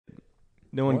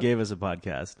No one gave us a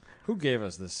podcast. Who gave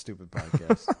us this stupid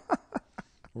podcast?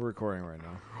 We're recording right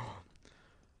now.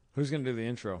 Who's going to do the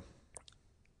intro?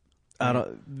 I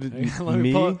don't. Let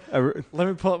me pull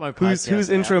up my podcast. Whose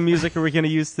intro music are we going to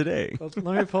use today? Let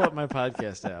me pull up my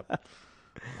podcast app.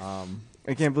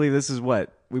 I can't believe this is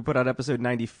what we put out episode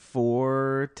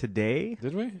 94 today.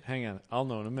 Did we? Hang on, I'll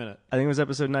know in a minute. I think it was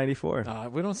episode 94.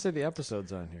 We don't say the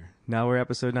episodes on here. Now we're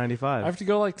episode 95. I have to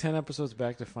go like 10 episodes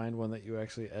back to find one that you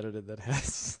actually edited that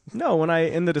has. No,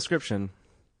 in the description.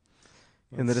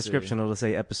 In the Let's description, see. it'll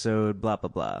say episode blah blah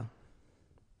blah.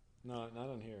 No, not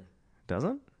on here.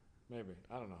 Doesn't? Maybe.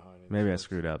 I don't know how I did Maybe I this.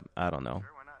 screwed up. I don't know.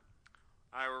 Sure, why not?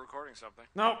 All right, we're recording something.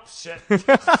 No, shit.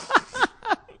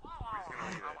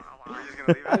 We're just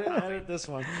gonna leave I it. didn't edit this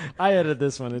one. I edited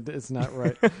this one. It's not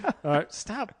right. All right,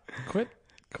 stop. Quit.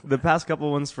 The past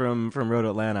couple ones from Road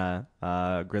Atlanta,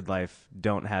 Grid Life,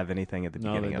 don't have anything at the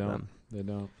beginning of them. They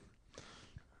don't.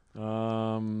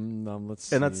 Let's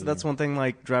see. And that's one thing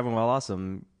like Driving While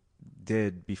Awesome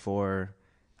did before.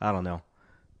 I don't know.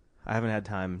 I haven't had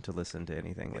time to listen to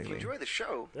anything If you lately. enjoy the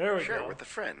show, There we share go. it with a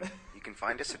friend. You can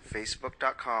find us at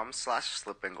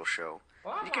facebook.com/SlipAngleShow.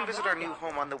 You can visit our new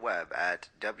home on the web at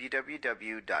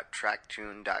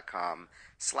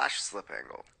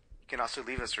www.tracktune.com/SlipAngle. You can also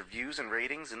leave us reviews and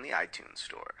ratings in the iTunes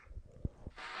store.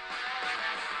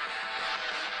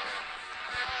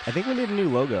 I think we need a new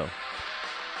logo.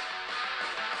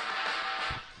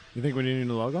 You think we need a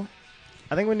new logo?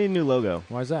 I think we need a new logo.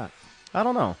 Why is that? I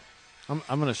don't know. I'm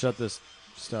going to shut this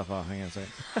stuff off. Hang on a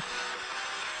second.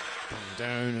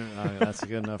 That's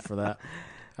good enough for that.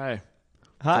 Hi.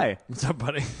 Hi. What's up,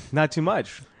 buddy? Not too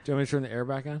much. Do you want me to turn the air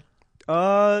back on?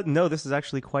 No, this is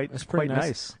actually quite It's pretty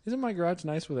nice. Isn't my garage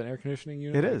nice with an air conditioning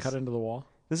unit? It that is. Cut into the wall.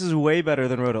 This is way better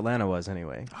than Road Atlanta was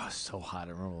anyway. Oh, it's so hot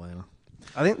in Atlanta.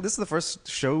 I think this is the first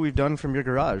show we've done from your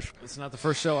garage. It's not the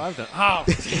first show I've done. Oh!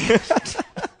 It's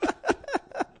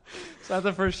not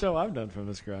the first show I've done from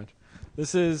this garage.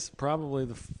 This is probably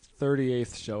the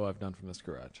 38th show I've done from this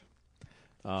garage.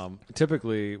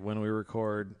 Typically, when we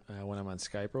record, when I'm on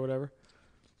Skype or whatever,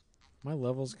 my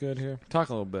level's good here. Talk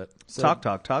a little bit. So, Talk.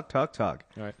 All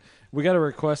right. We got a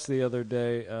request the other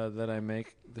day that I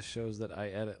make the shows that I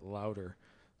edit louder.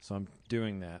 So I'm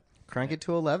doing that. Crank it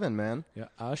to 11, man. Yeah,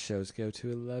 our shows go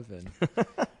to 11.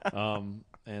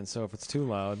 And so if it's too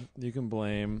loud, you can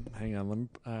blame. Hang on, let me.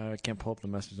 I can't pull up the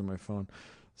message on my phone.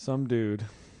 Some dude.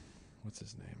 What's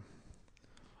his name?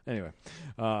 Anyway,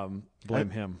 blame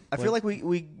him. I feel like we're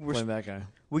blame that guy.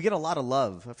 we get a lot of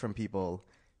love from people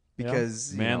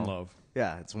because Yeah. you know, love.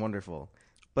 Yeah, it's wonderful.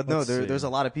 But Let's see. there's a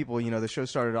lot of people. You know, the show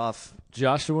started off.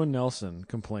 Joshua Nelson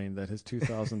complained that his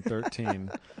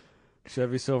 2013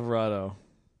 Chevy Silverado.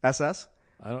 SS.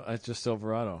 It's just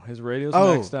Silverado. His radio's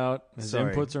Oh, maxed out. His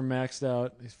sorry. inputs are maxed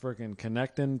out. He's freaking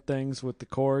connecting things with the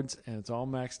cords, and it's all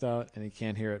maxed out, and he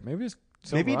can't hear it. Maybe his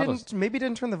Silverado's... Maybe he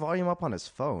didn't turn the volume up on his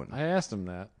phone. I asked him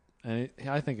that, and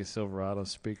I think his Silverado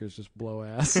speakers just blow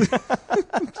ass.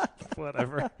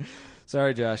 Whatever.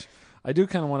 Sorry, Josh. I do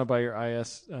kind of want to buy your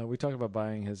IS. We talked about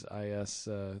buying his IS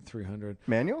 300.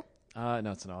 Manual? No,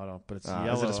 it's an auto, but it's Is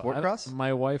yellow. it a Sport Cross?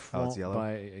 My wife Oh, it's won't yellow.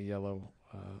 buy a yellow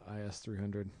IS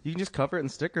 300. You can just cover it in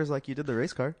stickers like you did the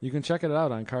race car. You can check it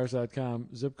out on cars.com.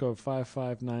 Zip code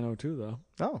 55902, though.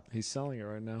 Oh, He's selling it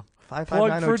right now.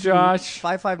 55902. Plug for Josh.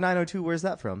 55902. Where's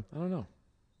that from? I don't know.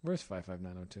 Where's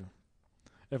 55902?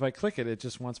 If I click it, it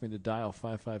just wants me to dial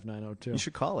 55902. You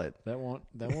should call it. That won't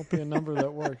be a number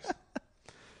that works.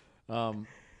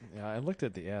 Yeah, I looked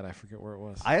at the ad. I forget where it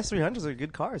was. IS300s are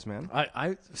good cars, man.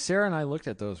 Sarah and I looked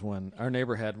at those when our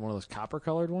neighbor had one of those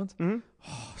copper-colored ones. Mm-hmm.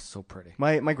 Oh, so pretty.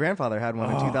 My grandfather had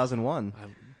one in 2001.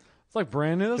 It's like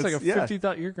brand new. It's like a It's- yeah.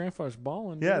 50,000. Your grandfather's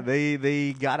balling. Yeah, dude.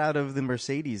 they got out of the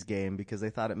Mercedes game because they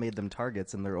thought it made them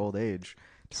targets in their old age.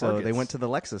 So they Targets? went to the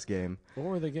Lexus game. What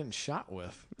were they getting shot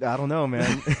with? I don't know,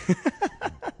 man.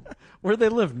 Where they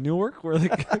live? Newark, where the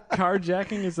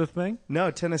carjacking is a thing?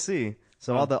 No, Tennessee.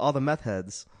 So all the meth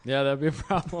heads. Yeah, that'd be a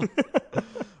problem.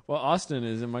 Well, Austin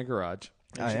is in my garage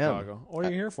in I am. Chicago. What are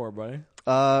you here for, buddy?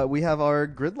 We have our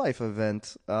Grid Life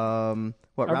event. Round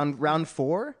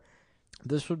 4?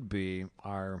 This would be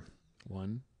our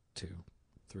 1, 2,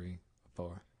 3,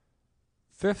 4,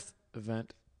 5th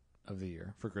event of the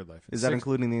year for Grid Life. Is that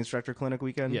including the instructor clinic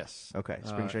weekend? Yes. Okay,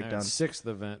 spring And shakedown. 6th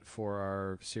event for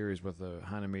our series with the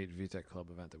Honda Meet VTEC Club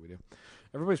event that we do.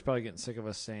 Everybody's probably getting sick of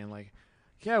us saying like,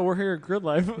 yeah, we're here at Grid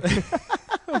Life.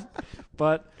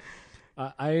 But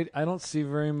I don't see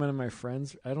very many of my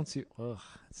friends. I don't see.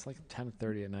 It's like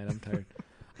 10:30 at night. I'm tired.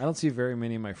 I don't see very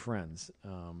many of my friends.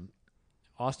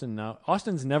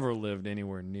 Austin's never lived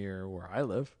anywhere near where I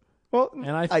live. Well,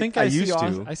 And I think I, used see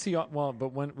to. I see well,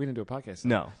 but when we didn't do a podcast.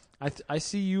 No. I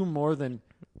see you more than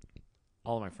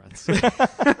all of my friends.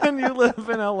 And you live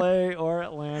in LA or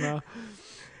Atlanta.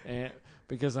 And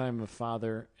because I'm a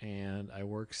father and I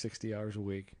work 60 hours a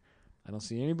week, I don't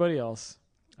see anybody else.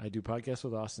 I do podcasts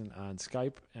with Austin on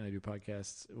Skype, and I do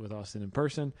podcasts with Austin in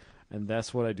person, and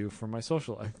that's what I do for my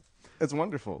social life. It's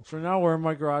wonderful. So now we're in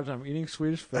my garage. I'm eating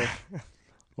Swedish fish.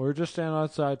 We're just standing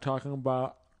outside talking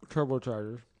about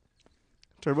turbochargers.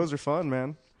 Turbos are fun,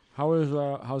 man.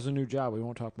 How's the new job? We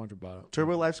won't talk much about it.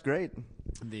 Turbo life's great.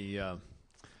 The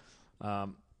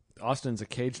Austin's a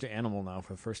caged animal now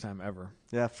for the first time ever.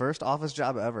 Yeah, first office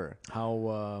job ever.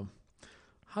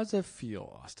 How's that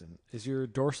feel, Austin? Is your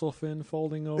dorsal fin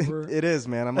folding over? It is,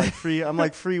 man. I'm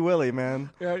like Free Willy, man.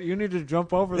 Yeah, you need to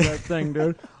jump over that thing,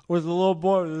 dude. With a little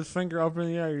boy with his finger up in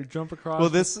the air, you jump across. Well,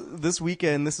 this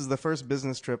weekend, this is the first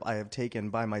business trip I have taken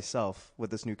by myself with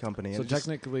this new company. So and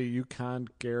technically, you conned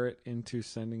Garrett into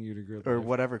sending you to Grid or Life.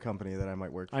 whatever company that I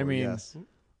might work for. I mean, yes.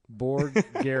 Borg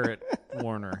Garrett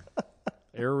Warner.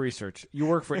 Air Research. You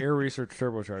work for Air Research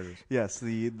Turbochargers. Yes,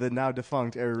 the now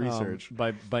defunct Air Research.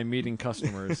 By meeting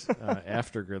customers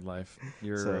after Grid Life.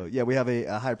 So yeah, we have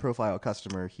a high profile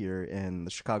customer here in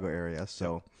the Chicago area.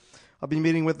 So I'll be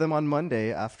meeting with them on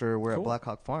Monday after we're at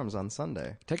Blackhawk Farms on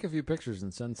Sunday. Take a few pictures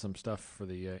and send some stuff for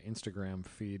the Instagram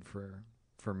feed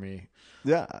for me.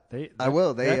 Yeah, I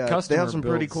will. They have some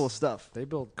pretty cool stuff. They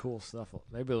build cool stuff.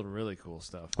 They build really cool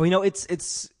stuff. Well,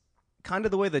 it's kind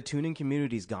of the way the tuning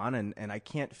community's gone, and I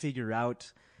can't figure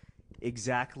out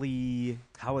exactly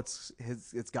how it's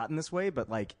gotten this way, but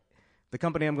like the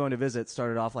company I'm going to visit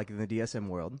started off like in the DSM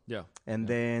world, and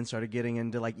then started getting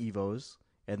into like Evos,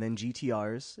 and then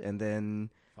GTRs, and then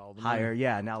higher,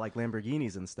 now like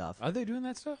Lamborghinis and stuff. Are they doing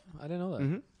that stuff? I didn't know that.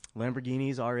 Mm-hmm.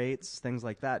 Lamborghinis, R8s, things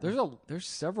like that. There's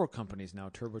several companies now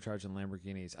turbocharging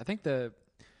Lamborghinis. I think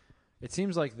it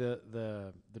seems like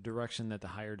the direction that the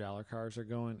higher dollar cars are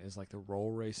going is like the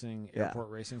roll racing, airport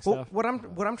racing stuff. What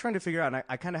I'm trying to figure out, and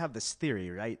I kind of have this theory,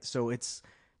 right? So it's,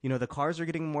 the cars are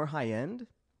getting more high end,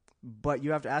 but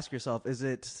you have to ask yourself, is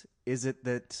it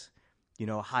that,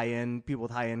 high end people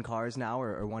with high end cars now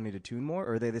are wanting to tune more,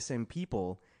 or are they the same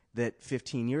people that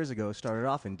 15 years ago started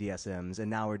off in DSMs and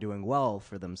now are doing well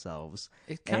for themselves?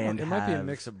 It might be a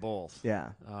mix of both. Yeah.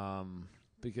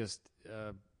 Because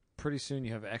pretty soon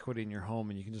you have equity in your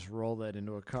home and you can just roll that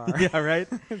into a car. Yeah, right.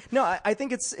 No, I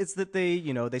think it's that they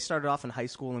they started off in high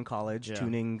school and college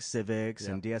tuning Civics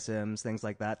and DSMs, things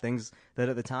like that. Things that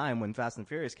at the time when Fast and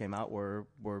Furious came out were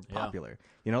popular.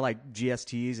 Like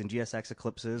GSTs and GSX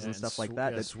Eclipses and stuff like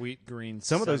that. That sweet green.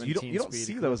 Some of those you don't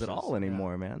see those at all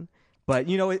anymore, man. But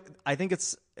I think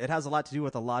it has a lot to do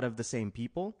with a lot of the same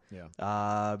people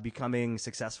becoming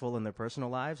successful in their personal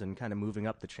lives and kind of moving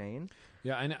up the chain.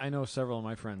 Yeah, I know several of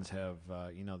my friends have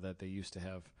that they used to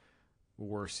have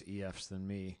worse EFs than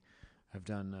me, have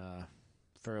done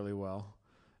fairly well,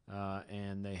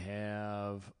 and they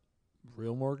have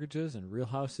real mortgages and real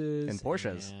houses and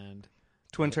Porsches and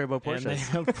twin turbo Porsches. And they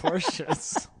have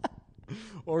Porsches.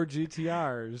 Or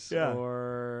GTRs,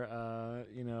 or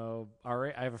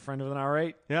R8. I have a friend with an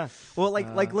R8. Yeah. Well,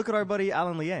 like look at our buddy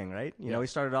Alan Liang, right? He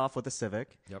started off with a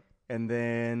Civic. Yep. And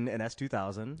then an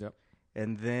S2000. Yep.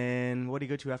 And then what did he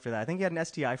go to after that? I think he had an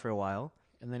STI for a while.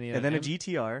 And then a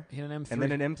GTR. He had an M3. And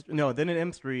then an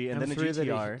M3, and then a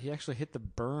GTR. He actually hit the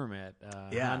berm at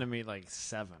Honda Meet like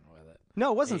 7 with it.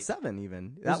 No, it wasn't 7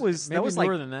 even. That was more like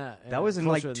than that. Yeah, that was in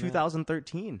like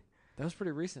 2013. That was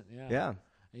pretty recent. Yeah. Yeah.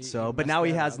 But now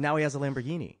he has a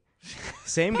Lamborghini.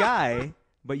 Same guy,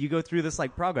 but you go through this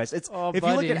like progress. It's if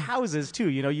you look at houses too,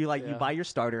 you buy your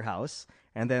starter house,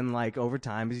 and then like over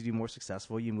time as you do more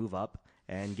successful, you move up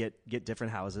and get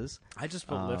different houses. I just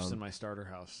put lifts in my starter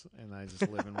house, and I just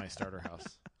live in my starter house.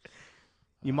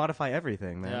 You modify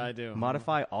everything, man. Yeah, I do.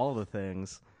 Modify all the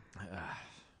things.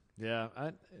 Yeah,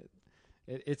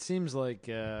 it seems like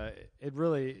it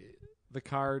really. The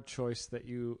car choice that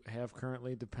you have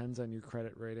currently depends on your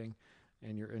credit rating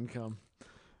and your income.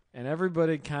 And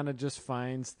everybody kind of just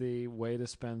finds the way to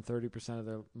spend 30% of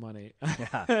their money.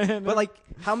 Yeah. But like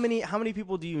how many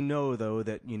people do you know though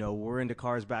that were into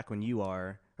cars back when you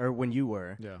were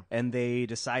and they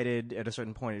decided at a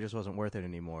certain point it just wasn't worth it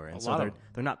anymore, and so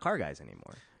they're not car guys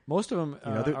anymore. Most of them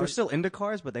they're still into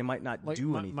cars, but they might not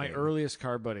do anything. My earliest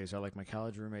car buddies are like my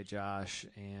college roommate Josh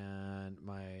and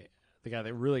the guy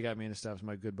that really got me into stuff is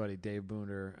my good buddy Dave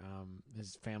Booner.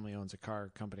 His family owns a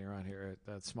car company around here,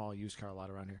 a small used car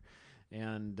lot around here,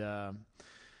 and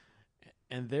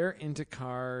they're into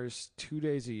cars 2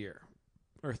 days a year,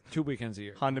 or 2 weekends a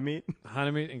year. Honda Meet.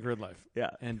 Honda Meet and Grid Life.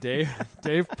 Yeah. And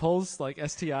Dave pulls like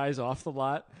STIs off the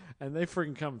lot, and they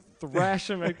freaking come thrash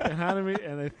him at Honda Meet,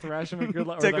 and they thrash him at Grid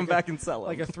Life. Take them back and sell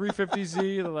them. Like a 350Z.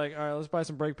 They're like, all right, let's buy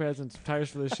some brake pads and some tires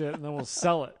for this shit, and then we'll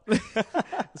sell it.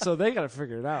 So they got to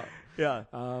figure it out. Yeah.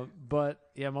 But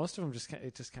yeah, most of them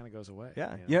it just kind of goes away.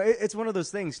 Yeah. You know? It's one of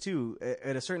those things too.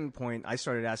 At a certain point, I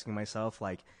started asking myself,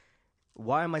 like,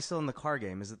 why am I still in the car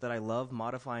game? Is it that I love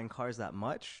modifying cars that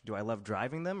much? Do I love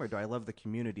driving them, or do I love the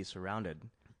community surrounded?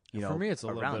 For me, it's a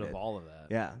little bit it? of all of that.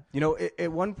 Yeah.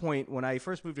 At one point when I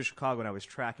first moved to Chicago and I was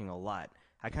tracking a lot,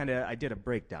 I did a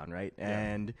breakdown, right? Yeah.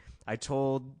 And I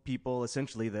told people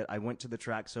essentially that I went to the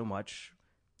track so much,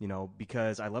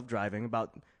 because I love driving.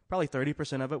 About probably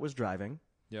 30% of it was driving.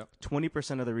 Yeah.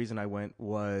 20% of the reason I went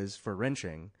was for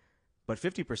wrenching, but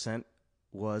 50%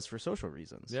 was for social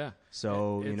reasons. Yeah.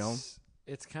 So,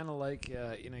 it's kind of like,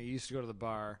 you used to go to the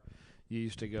bar. You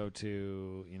used to go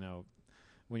to,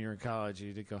 when you were in college,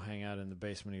 you did go hang out in the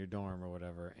basement of your dorm or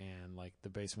whatever. And, like, the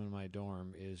basement of my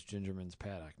dorm is Gingerman's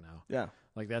Paddock now. Yeah.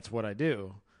 Like, that's what I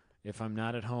do. If I'm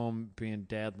not at home being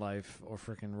dad life or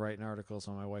freaking writing articles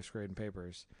on my wife's grading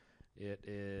papers,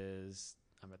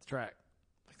 I'm at the track.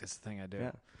 Like, that's the thing I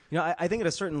do. Yeah. I think at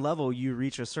a certain level, you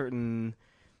reach a certain,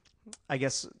 I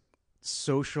guess,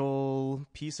 social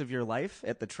piece of your life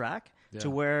at the track to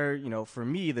where, for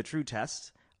me, the true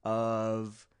test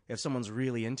of if someone's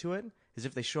really into it is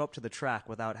if they show up to the track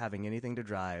without having anything to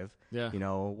drive,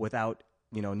 without,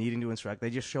 needing to instruct. They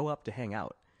just show up to hang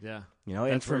out. Yeah.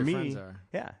 And for me,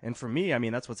 and for me, I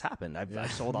mean, that's what's happened.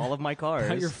 I've sold all of my cars.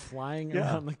 Now you're flying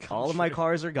around the country. All of my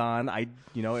cars are gone. At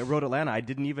Road Atlanta, I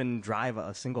didn't even drive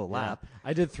a single lap.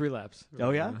 I did 3 laps.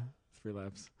 Oh, yeah? 3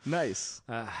 laps. Nice.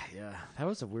 Yeah. That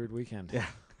was a weird weekend. Yeah.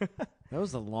 That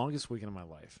was the longest weekend of my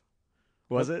life.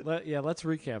 Was it? Let's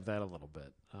recap that a little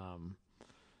bit.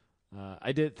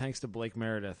 I did, thanks to Blake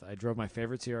Meredith. I drove my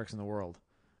favorite CRX in the world,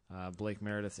 Blake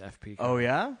Meredith's FP car. Oh,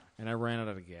 yeah? And I ran out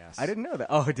of gas. I didn't know that.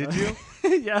 Oh, did you?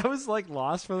 Yeah, I was like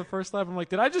lost for the first lap. I'm like,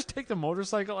 did I just take the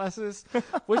motorcycle S's?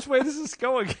 Which way does this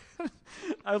go again?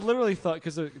 I literally thought,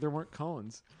 because there weren't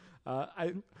cones.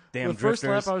 Damn the first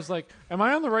drifters. lap, I was like, am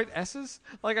I on the right S's?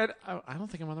 Like, I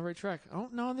don't think I'm on the right track. I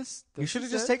don't know this. You should have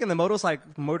is just it? taken the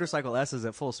motorcycle S's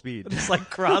at full speed. Just like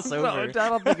cross No, I over.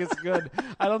 don't think it's good.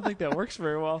 I don't think that works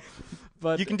very well.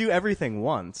 But You can do everything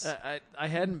once. I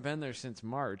hadn't been there since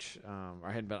March. Or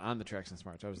I hadn't been on the track since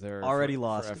March. I was there Already for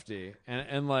lost. FD.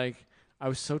 And like, I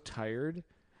was so tired.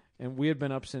 And we had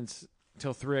been up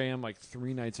till 3 a.m. like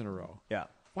 3 nights in a row. Yeah.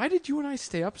 Why did you and I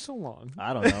stay up so long?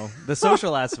 I don't know. The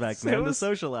social aspect, So man. it The was-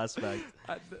 social aspect.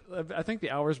 I think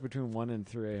the hours between 1 and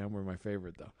 3 a.m. were my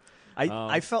favorite, though.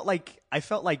 I felt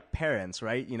like parents,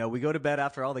 right? We go to bed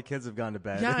after all the kids have gone to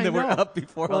bed, Yeah, and then I we're know. up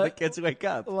before all the kids wake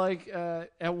up. Like,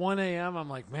 at 1 a.m., I'm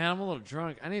like, man, I'm a little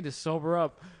drunk. I need to sober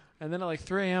up. And then at like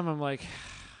 3 a.m., I'm like,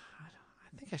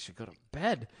 I think I should go to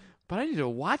bed. But I need to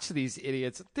watch these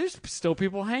idiots. There's still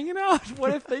people hanging out.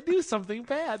 What if they do something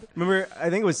bad? Remember, I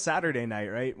think it was Saturday night,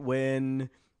 right? When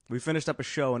we finished up a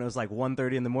show and it was like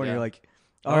 1:30 in the morning. Yeah. You're like,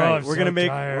 all Oh, right, I'm we're so gonna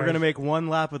tired. make one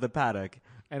lap of the paddock.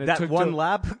 And it that took one till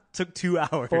lap took 2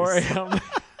 hours. 4 a.m.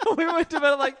 We went to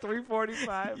bed at like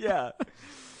 3:45. Yeah.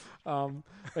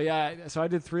 But yeah, so I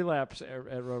did 3 laps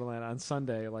at Road Atlanta on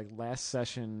Sunday, like last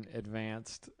session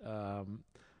advanced.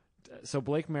 So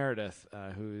Blake Meredith,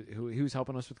 who he was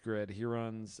helping us with Grid, he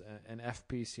runs an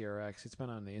FP CRX. It's been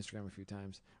on the Instagram a few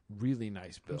times. Really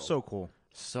nice build. So cool.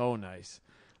 So nice.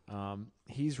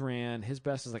 His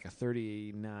best is like a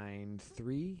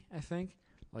 39.3, I think.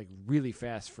 Like really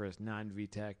fast for his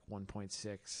non-VTEC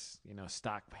 1.6,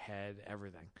 stock head,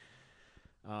 everything.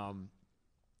 Tom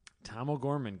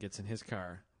O'Gorman gets in his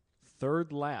car.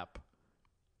 3rd lap.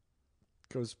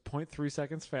 Goes 0.3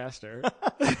 seconds faster.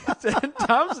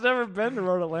 Tom's never been to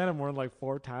Road Atlanta more than like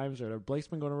 4 times. Or Blake's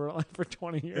been going to Road Atlanta for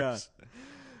 20 years.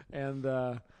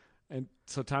 Yeah. And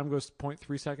so Tom goes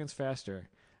 0.3 seconds faster.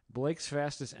 Blake's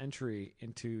fastest entry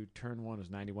into turn 1 was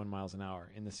 91 miles an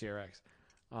hour in the CRX.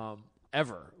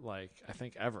 Ever. I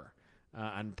think ever.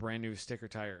 On brand new sticker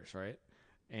tires, right?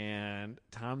 And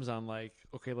Tom's on like,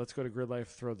 okay, let's go to Grid Life,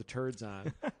 throw the turds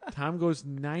on. Tom goes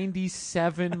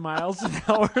 97 miles an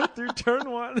hour through turn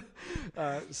 1.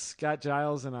 Scott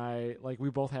Giles and I, we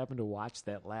both happened to watch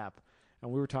that lap.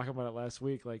 And we were talking about it last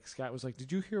week. Like, Scott was like,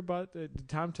 did you hear about, did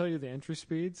Tom tell you the entry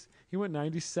speeds? He went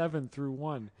 97 through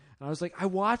 1. And I was like, I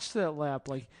watched that lap.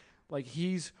 Like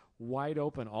he's wide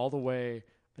open all the way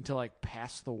until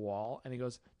past the wall. And he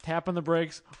goes, tap on the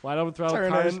brakes, wide open throttle,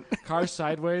 Turn cars, in. cars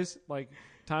sideways,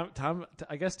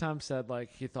 I guess Tom said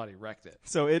like he thought he wrecked it.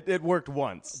 So it worked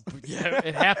once. Yeah,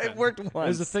 it happened. It worked once. It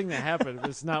was a thing that happened. But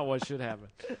it's not what should happen.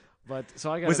 But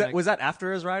so I got Was that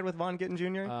after his ride with Von Gittin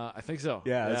Jr.? I think so.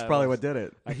 Yeah, that's probably what did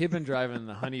it. He'd been driving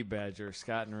the Honey Badger,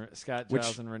 Scott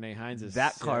Giles and Renee Hines'.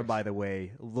 That car, CRX. by the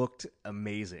way, looked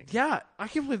amazing. Yeah, I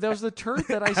can't believe that was the turd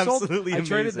that I sold. Absolutely I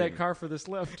traded amazing. that car for this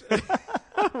lift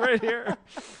right here.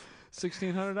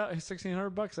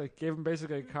 $1,600. I gave him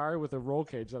basically a car with a roll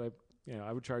cage that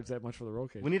I would charge that much for the roll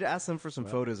cage. We need to ask them for some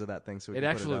photos of that thing so we It can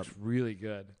actually put it looks up. really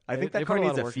good. I think that They car put a lot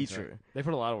needs of a work into feature. it. They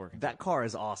put a lot of work into That car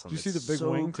is awesome. Did you see It's the big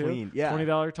so wing too? clean. Yeah.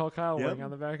 $20 tall Kyle Yep. wing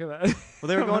on the back of that. Well,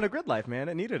 they were going to Grid Life, man.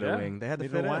 It needed a Yeah, wing. They had to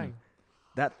needed fit a in. wing.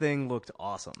 That thing looked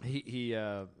awesome. They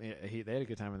had a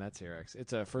good time in that CRX.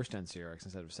 It's a first gen CRX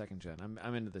instead of second gen.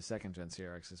 I'm into the second gen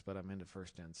CRXs, but I'm into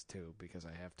first gens too because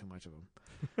I have too much of them.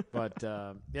 But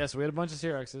so we had a bunch of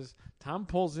CRXs. Tom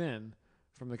pulls in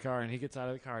from the car and he gets out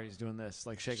of the car. He's doing this,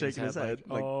 like shaking his head,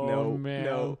 like, oh no, man.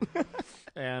 no.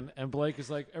 and Blake is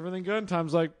like, everything good? And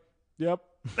Tom's like, yep.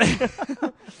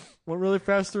 Went really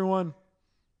fast through one.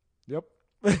 Yep.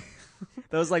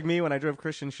 That was like me when I drove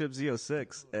Christian Ship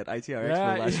Z06 at ITR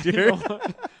Yeah, Expo last you year. know,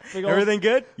 big old, Everything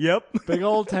good? Yep. big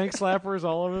old tank slappers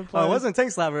all over the place. Oh, it wasn't a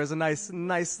tank slapper. It was a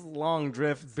nice long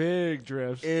drift Big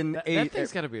drifts. in that eight.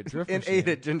 thing's got to be a drift in machine. 8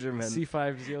 at Gingerman.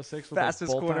 C5 Z06 with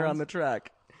Fastest those corner bolt-ons. on the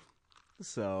track.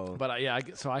 So, But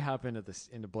so I hop into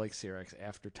Blake's CRX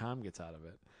after Tom gets out of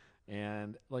it,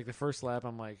 and like the first lap,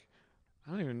 I'm like,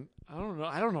 I don't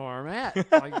know where I'm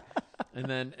at. Like, and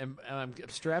then I'm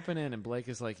strapping in, and Blake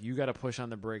is like, you got to push on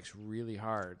the brakes really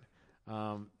hard.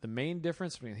 The main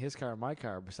difference between his car and my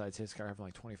car, besides his car having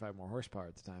like 25 more horsepower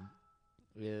at the time,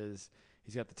 is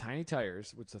he's got the tiny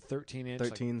tires, which is a 13-inch,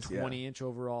 13s, like 20-inch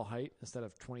overall height instead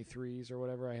of 23s or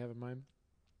whatever I have in mind.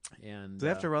 And do they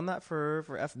have to run that for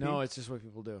FP? no, it's just what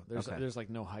people do. Okay. There's like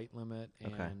no height limit,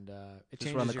 and Okay. it Just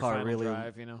changes run the your car final really-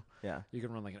 drive. You know, Yeah. you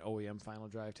can run like an OEM final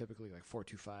drive, typically like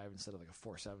 4.25 instead of like a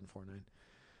 4.7,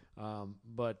 4.9.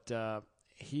 But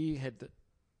he had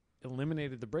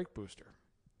eliminated the brake booster,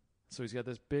 so he's got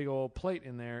this big old plate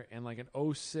in there and like an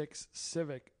 06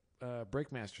 Civic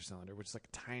brake master cylinder, which is like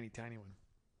a tiny, tiny one.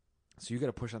 So you got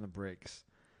to push on the brakes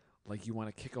like you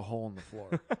want to kick a hole in the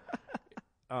floor.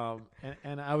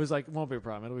 And I was like, won't be a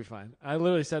problem. It'll be fine. I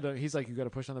literally said to him, he's like, you got to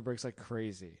push on the brakes like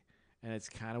crazy. And it's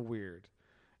kind of weird.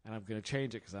 And I'm going to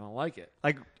change it because I don't like it.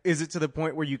 Like, is it to the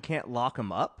point where you can't lock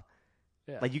them up?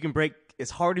 Yeah. Like, you can brake as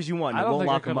hard as you want. I And it don't won't think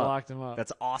I lock could them have up. locked him up.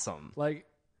 That's awesome. Like,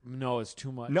 no, it's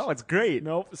too much. No, it's great.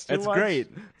 Nope, it's too It's much. great.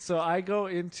 So I go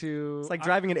into... It's like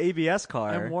driving an ABS car.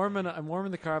 I'm warming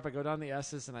the car up. I go down the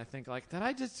S's and I think like, did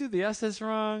I just do the S's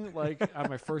wrong? Like on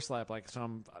my first lap, like so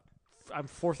I'm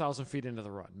 4,000 feet into the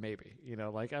run, maybe. You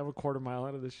know, like I'm a quarter mile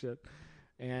out of this shit,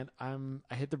 and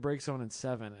I hit the brake zone in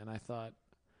 7, and I thought,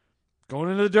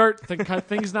 going into the dirt,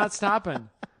 things not stopping.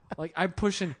 Like I'm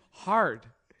pushing hard,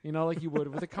 you know, like you would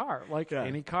with a car, like Yeah.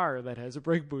 any car that has a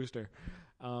brake booster.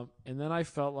 And then I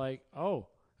felt like, oh.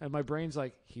 And my brain's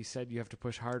like, he said you have to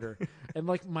push harder. And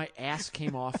like my ass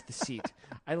came off the seat.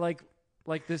 I like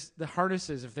this, the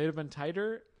harnesses, if they'd have been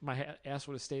tighter, my ass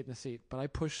would have stayed in the seat. But I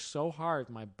pushed so hard,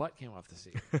 my butt came off the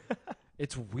seat.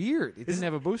 It's weird. It didn't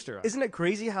have a booster on. Isn't it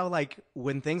crazy how, like,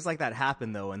 when things like that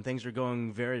happen, though, and things are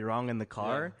going very wrong in the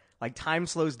car, Yeah. like, time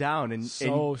slows down and,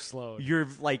 So and slow. you're,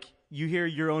 like, you hear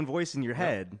your own voice in your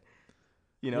head.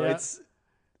 You know, Yeah. it's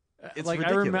like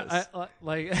ridiculous.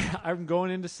 like I'm going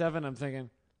into 7, I'm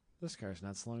thinking, this car's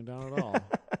not slowing down at all.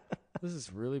 This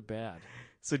is really bad.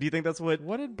 So do you think that's what,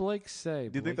 What did Blake say?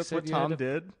 do you think Blake that's said what you had Tom to-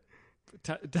 did?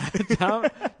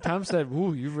 Tom said,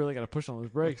 "Ooh, you've really got to push on those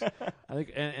brakes." I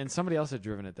think, and somebody else had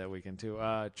driven it that weekend too.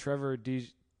 Trevor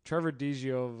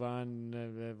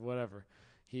DiGiovanni, whatever.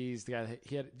 He's the guy.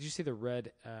 He had. Did you see the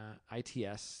red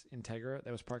ITS Integra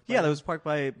that was parked? Yeah, by that him? was parked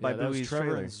by Yeah, that was Bowie's Trevor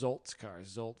trailer. and Zolt's car.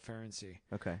 Zolt Ferenczi.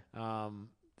 Okay.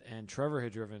 And Trevor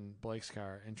had driven Blake's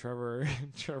car, and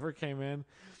Trevor came in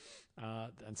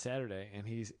on Saturday, and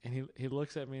he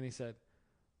looks at me and he said,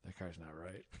 "That car's not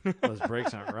right. Those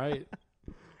brakes aren't right,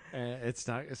 and it's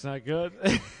not good."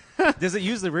 Does it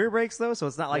use the rear brakes, though? So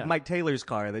it's not like Yeah. Mike Taylor's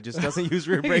car that just doesn't use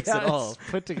rear brakes Yeah, at all. it's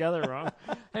put together wrong.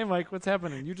 Hey, Mike, what's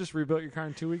happening? You just rebuilt your car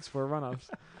in 2 weeks for runoffs.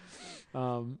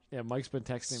 Yeah, Mike's been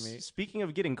texting me. Speaking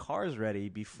of getting cars ready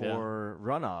before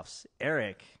runoffs,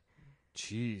 Eric,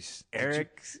 Jeez,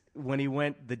 when he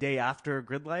went the day after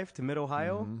Grid Life to Mid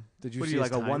Ohio, Did you what see are you,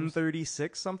 his like a times?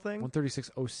 136 something?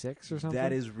 136.06 or something?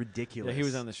 That is ridiculous. Yeah, he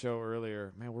was on the show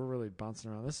earlier. Man, we're really bouncing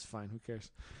around. This is fine. Who cares?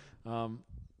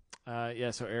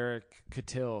 So Eric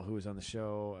Catil, who was on the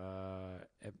show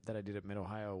that I did at Mid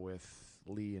Ohio with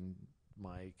Lee and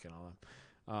Mike and all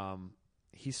that,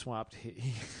 he swapped.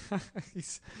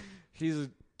 He's a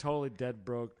totally dead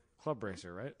broke club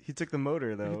racer, right? He took the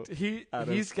motor though.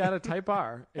 He's got a Type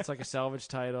R. It's like a salvage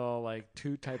title, like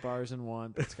 2 Type R's in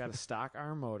one. But it's got a stock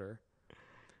R motor,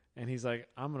 and he's like,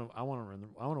 I want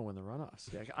to win the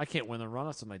runoffs. Yeah, I can't win the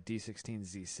runoffs with my D16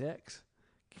 Z6. It's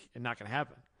not gonna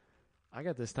happen. I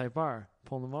got this Type R,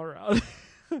 pulling the motor out.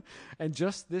 And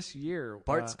just this year,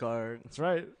 Bart's car. That's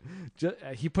right.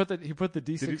 He put the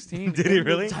D16. Did he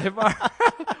really? Type R.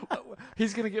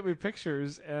 He's gonna get me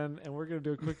pictures, and we're gonna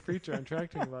do a quick feature on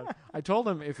Track Team about it. I told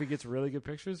him if he gets really good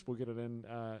pictures, we'll get it in.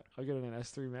 I'll get it in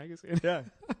S3 magazine. Yeah.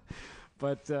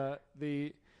 But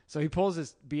so he pulls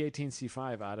his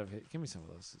B18C5 out of it. Give me some of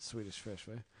those Swedish fish,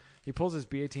 right? He pulls his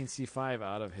B18C5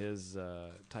 out of his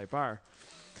Type R,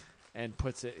 and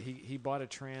puts it. He bought a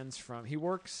trans from. He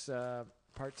works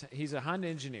part-time. He's a Honda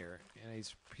engineer, and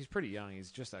he's pretty young.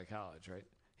 He's just out of college, right?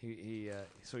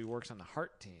 So he works on the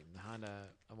Hart team, the Honda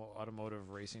Automotive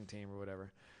Racing Team or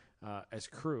whatever, as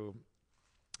crew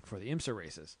for the IMSA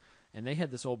races. And they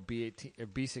had this old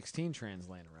B16 trans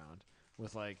laying around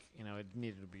with it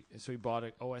needed to be. So he bought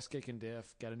an OS kick and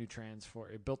diff, got a new trans for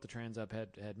it. Built the trans up,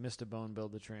 had missed a bone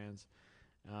build the trans,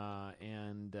 so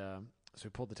he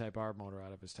pulled the Type R motor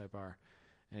out of his Type R,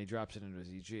 and he drops it into his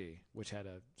EG, which had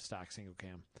a stock single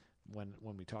cam. When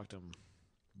we talked to him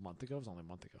a month ago, it was only a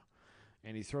month ago.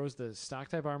 And he throws the stock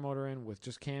Type R motor in with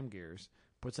just cam gears,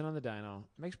 puts it on the dyno,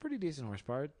 makes pretty decent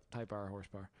horsepower, Type R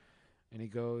horsepower. And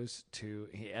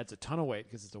he adds a ton of weight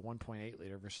because it's a 1.8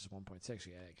 liter versus 1.6.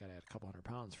 You got to add a couple hundred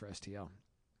pounds for STL,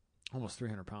 almost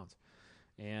 300 pounds.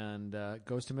 And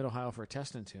goes to Mid-Ohio for a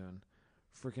test and tune.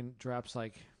 Freaking drops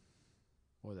what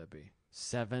would that be?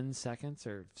 7 seconds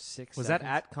or 6 Was seconds? that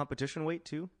at competition weight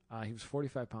too? He was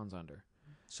 45 pounds under.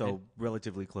 So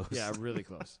relatively close. Yeah, really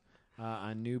close.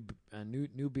 On new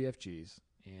BFGs,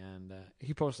 and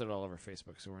he posted it all over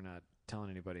Facebook, so we're not telling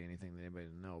anybody anything that anybody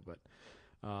didn't know. But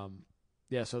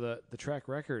so the track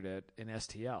record in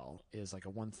STL is like a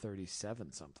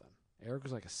 137 something. Eric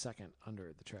was like a second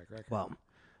under the track record. Wow.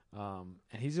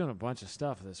 And he's doing a bunch of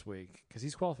stuff this week because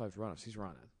he's qualified for runoffs. He's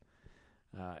running.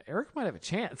 Eric might have a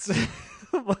chance.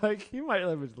 He might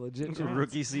have a legit chance.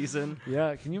 Rookie season.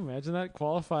 Yeah, can you imagine that?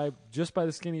 Qualify just by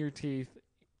the skin of your teeth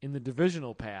in the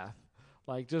divisional path.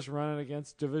 Just running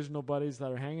against divisional buddies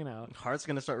that are hanging out. Hart's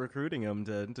going to start recruiting him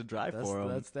to drive for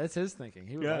him. That's his thinking.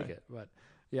 He would like it. But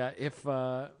yeah, if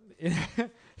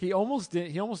he almost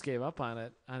gave up on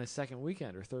it on his second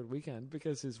weekend or third weekend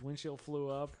because his windshield flew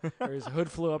up or his hood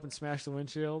flew up and smashed the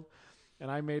windshield. And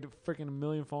I made freaking a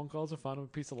million phone calls and found him a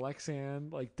piece of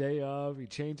Lexan day of. He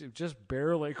changed it, just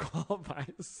barely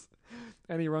qualifies.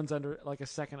 And he runs under a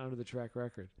second under the track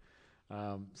record.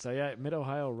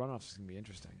 Mid-Ohio runoffs is going to be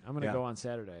interesting. I'm going to go on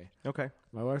Saturday. Okay.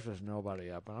 My wife doesn't know about it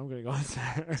yet, but I'm going to go on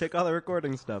Saturday. Take all the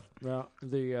recording stuff. Well,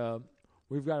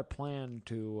 we've got a plan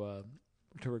to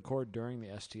record during the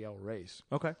STL race.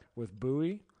 Okay. With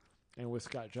Bowie and with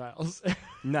Scott Giles.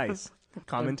 Nice.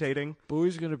 Commentating.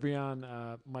 Bowie's going to be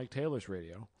on Mike Taylor's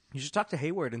radio. You should talk to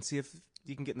Hayward and see if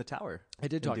you can get in the tower. I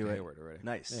did talk to Hayward already.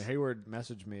 Nice. Yeah, Hayward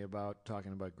messaged me about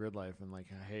talking about grid life and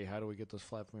hey, how do we get those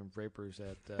flat flame vapors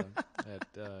at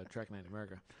Track Night in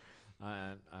America?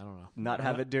 I don't know. Not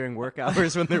have it during work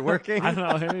hours when they're working? I don't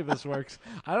know how any of this works.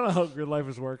 I don't know how grid life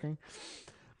is working.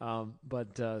 So I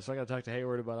got to talk to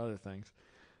Hayward about other things.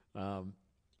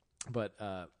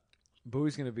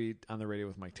 Bowie's going to be on the radio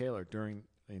with Mike Taylor during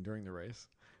the race.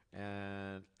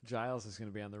 And Giles is going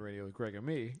to be on the radio with Greg and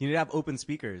me. You need to have open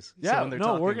speakers. Yeah, so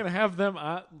no, we're going to have them.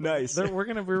 Nice. We're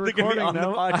going to be recording on the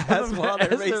podcast while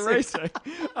they're racing.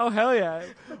 Oh hell yeah!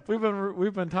 We've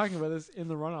been talking about this in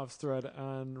the runoffs thread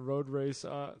on Road Race,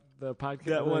 the podcast.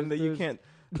 That one that you can't.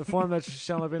 The forum that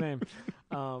shall not be named.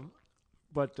 So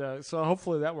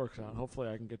hopefully that works out. Hopefully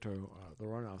I can get to the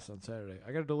runoffs on Saturday.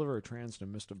 I got to deliver a trans to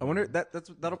Mr. I wonder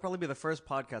that'll probably be the first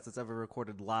podcast that's ever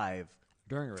recorded live.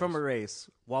 During a race. From a race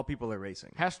while people are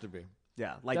racing. Has to be.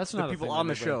 Yeah, that's the not people on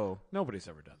the show. Nobody's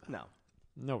ever done that. No.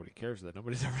 Nobody cares that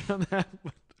nobody's ever done that.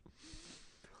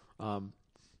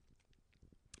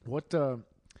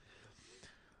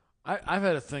 I've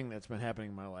had a thing that's been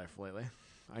happening in my life lately.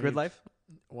 Grid life?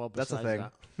 Well, that's a thing.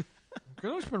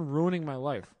 Grid life's been ruining my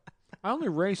life. I only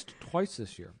raced twice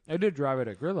this year. I did drive it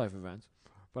at Grid Life events,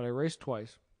 but I raced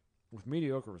twice with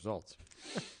mediocre results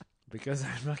because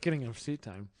I'm not getting enough seat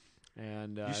time.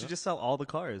 And you should just sell all the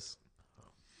cars.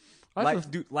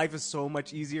 Life is so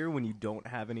much easier when you don't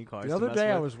have any cars. The other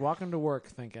day I was walking to work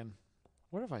thinking,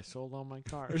 what if I sold all my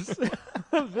cars?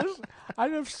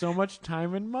 I'd have so much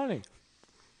time and money.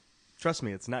 Trust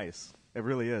me, it's nice. It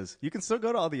really is. You can still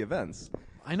go to all the events.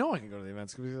 I know I can go to the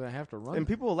events because I have to run. And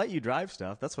people will let you drive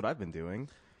stuff. That's what I've been doing.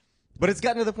 But it's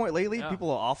gotten to the point lately. Yeah. People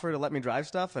will offer to let me drive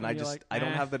stuff, and And you're I don't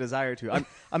like, have the desire to.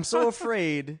 I'm so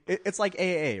afraid. It's like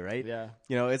AA, right? Yeah.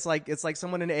 You know, it's like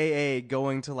someone in AA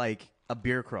going to like a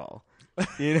beer crawl, or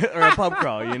a pub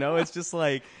crawl. You know, it's just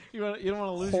like You don't want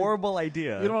to lose horrible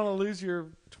idea. You don't want to lose your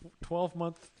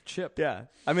 12-month chip. Yeah.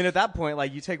 I mean, at that point,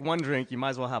 like you take one drink, you might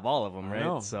as well have all of them, I right?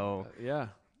 know. So Yeah.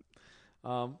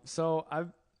 So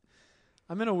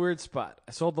I'm in a weird spot.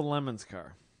 I sold the Lemons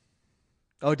car.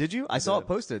 oh, did you? I saw did. it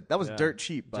posted. That was Yeah. dirt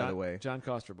cheap, by the way. John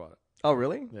Coster bought it. Oh,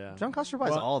 really? Yeah. John Coster buys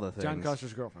Well, all the things. John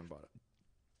Coster's girlfriend bought it.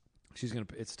 She's gonna.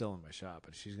 It's still in my shop,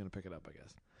 but she's gonna pick it up, I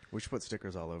guess. We should put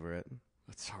stickers all over it.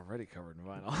 It's already covered in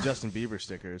vinyl. Justin Bieber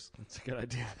stickers. That's a good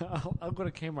idea. I'll go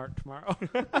to Kmart tomorrow.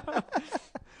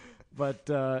 But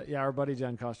yeah, our buddy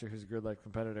John Coster, who's a Grid Life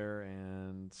competitor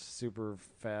and super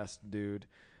fast dude,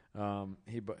 him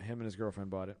and his girlfriend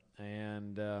bought it,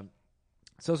 and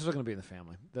so it's still going to be in the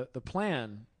family. The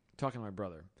plan, talking to my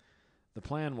brother, the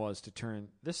plan was to turn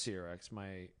this CRX,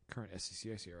 my current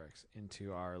SCCA CRX,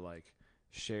 into our like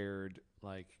shared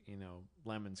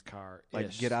Lemons car.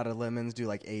 Like get out of Lemons, do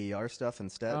like AER stuff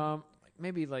instead.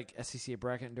 Maybe like SCCA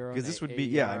Bracket Enduro. 'Cause this would be-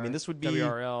 AER, yeah, I mean, this would be-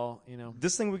 WRL.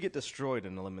 This thing would get destroyed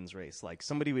in a Lemons race. Like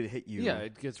somebody would hit you. Yeah,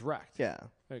 it gets wrecked. Yeah.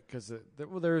 Because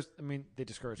there's, I mean, they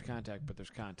discourage contact, but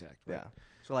there's contact. Right? Yeah.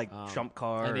 So like Jump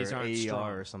Car and or these aren't AER strong.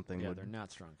 or something. Yeah, would, they're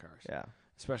not strong cars. yeah.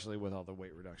 Especially with all the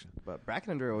weight reduction. But Bracket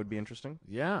Enduro would be interesting.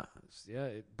 Yeah,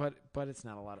 but it's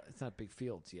not it's not big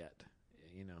fields yet.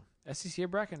 SCCA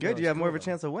Bracket. Good. Enduro You is have more cool, of a though.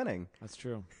 chance of winning. That's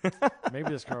true. Maybe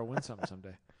this car will win something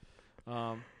someday.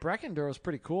 Bracket Enduro is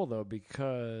pretty cool though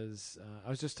because I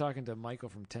was just talking to Michael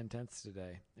from 10/10ths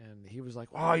today, and he was like,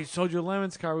 "Oh, you sold your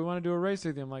Lemons car. We want to do a race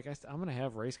with you." I'm like, "I'm going to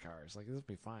have race cars. Like this will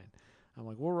be fine." I'm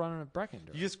like, "We're running a Bracket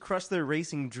Enduro." You just crushed their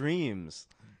racing dreams.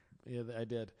 Yeah, I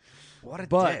did. What a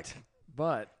But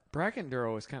dick. Bracket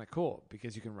Enduro is kind of cool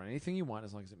because you can run anything you want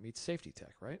as long as it meets safety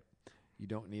tech, right? You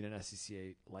don't need an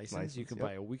SCCA license. You can yep.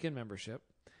 buy a weekend membership,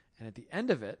 and at the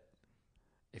end of it,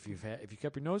 if you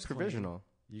kept your nose clean, Provisional.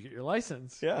 you get your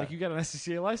license. Yeah. Like you got an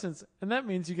SCCA license, and that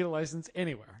means you get a license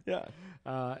anywhere. Yeah.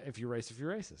 If you race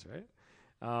races, right?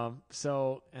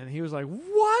 And he was like,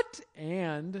 "What?"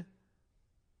 And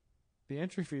the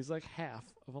entry fee is like half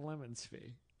of a Lemons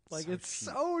fee. Like So it's cheap.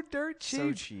 so dirt cheap.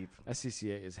 So cheap.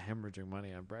 SCCA is hemorrhaging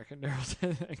money on Bracket Enduros,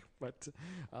 I think. But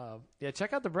yeah,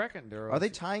 check out the Bracket Enduros. Are they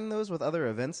tying those with other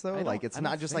events though? I Like don't- it's I not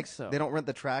don't just think like so. they don't rent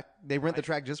the track. They rent the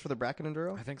track just for the Bracket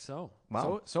Enduro. I think so.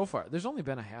 Wow. So far, there's only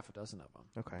been a half a dozen of them.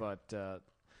 Okay. But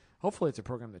hopefully, it's a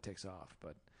program that takes off.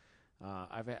 But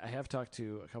I have talked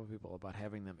to a couple people about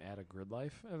having them at a Grid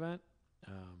Life event.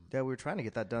 Yeah, we were trying to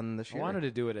get that done this I year. wanted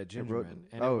to do it at wrote- Gingerman,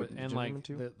 and like Gingerman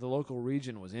too? the local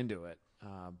region was into it.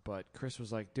 But Chris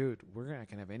was like, "Dude, we're not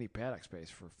gonna have any paddock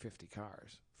space for 50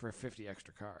 cars, for 50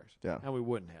 extra cars." Yeah. and we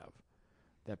wouldn't have.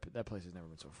 That place has never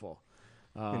been so full.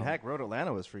 In heck, Road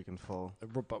Atlanta was freaking full.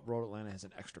 But Road Atlanta has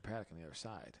an extra paddock on the other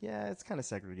side. Yeah, it's kind of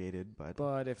segregated, but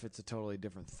But if it's a totally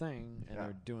different thing and Yeah.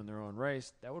 they're doing their own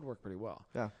race, that would work pretty well.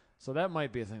 yeah. So that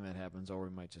might be a thing that happens, or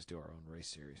we might just do our own race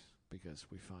series because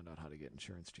we found out how to get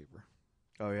insurance cheaper.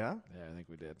 Oh yeah. Yeah, I think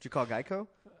we did. Did you call Geico?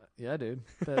 Yeah, dude.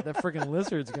 That freaking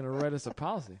lizard's gonna write us a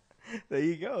policy. There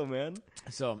you go, man.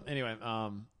 So anyway,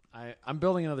 I'm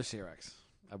building another CRX.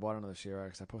 I bought another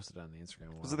CRX. I posted it on the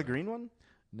Instagram. Was it the green one?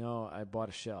 No, I bought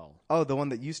a shell. Oh, the one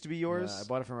that used to be yours. Yeah, I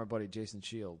bought it from my buddy Jason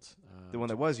Shields. The one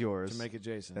that was yours. to make it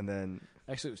Jason. And then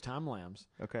Actually, it was Tom Lamb's.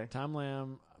 okay. Tom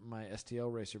Lamb, my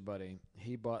STL racer buddy,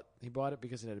 he bought it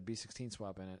because it had a B16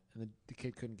 swap in it, and the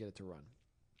kid couldn't get it to run.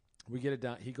 We get it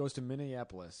down. He goes to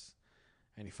Minneapolis,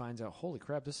 and he finds out, holy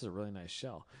crap, this is a really nice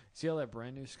shell. See all that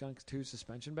brand new Skunk 2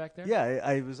 suspension back there? Yeah,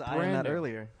 I was eyeing Brand that new.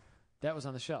 earlier. That was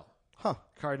on the shell. Huh.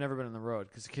 Car had never been on the road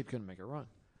because the kid couldn't make it run.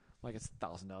 Like, it's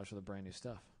 $1,000 for the brand new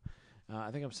stuff. I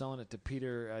think I'm selling it to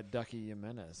Peter Ducky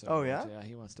Jimenez. Oh, yeah? Yeah,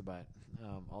 he wants to buy it.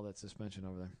 All that suspension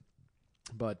over there.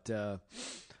 But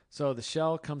so the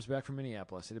shell comes back from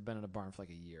Minneapolis. It had been in a barn for like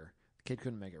a year. The kid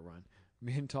couldn't make it run.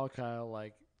 Me and Tall Kyle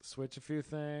like switch a few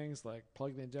things, like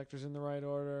plug the injectors in the right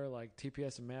order, like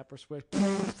TPS and mapper switch,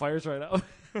 fires right out.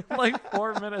 Like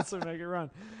 4 minutes to make it run.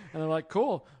 And they're like,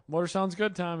 cool, motor sounds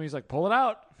good, Tom. He's like, pull it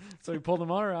out. So we pulled the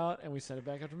motor out and we sent it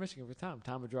back up to Michigan for Tom.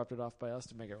 Tom had dropped it off by us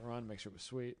to make it run, make sure it was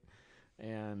sweet.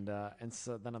 And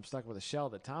so then I'm stuck with a shell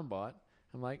that Tom bought.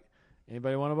 I'm like,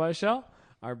 anybody want to buy a shell?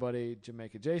 Our buddy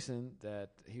Jamaica Jason, that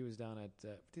he was down at,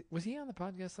 was he on the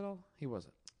podcast at all? He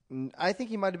wasn't. I think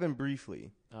he might have been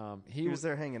briefly. He He was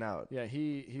there hanging out. Yeah,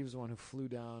 he was the one who flew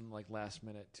down like last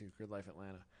minute to Grid Life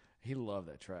Atlanta, He loved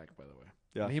that track, by the way.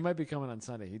 Yeah. And he might be coming on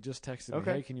Sunday. He just texted me,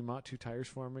 Okay. "Hey, can you mount 2 tires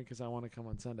for me? Because I want to come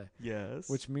on Sunday." Yes.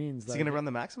 Which means is that he gonna run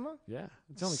the Maxima? Yeah,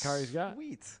 it's the only car he's got.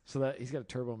 Sweet. So that he's got a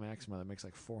turbo Maxima that makes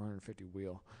like 450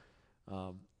 wheel.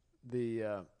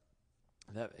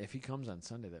 That if he comes on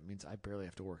Sunday, that means I barely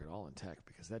have to work at all in tech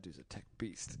because that dude's a tech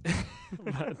beast.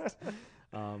 But,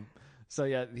 so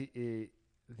yeah, the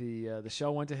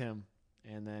show went to him,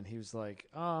 and then he was like,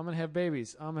 "Oh, I'm gonna have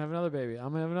babies. I'm gonna have another baby.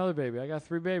 I'm gonna have another baby. I got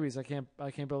 3 babies. I can't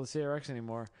build a CRX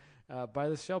anymore. Buy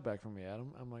this shell back from me,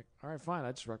 Adam." I'm like, "All right, fine."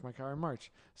 I just wrecked my car in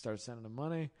March. Started sending him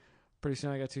money. Pretty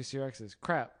soon I got 2 CRXs.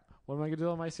 Crap. What am I gonna do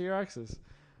with my CRXs?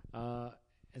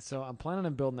 And so I'm planning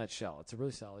on building that shell. It's a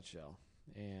really solid shell,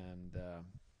 and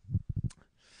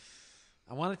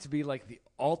I want it to be like the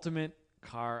ultimate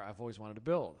car I've always wanted to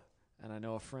build. And I have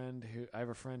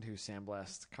a friend who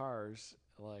sandblasts cars.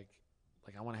 Like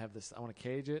I want to have this. I want to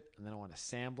cage it, and then I want to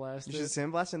sandblast it. You should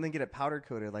sandblast and then get it powder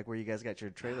coated, like where you guys got your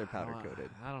trailer powder coated.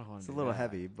 I don't want to. It's do a little that.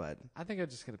 heavy, but I think I'm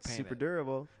just gonna paint super it.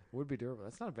 durable. It would be durable.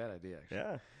 That's not a bad idea, actually.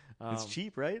 Yeah, it's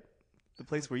cheap, right? The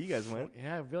place where you guys went.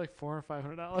 Yeah, it'd be like $400 or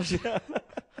 $500.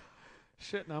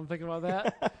 Shit, now I'm thinking about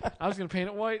that. I was going to paint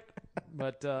it white,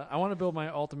 but I want to build my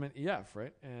ultimate EF,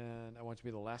 right? And I want it to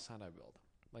be the last Honda I build.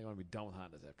 Like, I want to be done with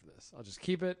Hondas after this. I'll just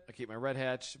keep it. I'll keep my red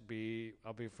hatch.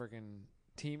 I'll be freaking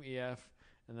Team EF,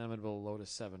 and then I'm going to build a Lotus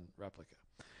 7 replica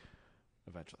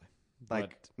eventually.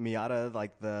 Like Miata,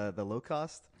 like the low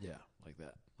cost. Yeah, like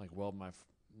that. Like weld my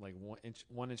 1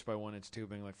 inch by 1 inch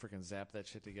tubing, like freaking zap that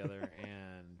shit together,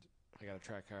 and I got a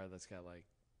track car that's got like,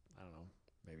 I don't know,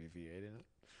 maybe a V8 in it.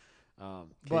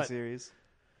 But K-Series.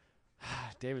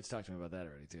 David's talked to me about that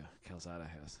already too. Calzada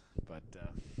has. But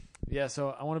yeah, so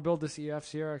I want to build this EF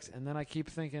CRX, and then I keep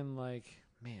thinking like,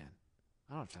 man,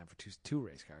 I don't have time for two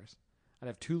race cars. I'd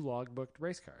have 2 log-booked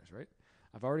race cars, right?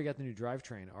 I've already got the new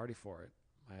drivetrain already for it.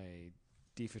 My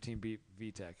D15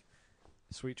 VTEC,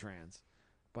 sweet trans,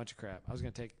 bunch of crap. I was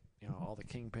going to take all the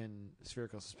Kingpin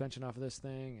spherical suspension off of this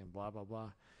thing and blah, blah,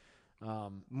 blah.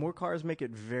 More cars make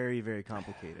it very, very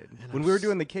complicated. And When we were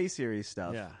doing the K-Series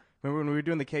stuff, Yeah. remember when we were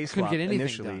doing the K-Swap get anything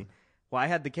initially? done. Well, I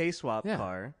had the K-Swap Yeah.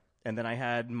 car, and then I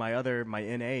had my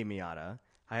NA Miata.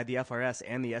 I had the FRS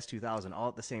and the S2000 all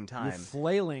at the same You're time.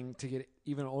 flailing to get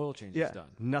even oil changes Yeah, done.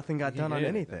 nothing got You can't done on get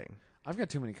anything. I've got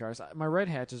too many cars. My red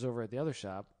hatch is over at the other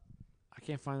shop. I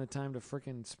can't find the time to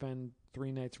frickin' spend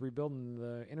 3 nights rebuilding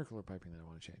the intercooler piping that I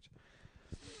want to change.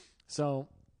 So,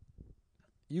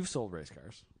 you've sold race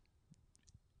cars.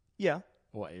 Yeah,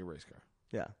 Well, a race car.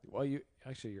 yeah. Well, your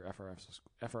FRS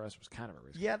was kind of a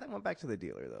race car. Yeah, that went back to the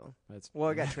dealer, though. That's, Well,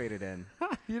 I got traded in.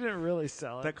 you didn't really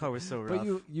sell it. That car was so rough.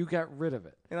 But you got rid of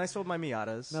it. And I sold my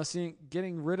Miatas. Now,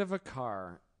 getting rid of a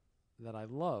car that I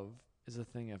love is a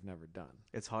thing I've never done.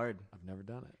 It's hard. I've never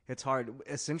done it. It's hard.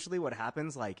 Essentially, what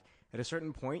happens, like, at a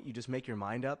certain point, you just make your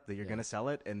mind up that you're going to sell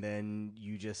it, and then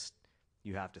you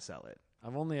have to sell it.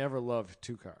 I've only ever loved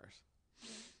 2 cars.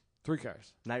 3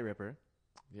 cars. Night Ripper.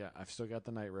 Yeah, I've still got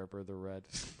the Night Ripper, the red.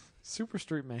 Super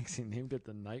Street Magazine named it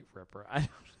the Night Ripper. I don't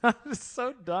know. It's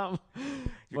so dumb.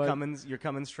 Your But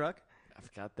Cummins truck?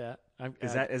 I've got that.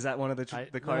 Is that one of the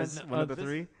cars? No, one of the this,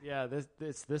 3? Yeah,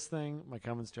 it's this thing, my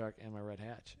Cummins truck, and my red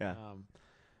hatch. Yeah.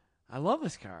 I love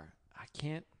this car. I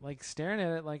can't, staring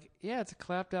at it it's a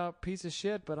clapped out piece of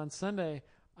shit, but on Sunday,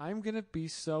 I'm going to be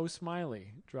so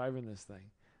smiley driving this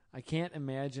thing. I can't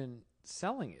imagine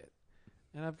selling it.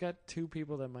 And I've got 2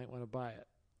 people that might want to buy it.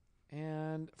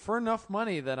 And for enough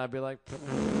money that I'd be like,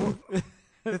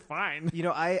 fine.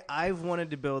 I've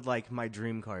wanted to build, like, my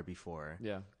dream car before.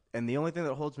 Yeah. And the only thing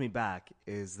that holds me back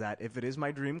is that if it is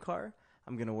my dream car,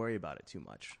 I'm going to worry about it too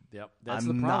much. Yep. That's I'm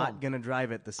the problem. not going to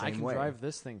drive it the same I can way. drive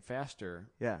this thing faster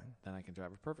Yeah. than I can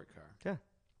drive a perfect car. Yeah.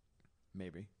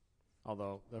 Maybe.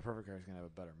 Although the perfect car is going to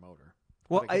have a better motor.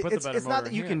 Well, But I can put the it's better not motor that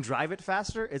in you here. can drive it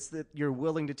faster. It's that you're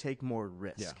willing to take more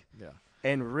risk. Yeah.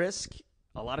 And risk,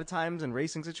 a lot of times in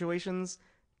racing situations,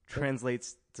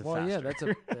 translates to Well,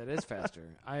 faster. yeah, that is faster.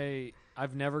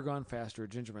 I've never gone faster at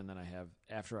Gingerman than I have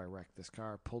after I wrecked this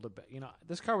car. Pulled it back.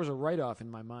 This car was a write-off in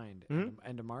my mind.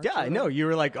 End of March. Yeah, I know. You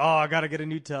were like, "Oh, I gotta get a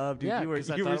new tub, dude." Yeah, you were 'cause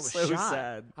I you thought were it was so shot.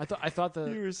 sad. I thought the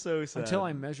You were so sad until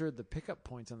I measured the pickup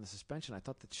points on the suspension. I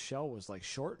thought the shell was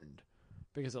shortened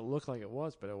because it looked like it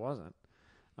was, but it wasn't.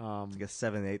 It's like a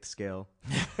 7/8 scale.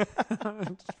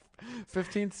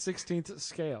 15th, 16th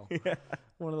scale. Yeah.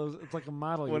 One of those. It's like a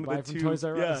model you One of buy the from 2 Toys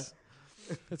R Us.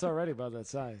 It's already about that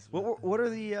size. What are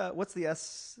the what's the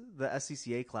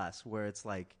SCCA class where it's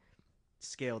like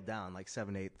scaled down like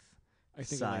 7/8 I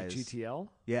think size? like GTL.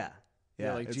 Yeah,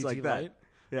 yeah, like it's GT like that. Light.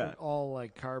 Yeah, And all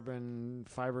carbon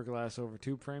fiberglass over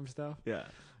tube frame stuff. yeah.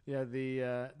 Yeah,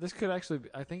 this could actually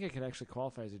I think it could actually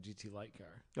qualify as a GT Light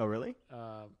car. Oh, really?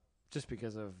 Just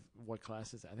because of what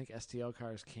classes. I think STL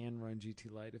cars can run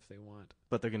GT Light if they want.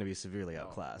 But they're going to be severely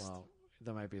outclassed. Well,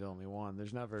 that might be the only one.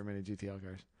 There's not very many GTL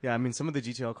cars. Yeah, I mean, some of the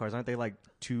GTL cars, aren't they like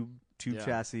tube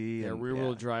chassis? Yeah, and,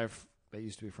 rear-wheel drive. They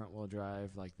used to be front-wheel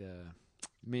drive, like the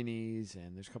Minis,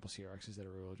 and there's a couple CRXs that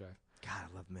are rear-wheel drive. God,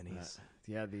 I love Minis.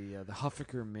 The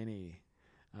Huffaker Mini.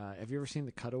 Have you ever seen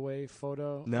the cutaway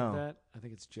photo No. of that? I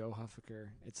think it's Joe Huffaker.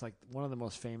 It's like one of the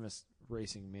most famous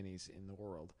racing Minis in the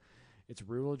world. It's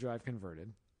rear-wheel drive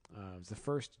converted. It's the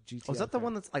first GTL. Oh, is that the car.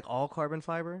 one that's like all carbon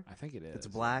fiber? I think it is. It's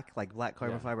black, like black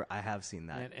carbon Yeah. fiber. I have seen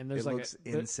that. And there's it like looks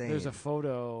insane. There's a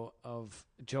photo of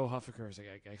Joe Huffaker.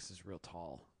 I guess is real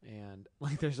tall, and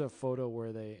like there's a photo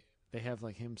where they have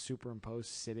like him superimposed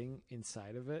sitting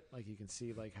inside of it. Like you can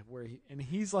see like where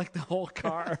he's like the whole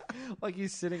car, like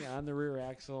he's sitting on the rear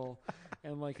axle,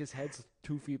 and like his head's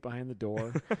 2 feet behind the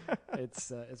door.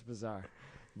 It's bizarre,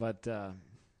 but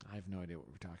I have no idea what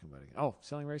we're talking about again. Oh,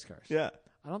 selling race cars. Yeah.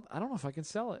 I don't know if I can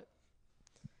sell it.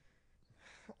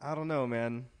 I don't know,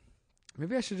 man.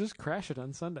 Maybe I should just crash it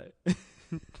on Sunday.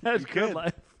 That's You good could.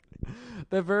 life.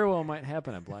 That very well might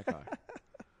happen at Blackhawk.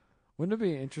 Wouldn't it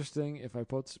be interesting if I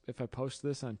post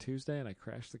this on Tuesday and I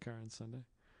crash the car on Sunday?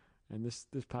 And this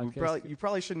podcast You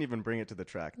probably shouldn't even bring it to the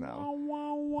track now.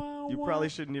 You Wow. probably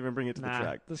shouldn't even bring it to the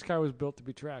track. This car was built to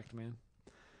be tracked, man.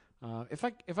 If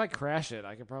I crash it,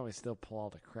 I could probably still pull all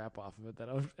the crap off of it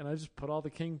and I just put all the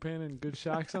kingpin and good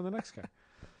shocks on the next car.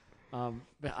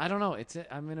 But I don't know.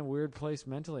 I'm in a weird place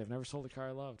mentally. I've never sold a car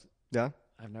I loved. Yeah?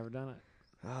 I've never done it.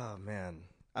 Oh, man.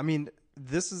 I mean,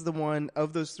 this is the one,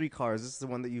 of those three cars, this is the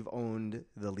one that you've owned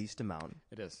the least amount.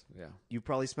 It is, yeah. You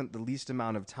probably spent the least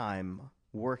amount of time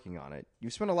working on it. You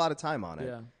spent a lot of time on it.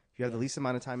 Yeah. You have the least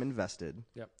amount of time invested.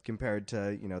 Yep. Compared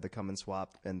to, the Cummins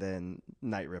Swap and then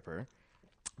Night Ripper.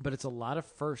 But it's a lot of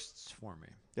firsts for me.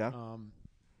 Yeah?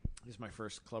 This is my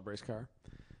first club race car.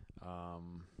 Well,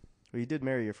 you did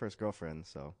marry your first girlfriend,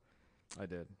 so. I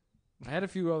did. I had a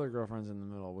few other girlfriends in the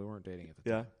middle. We weren't dating at the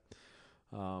time.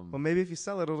 Well, maybe if you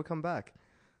sell it, it'll come back.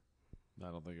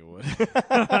 I don't think it would.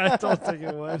 I don't think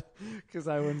it would because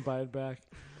I wouldn't buy it back.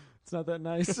 It's not that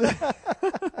nice.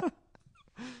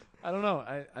 I don't know.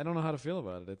 I don't know how to feel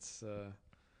about it. It's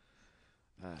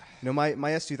my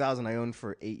S2000 I owned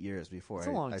for 8 years before It's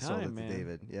a long I sold it time, to man.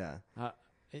 David. Yeah.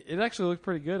 it actually looked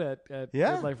pretty good at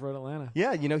Yeah. Good Life Road Atlanta.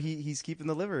 Yeah, he's keeping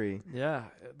the livery. Yeah,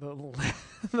 the livery.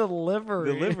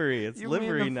 The livery. It's you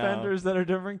livery mean the now. fenders that are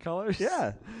different colors?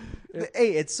 Yeah.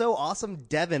 Hey, it's so awesome.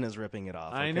 Devin is ripping it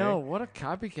off. I okay? know. What a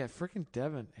copycat. Freaking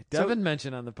Devin. Devin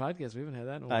mentioned on the podcast. We haven't had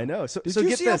that in a while. I know. So Did so you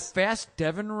get see this. how fast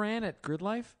Devin ran at Grid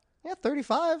Life? Yeah,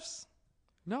 35s.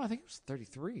 No, I think it was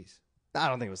 33s. I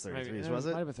don't think it was Maybe. 33s, It was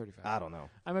might it? have been 35. I don't know.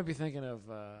 I might be thinking of.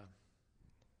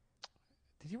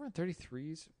 Did he run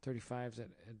 33s, 35s at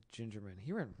Gingerman?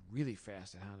 He ran really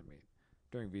fast at Honda Meet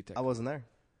during VTEC. I wasn't there.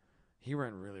 He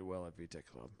ran really well at VTEC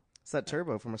Club. It's that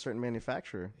turbo from a certain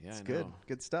manufacturer. Yeah, it's I good. know.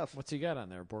 Good stuff. What's he got on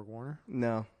there? Borg Warner?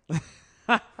 No.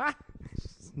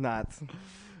 Not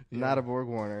a Borg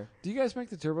Warner. Do you guys make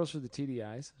the turbos for the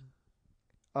TDIs?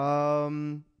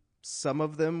 Some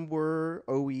of them were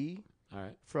OE All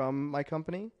right. from my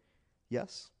company.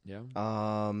 Yes. Yeah.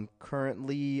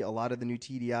 Currently, a lot of the new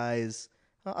TDIs.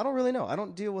 I don't really know. I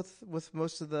don't deal with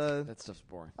most of the. That stuff's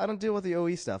boring. I don't deal with the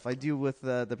OE stuff. I deal with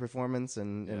the performance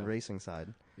and Yeah. racing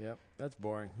side. Yep. That's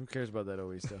boring. Who cares about that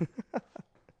OE stuff?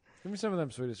 Give me some of them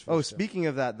Swedish Fish Oh, stuff. speaking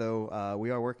of that, though, we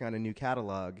are working on a new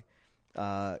catalog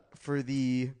for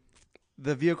the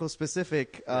vehicle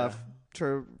specific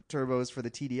turbos for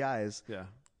the TDIs. Yeah.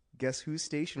 Guess whose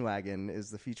station wagon is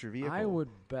the feature vehicle? I would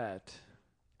bet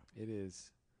it is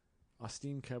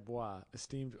Austin Cabois,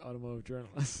 esteemed automotive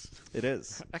journalist. It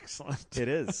is. Excellent. It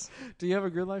is. Do you have a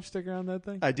Grid Life sticker on that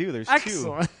thing? I do. There's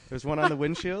Excellent. two. There's one on the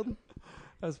windshield.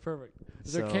 That's perfect.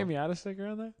 Is there a So- Kamiata sticker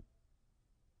on there?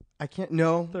 I can't.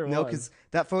 No, There no, was. because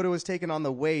that photo was taken on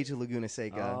the way to Laguna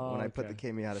Seca Oh, when I put the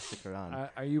okay. Kamiata sticker on.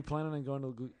 Are you planning on going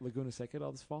to Laguna Seca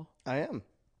all this fall? I am.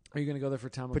 Are you going to go there for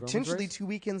Tom McGorman's Potentially race? 2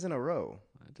 weekends in a row.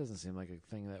 That doesn't seem like a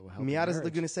thing that will help. Miata's your marriage.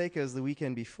 Laguna Seca is the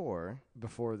weekend before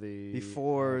before the the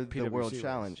World PWC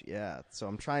Challenge. race. Yeah. So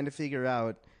I'm trying to figure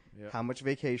out Yep. how much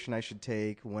vacation I should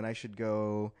take, when I should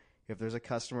go, if there's a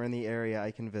customer in the area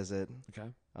I can visit, Okay.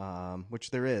 which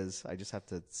there is. I just have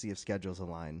to see if schedules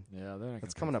align. Yeah, they're not.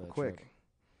 It's gonna coming pay up for that quick. trip.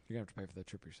 You're gonna have to pay for that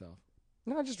trip yourself.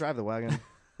 No, I just drive the wagon.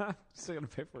 Still gonna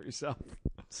pay for it yourself.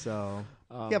 So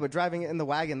yeah, but driving it in the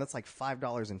wagon, that's like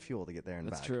 $5 in fuel to get there and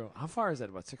That's back. true. How far is that?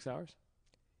 About 6 hours?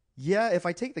 Yeah, if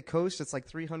I take the coast, it's like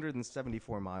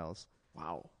 374 miles.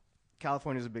 Wow.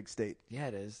 California's a big state. Yeah,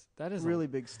 it is. That is Really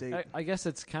big state. I guess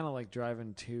it's kind of like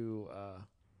driving to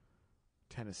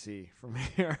Tennessee from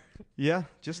here. Yeah,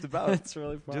 just about. It's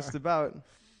really far. Just about.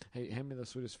 Hey, hand me the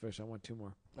Swedish fish. I want 2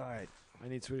 more. All right. I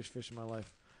need Swedish fish in my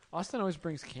life. Austin always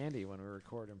brings candy when we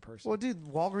record in person. Well, dude,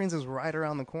 Walgreens is right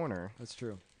around the corner. That's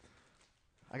true.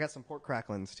 I got some pork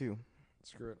cracklings, too.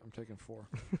 Screw it. I'm taking 4.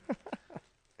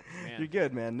 Man. You're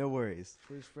good, man. No worries.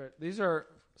 Swedish fish. These are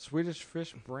Swedish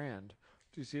Fish brand.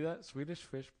 Do you see that? Swedish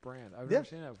Fish brand. I've Yeah. never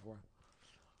seen that before.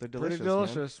 They're delicious. Pretty man.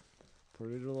 delicious.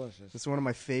 Pretty delicious. This is one of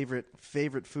my favorite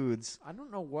foods. I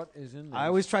don't know what is in there. I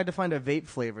always tried to find a vape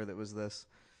flavor that was this.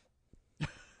 Are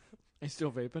you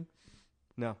still vaping?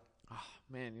 No. Oh,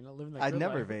 man, you're not living that I good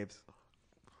never life. vaped.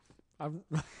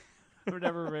 I've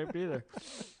never vaped either.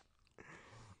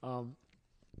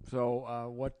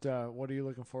 So what are you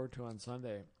looking forward to on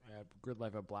Sunday at Grid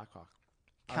Life at Blackhawk?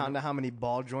 Count to how many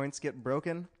ball joints get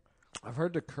broken. I've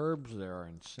heard the curbs there are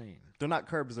insane. They're not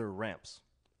curbs, they're ramps.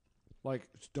 Like,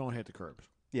 don't hit the curbs.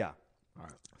 Yeah. All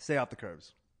right. Stay off the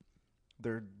curbs.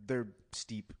 They're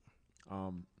steep.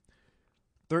 Um,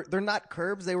 They're not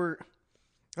curbs.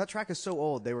 That track is so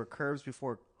old. They were curbs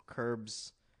before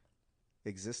curbs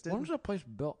existed. when was that place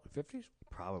built? 50s?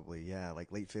 Probably, yeah,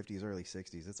 like late 50s, early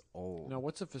 60s. It's old. Now,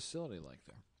 what's the facility like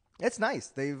there? It's nice.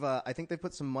 They've I think they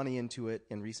put some money into it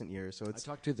in recent years, so I it's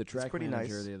talked to the track pretty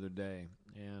manager nice. the other day,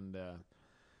 and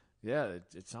yeah,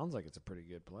 it sounds like it's a pretty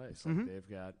good place. Like they've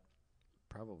got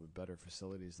probably better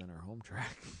facilities than our home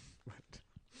track. But,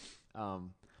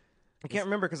 I can't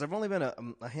remember because I've only been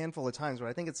a handful of times, but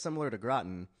I think it's similar to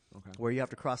Groton, Okay. where you have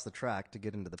to cross the track to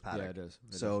get into the paddock. Yeah, it is.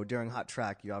 It So during hot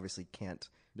track, you obviously can't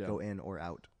Yeah. go in or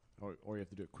out. or you have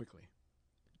to do it quickly.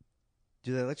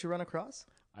 Do they let you run across?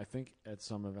 I think at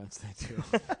some events they do.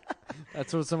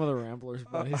 That's what some of the Ramblers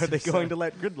buddies Are they have going said. to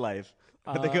let Grid Life?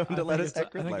 Are they going to let us at I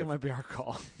Grid think Life? it might be our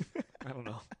call. I don't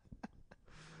know.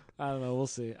 I don't know. We'll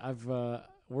see.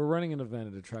 We're running an event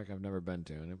at a track I've never been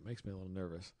to, and it makes me a little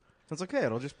nervous. That's okay.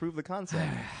 It'll just prove the concept.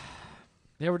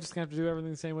 Yeah, we're just gonna have to do everything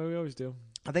the same way we always do.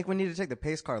 I think we need to take the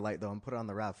pace car light, though, and put it on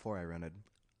the RAV4 I rented.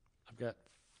 I've got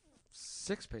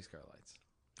 6 pace car lights.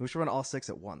 We should run all 6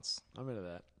 at once. I'm into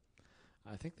that.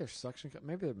 I think they're suction cup.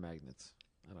 Maybe they're magnets.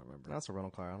 I don't remember. That's a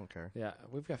rental car. I don't care. Yeah,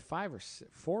 we've got 4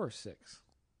 or 6.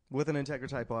 With an Integra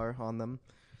Type R on them.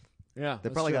 Yeah, They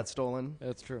probably got stolen.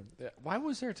 That's true. Yeah. Why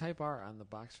was there a Type R on the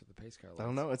box for the pace car lights? I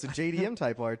don't know. It's a JDM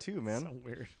Type R, too, man. So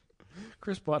weird.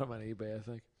 Chris bought them on eBay, I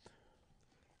think.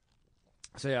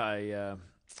 So yeah,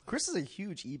 Chris is a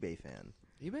huge eBay fan.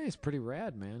 eBay is pretty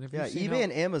rad, man. Have Yeah, you seen eBay how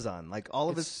and Amazon. Like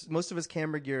It's- most of his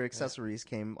camera gear accessories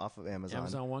came off of Amazon.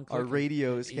 Amazon one click? Our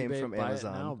radios and came eBay, from buy it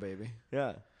Amazon. now, baby.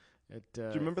 Yeah. It, Do you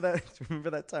remember that? Do you remember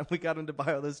that time we got him to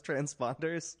buy all those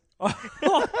transponders, I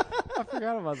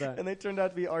forgot about that. and they turned out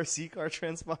to be RC car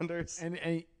transponders? And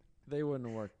they wouldn't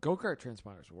work. Go-kart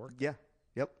transponders worked, Yeah.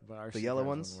 Yep. but our The yellow cars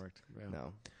ones? wouldn't work. Yeah.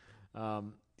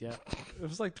 No. Yeah, it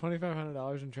was like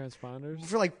 $2,500 in transponders,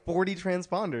 For like 40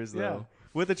 transponders, though, Yeah.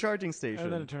 with a charging station.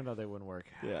 and then it turned out they wouldn't work.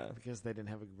 Yeah. because they didn't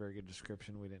have a very good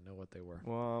description. We didn't know what they were.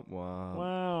 Womp womp.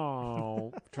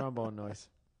 Wow, trombone noise.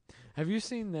 Have you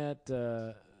seen that?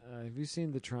 Have you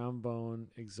seen the trombone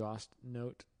exhaust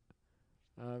note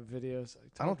videos?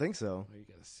 I don't think so. Oh, you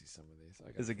got to see some of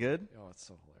these. Is it good? Oh, it's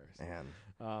so hilarious. Man.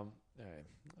 All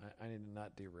right. I need to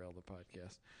not derail the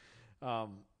podcast.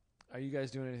 Are you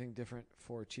guys doing anything different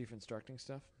for chief instructing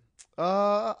stuff?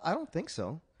 I don't think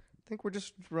so. I think we're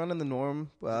just running the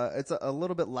norm. It's a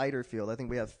little bit lighter field. I think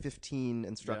we have 15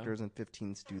 instructors and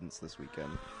 15 students this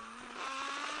weekend.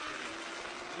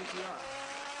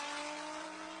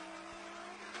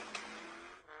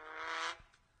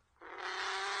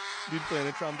 Dude playing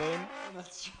a trombone?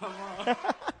 That's trombone.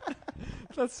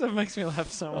 That stuff makes me laugh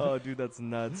so much. Oh, dude, that's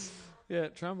nuts. Yeah,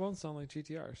 trombones sound like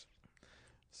GTRs.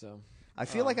 So I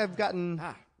feel like I've gotten...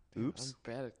 damn, Oops.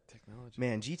 I'm bad at technology.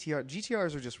 Man,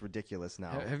 GTRs are just ridiculous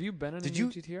now. Have you been in Did a new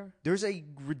you- GTR? There's a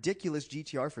ridiculous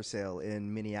GTR for sale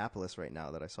in Minneapolis right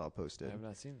now that I saw I posted. have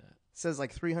not seen that. It says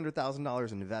like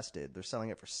 $300,000 invested. They're selling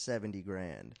it for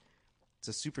 $70,000. It's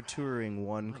a super touring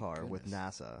one My car with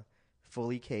goodness. NASA,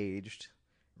 fully caged,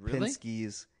 Really?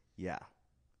 Penske's. Yeah,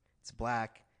 it's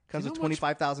black. Comes you with know how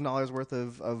much- $25,000 worth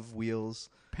of wheels.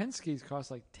 Penske's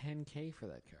cost like $10,000 for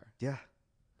that car. Yeah.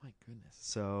 My goodness.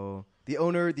 So the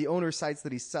owner cites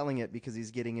that he's selling it because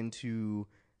he's getting into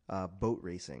boat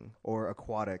racing or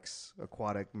aquatic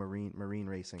marine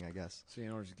racing, I guess. So you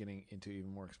know, just getting into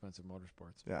even more expensive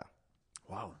motorsports. Yeah,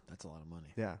 Wow, that's a lot of money.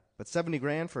 yeah. But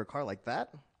 $70,000 for a car like that.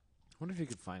 I wonder if you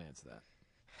could finance that.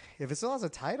 If it still has a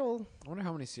title, I wonder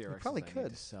how many CRXs probably I need could.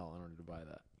 to sell in order to buy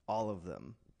that. all of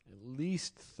them. At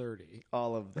least 30.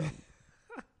 All of them.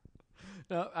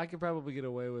 No, I could probably get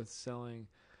away with selling.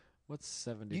 What's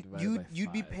 70 divided by 5?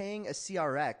 You'd be paying a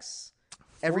CRX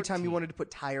every time you 14. wanted to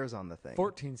put tires on the thing.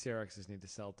 14 CRXs need to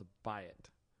sell to buy it.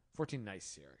 14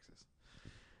 nice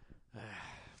CRXs.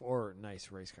 Or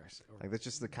nice race cars. Like that's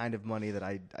just the kind of money that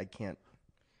I can't.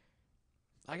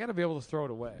 I got to be able to throw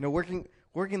it away. No, working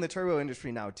in the turbo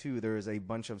industry now too. There is a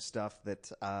bunch of stuff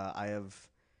that I have,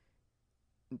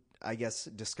 I guess,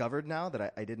 discovered now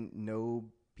that I didn't know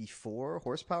before,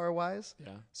 horsepower wise.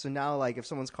 Yeah. So now, like, if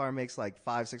someone's car makes like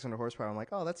 500-600 horsepower, I'm like,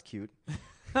 oh, that's cute.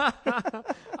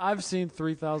 I've seen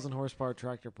 3,000 horsepower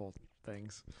tractor pull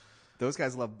things. Those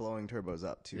guys love blowing turbos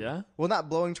up too. Yeah? Well, not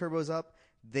blowing turbos up.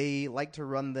 They like to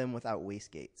run them without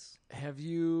wastegates. Have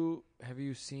you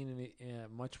seen any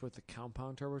much with the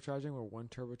compound turbocharging where one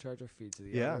turbocharger feeds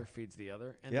the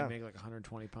other, and Yeah. they make like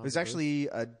 120 pounds? There's actually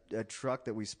a truck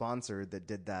that we sponsored that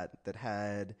did that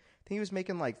had, I think he was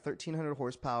making like 1,300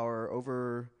 horsepower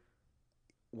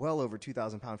well over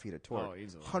 2,000 pound-feet of torque. Oh,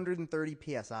 easily. 130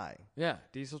 PSI. Yeah,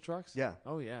 diesel trucks? Yeah.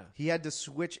 Oh, yeah. He had to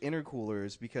switch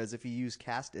intercoolers because if he used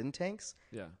cast-in tanks,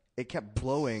 Yeah. it kept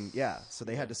blowing. Yeah, so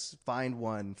they had to find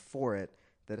one for it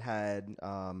that had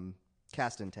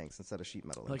cast-in tanks instead of sheet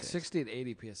metal. Like intakes. 60 to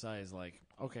 80 PSI is like,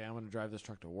 okay, I'm going to drive this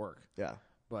truck to work. Yeah.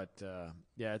 But,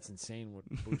 yeah, it's insane what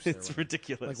boosts there. It's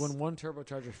ridiculous. Like when one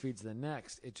turbocharger feeds the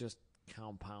next, it just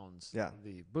compounds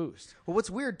the boost. Well, what's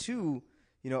weird, too,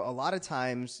 you know, a lot of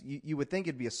times you would think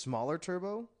it'd be a smaller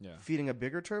turbo feeding a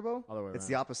bigger turbo. Other way it's around.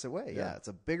 the opposite way. Yeah. Yeah, it's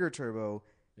a bigger turbo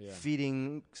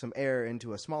feeding some air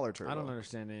into a smaller turbo. I don't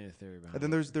understand any of the theory behind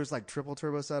And then there's like triple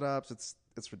turbo setups.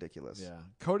 It's ridiculous. Yeah.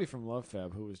 Cody from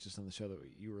LoveFab, who was just on the show that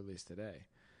you released today,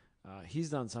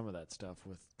 he's done some of that stuff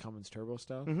with Cummins turbo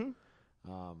stuff.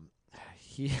 Mm-hmm.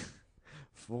 He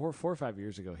 4 or 5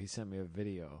 years ago, he sent me a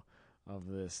video of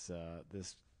this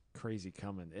crazy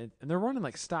Cummins, and they're running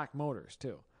like stock motors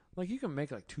too. Like you can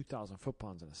make like 2,000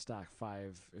 foot-pounds in a stock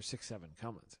 5 or 6, 7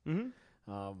 Cummins.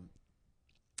 Mm-hmm.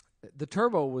 The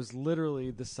turbo was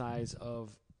literally the size of,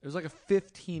 it was like a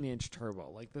 15-inch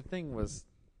turbo. Like the thing was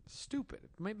stupid. It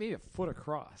might be a foot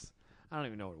across. I don't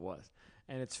even know what it was.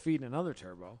 And it's feeding another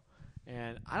turbo.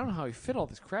 And I don't know how he fit all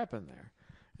this crap in there.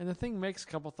 And the thing makes a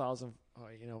couple thousand,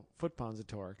 foot-pounds of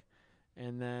torque.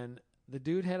 And then the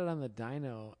dude had it on the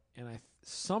dyno, and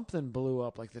something blew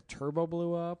up, like the turbo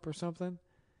blew up or something.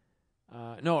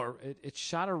 No, it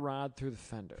shot a rod through the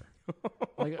fender.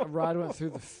 Like a rod went through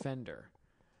the fender.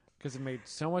 Because it made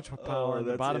so much power. And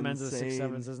the that's bottom ends of the insane.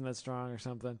 6.7s isn't that strong or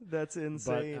something. That's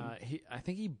insane. But I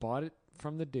think he bought it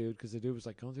from the dude because the dude was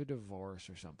like going through a divorce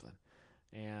or something.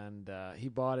 And he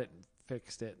bought it and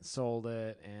fixed it and sold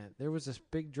it. And there was this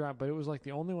big drop, but it was like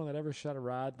the only one that ever shot a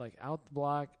rod like out the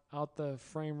block, out the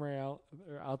frame rail,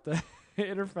 or out the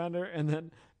inner fender, and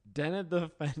then dented the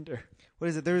fender. What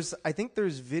is it? I think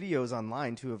there's videos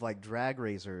online too of like drag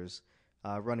racers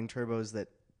running turbos that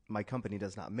my company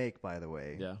does not make, by the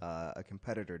way. Yeah. A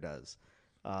competitor does.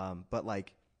 But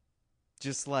like,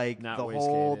 just like Not the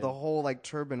wastegated. whole like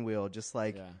turbine wheel, just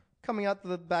like coming out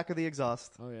the back of the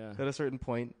exhaust Oh, yeah. at a certain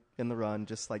point in the run,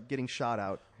 just like getting shot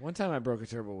out. One time I broke a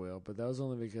turbo wheel, but that was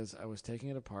only because I was taking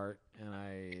it apart and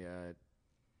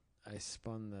I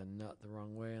spun the nut the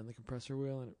wrong way on the compressor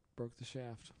wheel and it broke the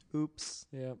shaft. Oops.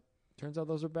 Yeah. Turns out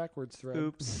those are backwards thread.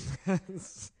 Oops. Yeah,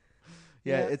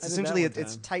 Yeah, I it's did essentially that one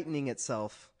it's time. tightening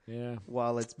itself Yeah.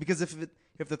 while it's because if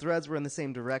the threads were in the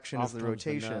same direction as the comes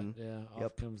the rotation, nut. Yeah, off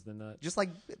Yep. comes the nut. just like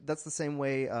that's the same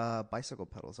way bicycle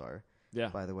pedals are. Yeah.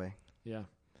 By the way. Yeah.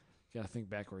 Got to think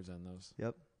backwards on those.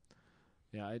 Yep.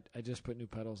 Yeah, I just put new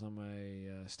pedals on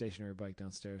my stationary bike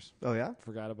downstairs. Oh yeah.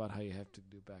 Forgot about how you have to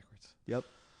do backwards. Yep.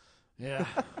 Yeah.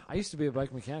 I used to be a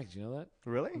bike mechanic. Did you know that?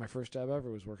 Really? My first job ever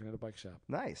was working at a bike shop.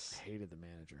 Nice. Hated the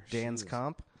manager. Dan's She was-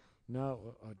 Comp.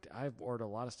 No, I've ordered a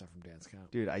lot of stuff from Dan's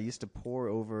Comp. Dude, I used to pour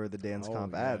over the Dan's Oh,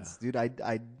 Comp yeah. ads. Dude, I'd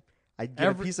get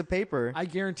a piece of paper. I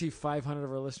guarantee 500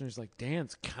 of our listeners like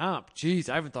Dan's Comp. Jeez,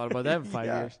 I haven't thought about that in 5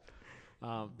 Yeah. years.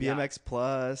 BMX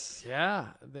Plus, Yeah.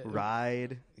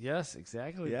 Ride. Yes,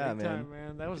 exactly. Yeah, Big man. time,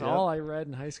 man. That was Yep. all I read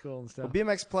in high school and stuff. Well,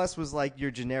 BMX Plus was like your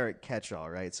generic catch-all,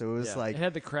 right? So it was Yeah, like it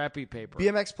had the crappy paper.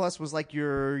 BMX Plus was like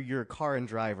your car and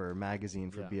driver magazine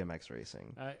for Yeah. BMX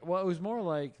racing. Well, it was more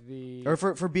like the Or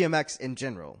for BMX in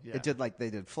general. Yeah. It did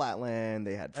they did flatland,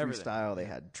 they had Everything. freestyle, they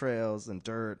had trails and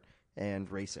dirt and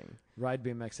racing. Ride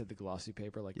BMX had the glossy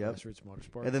paper like Yep. Grassroots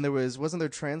Motorsports. And then wasn't there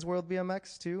Transworld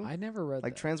BMX too? I never read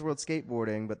like that. Transworld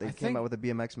skateboarding, but they I came think- out with a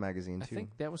BMX magazine I too.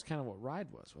 think that was kind of what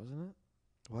Ride was, wasn't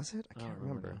it? Was it? I I can't don't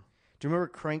remember remember. now. Do you remember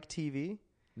Crank TV?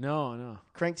 No.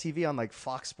 Crank TV on like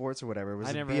Fox Sports or whatever. It was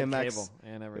I a never BMX. had cable.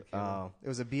 I never had cable. It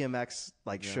was a BMX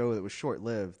Yeah. show that was short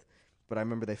lived. But I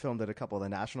remember they filmed at a couple of the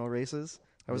national races.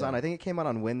 I was Yeah. on. I think it came out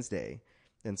on Wednesday,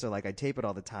 and so like I tape it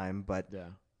all the time. But Yeah.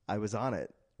 I was on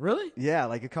it. Really? Yeah,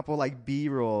 like a couple like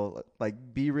B-roll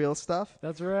stuff.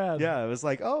 That's rad. Yeah, it was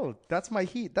like, oh, that's my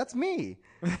heat. That's me.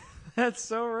 That's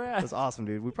so rad. That's awesome,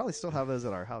 dude. We probably still have those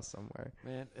at our house somewhere.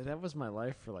 Man, that was my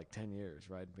life for like 10 years,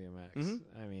 riding BMX.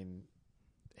 Mm-hmm. I mean,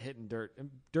 hitting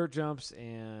dirt jumps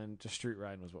and just street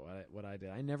riding was what I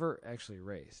did. I never actually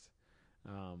raced.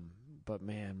 But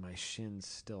man, my shins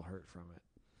still hurt from it.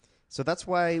 So that's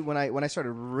why when I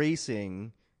started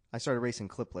racing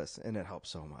clipless, and it helps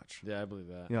so much. Yeah, I believe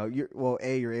that. You know,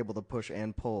 you're able to push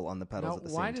and pull on the pedals Now, at the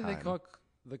same why time. did they call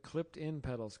the clipped-in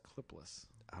pedals clipless?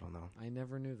 I don't know. I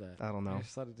never knew that. I don't know. I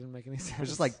just thought it didn't make any sense. It was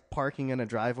just like parking in a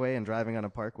driveway and driving on a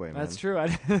parkway, man. That's true.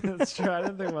 That's true. I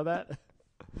didn't think about that.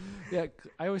 Yeah,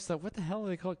 I always thought, what the hell do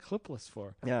they call it clipless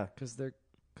for? Yeah. Because they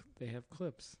have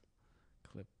clips.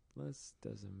 Clipless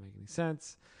doesn't make any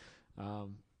sense. But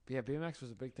yeah, BMX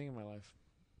was a big thing in my life.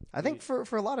 I think for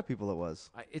a lot of people it was.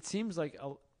 It seems like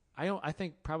I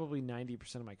think probably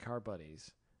 90% of my car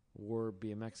buddies were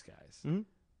BMX guys,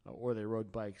 or they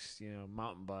rode bikes,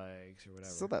 mountain bikes or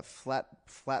whatever. Still that flat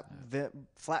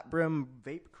brim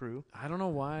vape crew. I don't know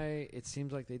why it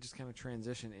seems like they just kind of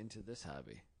transition into this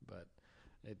hobby, but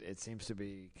it seems to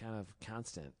be kind of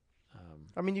constant.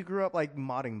 I mean, you grew up like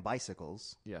modding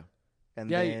bicycles. Yeah. And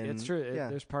Yeah, then, it's true. Yeah.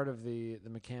 There's part of the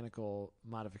mechanical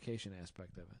modification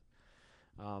aspect of it.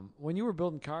 When you were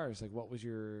building cars, like what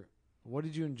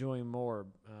did you enjoy more?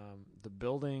 The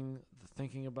building, the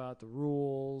thinking about the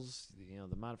rules,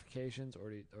 the modifications,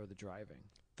 or the driving?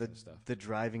 The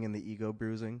driving and the ego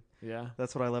bruising. Yeah.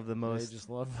 That's what I love the most. I just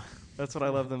love. That's what I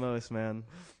love the most, man.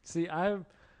 See,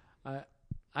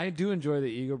 I do enjoy the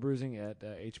ego bruising at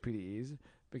HPDEs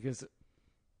because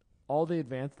all the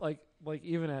advanced, like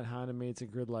even at Honda Mates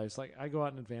and Grid Lives, like I go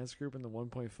out in advanced group in the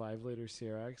 1.5 liter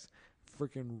CRX,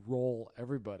 freaking roll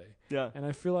everybody. Yeah. And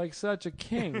I feel like such a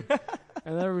king.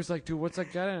 And then everybody's like, dude, what's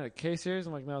that guy in a K series?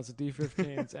 I'm like, no, it's a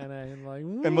D15. It's NA. And like,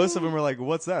 And most of them are like,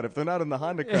 what's that? If they're not in the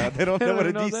Honda crowd, they don't know what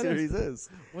a D series is.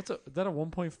 Is that a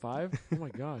 1.5? Oh my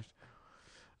gosh.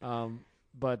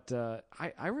 But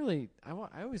I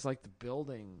always like the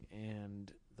building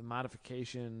and the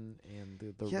modification and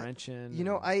the wrenching. You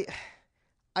know,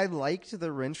 I liked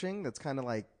the wrenching. That's kind of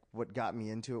like what got me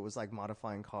into it, was like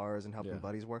modifying cars and helping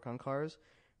buddies work on cars.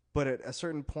 But at a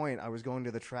certain point, I was going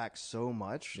to the track so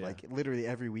much, like literally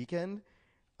every weekend,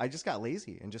 I just got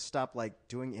lazy and just stopped like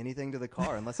doing anything to the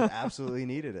car unless it absolutely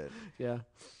needed it. Yeah,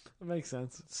 that makes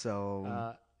sense.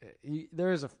 So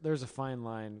there's a fine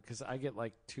line because I get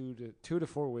like 2 to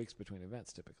 4 weeks between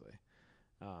events typically,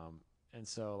 and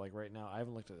so like right now I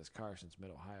haven't looked at this car since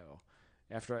Mid Ohio.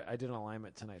 After I did an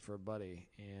alignment tonight for a buddy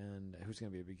and who's going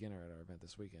to be a beginner at our event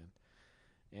this weekend.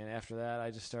 And after that,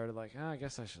 I just started like, I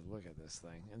guess I should look at this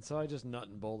thing. And so I just nut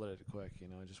and bolted it quick.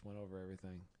 I just went over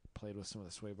everything, played with some of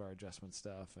the sway bar adjustment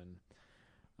stuff. And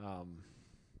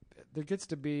there gets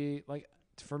to be, like,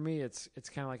 for me, it's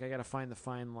kind of like I got to find the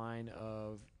fine line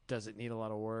of, does it need a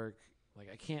lot of work? Like,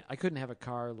 I couldn't have a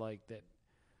car like that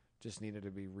just needed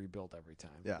to be rebuilt every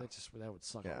time. Yeah. That would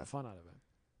suck all the fun out of it.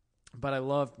 But I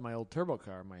loved my old turbo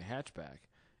car, my hatchback.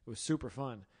 It was super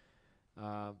fun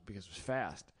because it was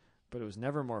fast. But it was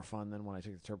never more fun than when I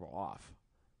took the turbo off,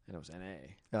 and it was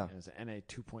NA. Yeah. And it was an NA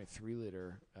 2.3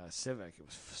 liter Civic. It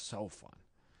was so fun.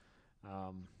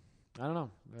 I don't know.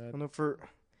 I don't know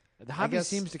The hobby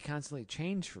seems to constantly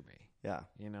change for me. Yeah.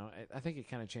 I think it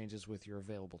kind of changes with your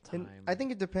available time. And I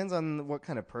think it depends on what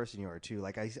kind of person you are too.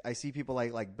 Like I see people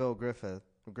like Bill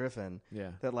Griffin.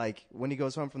 Yeah. That like when he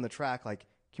goes home from the track, like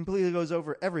completely goes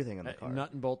over everything in the car.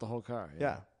 Nut and bolt the whole car.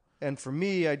 Yeah. And for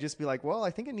me, I'd just be like, well,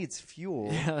 I think it needs fuel.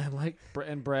 Yeah,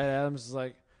 and Brad Adams is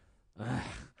like,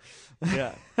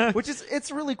 yeah, which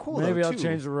it's really cool. Maybe though, I'll too.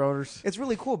 change the rotors. It's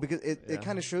really cool because it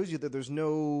kind of shows you that there's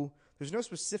no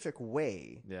specific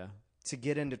way to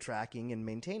get into tracking and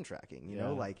maintain tracking. You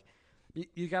know, like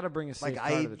you got to bring a safe car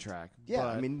to the track. Yeah,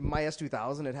 I mean, my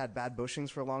S2000, it had bad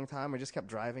bushings for a long time. I just kept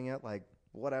driving it, like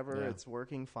whatever, it's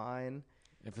working fine.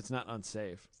 If it's not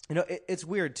unsafe, it's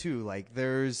weird too. Like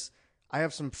I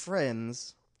have some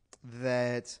friends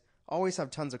that always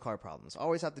have tons of car problems,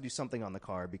 always have to do something on the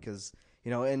car because,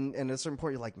 and at a certain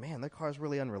point you're like, man, that car's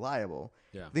really unreliable.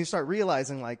 Yeah. Then you start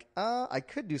realizing like, I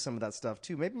could do some of that stuff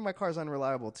too. Maybe my car's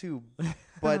unreliable too,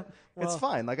 but it's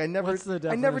fine. Like I never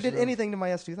did anything to my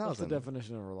S2000. What's the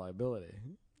definition of reliability?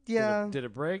 Yeah. Did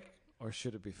it break or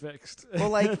should it be fixed?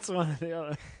 Well, like, it's one or the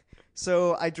other.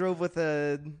 So I drove with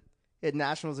at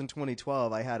Nationals in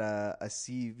 2012, I had a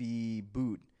CV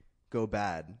boot go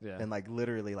bad and like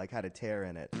literally like had a tear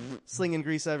in it, slinging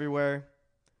grease everywhere.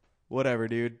 Whatever,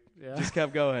 dude. Yeah. Just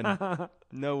kept going.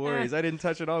 No worries. I didn't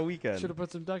touch it all weekend. Should have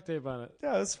put some duct tape on it.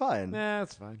 Yeah, it's fine. Nah,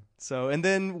 it's fine. So, and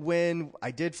then when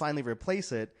I did finally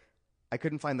replace it, I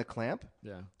couldn't find the clamp.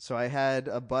 Yeah. So I had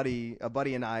a buddy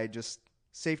and I just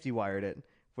safety wired it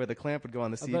where the clamp would go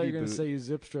on the I CD thought you were boot. going to say you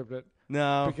zip stripped it.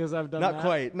 No, Because I've done not that.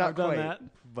 quite, not I've done quite. that.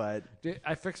 But Dude,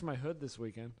 I fixed my hood this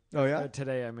weekend. oh yeah,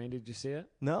 Today, I mean. Did you see it?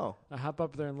 no, I hop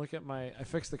up there and look at I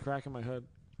fixed the crack in my hood.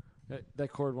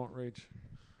 That cord won't reach.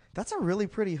 that's a really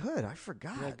pretty hood. I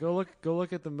forgot. Yeah, go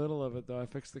look at the middle of it though. I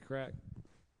fixed the crack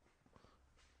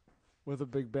with a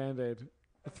big Band-Aid.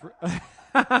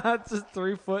 It's a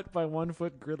 3 foot by 1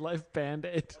 foot Grid Life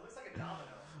Band-Aid. It looks like a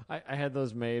domino. I had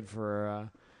those made for.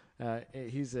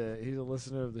 He's a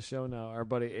listener of the show now. Our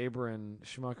buddy Abram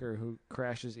Schmucker, who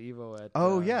crashes Evo at.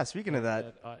 Oh yeah, speaking of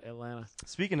that, at Atlanta.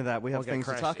 speaking of that, we have Well, got things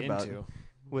to crashed talk about into.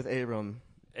 with Abram.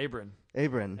 Abram.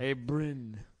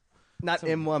 Not So-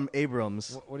 M1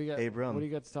 Abrams. What do you got? Abram. What do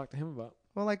you got to talk to him about?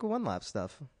 Well, like one lap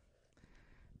stuff.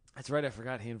 That's right. I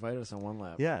forgot he invited us on one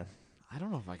lap. Yeah, I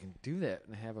don't know if I can do that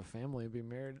and have a family and be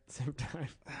married at the same time.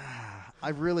 I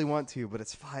really want to, but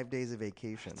it's 5 days of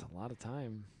vacation. It's a lot of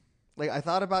time. Like I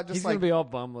thought about just He's like gonna be all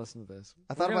bummed listening to this.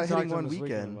 I thought We're about gonna hitting talk to him one this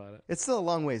weekend. about it. It's still a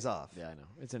long ways off. Yeah, I know.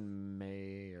 It's in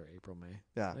May or April, May.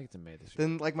 Yeah. I think it's in May this year.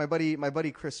 Then like my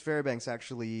buddy Chris Fairbanks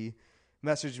actually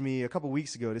messaged me a couple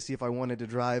weeks ago to see if I wanted to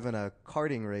drive in a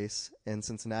karting race in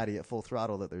Cincinnati at Full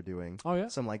Throttle that they're doing. Oh yeah.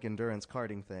 Some like endurance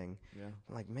karting thing. Yeah.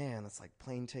 I'm like, man, that's like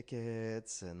plane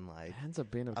tickets and like It ends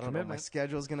up being a I don't know what my commitment.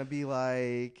 schedule's gonna be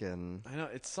like and I know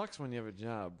it sucks when you have a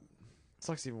job. It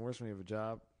sucks even worse when you have a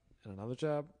job and another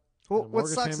job. well, and a what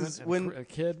mortgage sucks payment is and a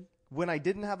kid. when I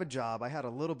didn't have a job, I had a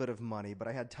little bit of money, but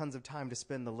I had tons of time to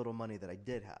spend the little money that I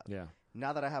did have. Yeah.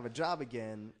 Now that I have a job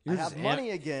again, You're I have just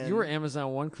money again. You were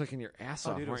Amazon one clicking your ass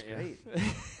Oh, off, dude, it was weren't you? great.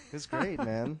 It's great,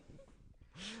 man.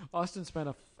 Austin spent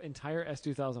an entire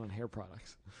S2000 on hair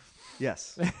products.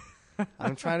 Yes.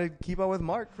 I'm trying to keep up with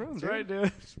Mark Kroon, That's dude. right,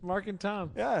 dude. Mark and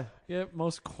Tom. Yeah. Yeah,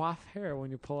 most coiffed hair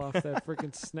when you pull off that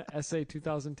freaking SA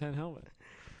 2010 helmet.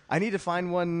 I need to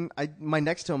find one. My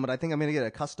next helmet, I think I'm going to get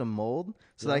a custom mold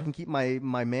so that I Yeah? can keep my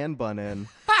man bun in.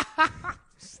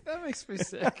 That makes me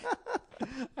sick.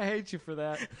 I hate you for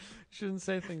that. Shouldn't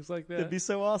say things like that. It'd be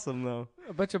so awesome, though.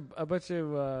 I bet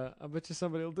you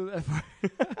somebody will do that for you.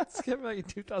 It's gonna be like a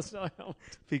 $2,000 helmet.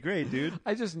 Be great, dude.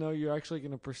 I just know you're actually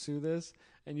going to pursue this,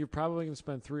 and you're probably going to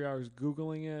spend 3 hours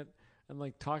Googling it and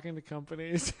like talking to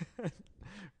companies.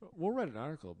 We'll write an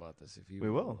article about this if you. We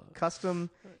will. Custom.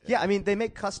 Yeah, I mean, they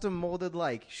make custom molded,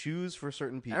 like, shoes for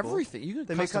certain people. Everything you can.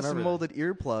 They make custom everything. molded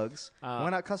earplugs. Uh, Why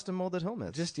not custom molded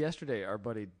helmets? Just yesterday, our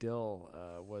buddy Dill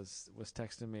was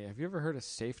texting me. Have you ever heard of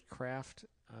Safecraft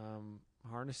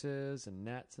harnesses and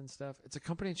nets and stuff? It's a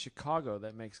company in Chicago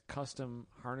that makes custom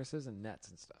harnesses and nets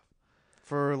and stuff.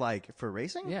 for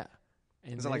racing? Yeah.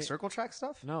 And Is it like circle track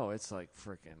stuff? No, it's like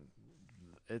freaking.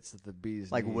 It's the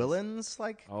bees. Like knees. Willens?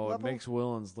 Like Oh, level? it makes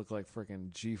Willens look like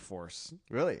freaking G-force.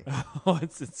 Really? Oh,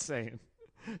 it's insane.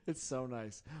 It's so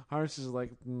nice. Harnesses are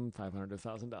like $500 to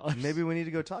 $1,000. Maybe we need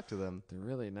to go talk to them. They're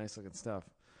really nice looking stuff.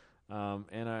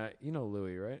 And you know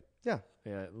Louis, right? Yeah.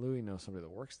 Yeah, Louis knows somebody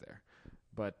that works there.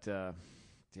 But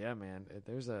yeah, man,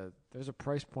 there's a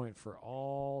price point for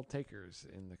all takers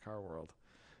in the car world.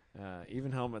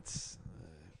 Even helmets.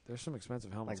 There's some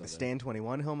expensive helmets. Like the out there. Stan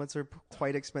 21 helmets are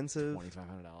quite expensive.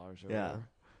 $2,500 or Yeah. whatever.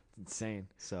 It's insane.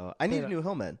 So I need a new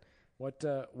helmet. What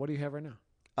do you have right now?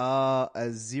 A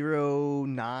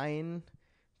 09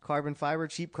 carbon fiber,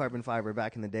 cheap carbon fiber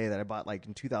back in the day that I bought like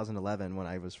in 2011 when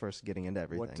I was first getting into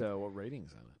everything. What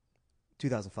ratings on it?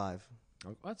 2005.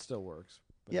 Oh, that still works.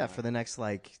 But Yeah, not- for the next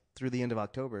like through the end of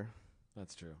October.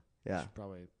 that's true. Yeah. Should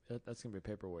probably that's gonna be a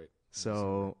paperweight.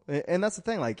 So, and that's the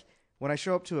thing. Like when I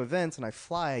show up to events and I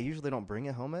fly, I usually don't bring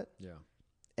a helmet. Yeah.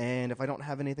 And if I don't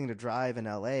have anything to drive in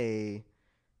LA,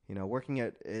 working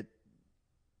at it,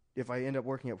 if I end up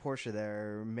working at Porsche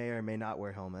there, may or may not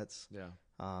wear helmets. Yeah.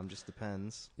 Just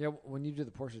depends. Yeah. When you do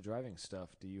the Porsche driving stuff,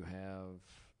 do you have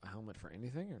a helmet for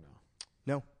anything or no?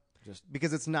 No, Just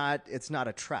because it's not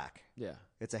a track. yeah.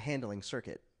 It's a handling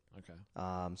circuit. Okay.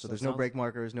 So So there's it no sounds- brake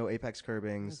markers, no apex It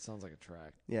curbings. sounds like a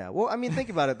track. Yeah. Well, I mean, think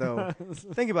about it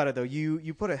though.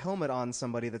 You put a helmet on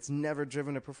somebody that's never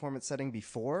driven a performance setting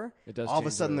before. It does All of a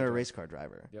change sudden, the they're a drive. race car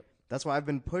driver. Yep. That's why I've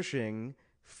been pushing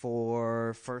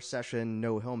for first session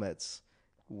no helmets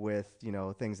with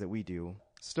things that we do.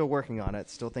 Still working on it.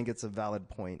 Still think it's a valid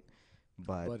point,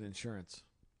 but But insurance.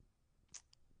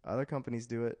 other companies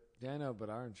do it. Yeah, I know, but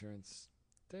our insurance.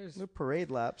 There's. The parade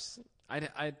laps. I'd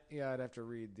have to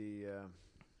read the.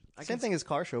 Same thing as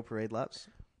car show parade laps.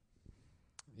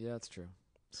 Yeah, that's true.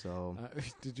 So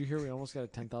Did you hear we almost got a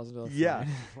 $10,000 fine? yeah,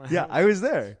 yeah, I was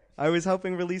there. I was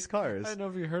helping release cars. I don't know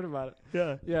if you heard about it.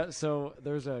 Yeah. Yeah, so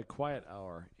there's a quiet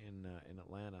hour in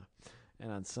Atlanta,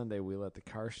 and on Sunday we let the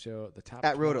car show, the top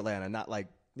At Road 20 Atlanta, not like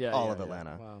yeah, all yeah, of yeah.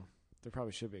 Atlanta. Wow, there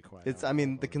probably should be a quiet It's, hour. I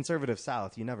mean, the conservative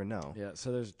South. You never know. Yeah,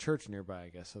 so there's a church nearby, I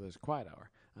guess. So there's a quiet hour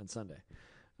on Sunday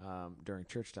during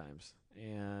church times,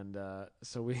 and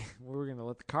so we were going to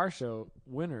let the car show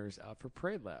winners out for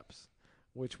parade laps,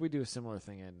 which we do a similar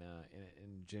thing in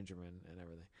Gingerman and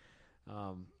everything.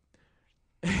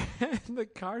 And the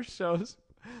car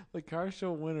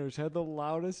show winners had the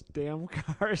loudest damn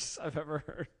cars I've ever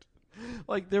heard.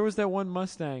 Like there was that one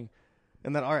Mustang.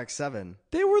 And that RX-7.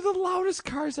 They were the loudest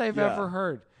cars I've Yeah. ever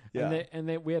heard. Yeah.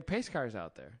 And we had pace cars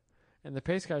out there. And the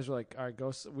pace guys were like, all right,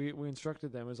 go. We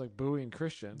instructed them. It was like Bowie and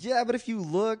Christian. Yeah, but if you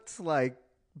looked, like,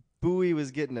 Bowie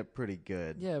was getting it pretty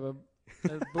good. Yeah, but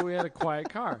Bowie had a quiet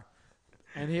car.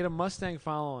 And he had a Mustang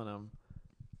following him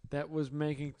that was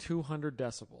making 200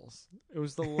 decibels. It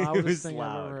was the loudest was thing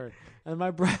loud. I've ever heard.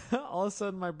 And all of a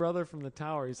sudden, my brother from the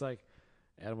tower, he's like,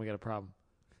 Adam, we got a problem.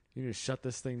 You need to shut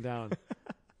this thing down.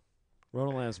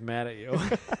 Roland's mad at you.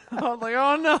 I'm like,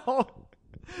 oh, no.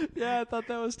 Yeah, I thought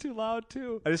that was too loud,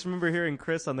 too. I just remember hearing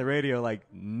Chris on the radio, like,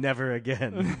 never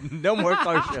again. No more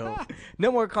car show.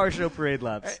 No more car show parade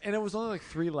laps. And it was only like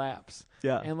 3 laps.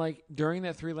 Yeah. And like during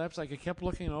that 3 laps, like I kept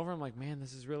looking over. I'm like, man,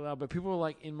 this is really loud. But people were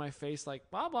like in my face, like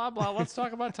blah blah blah. Let's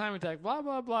talk about time attack. Blah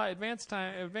blah blah. Advanced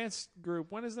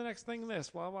group. When is the next thing? This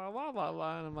blah blah blah blah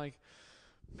blah. And I'm like,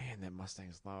 man, that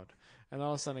Mustang's loud. And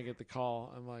all of a sudden I get the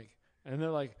call. I'm like, and they're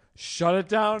like, shut it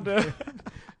down, dude.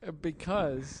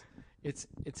 Because it's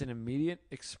an immediate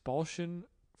expulsion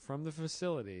from the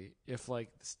facility if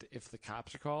if the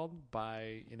cops are called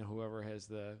by whoever has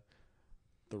the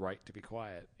right to be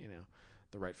quiet,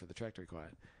 the right for the track to be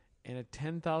quiet, and a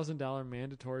 $10,000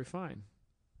 mandatory fine.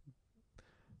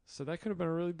 So that could have been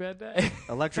a really bad day.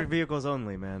 Electric vehicles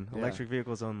only, man. Yeah. Electric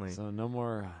vehicles only. So no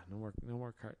more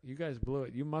car. You guys blew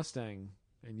it. You Mustang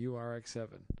and you RX-7.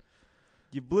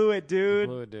 You blew it, dude. You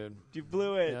blew it, dude. You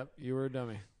blew it. Yep, you were a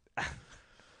dummy.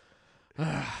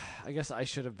 I guess I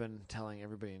should have been telling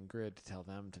everybody in Grid to tell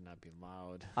them to not be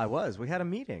loud. I was. We had a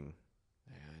meeting.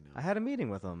 Yeah, I know. I had a meeting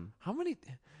with them. How many?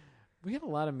 We had a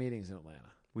lot of meetings in Atlanta.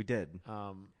 We did.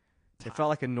 It felt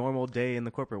like a normal day in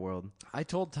the corporate world. I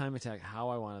told Time Attack how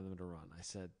I wanted them to run. I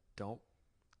said, don't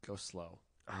go slow.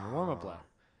 On your warm-up lap.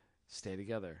 Stay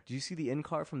together. Did you see the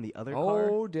in-car from the other car?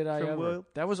 Oh, did I from ever? Will?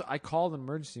 That was I called an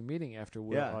emergency meeting after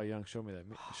Will Young showed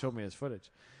me his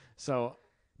footage. So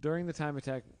during the Time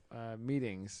Attack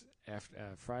meetings, after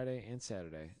Friday and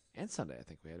Saturday and Sunday, I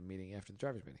think we had a meeting after the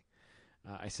drivers' meeting.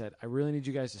 I said, I really need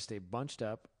you guys to stay bunched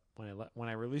up when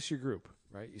I release your group.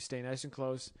 Right, you stay nice and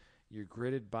close. You're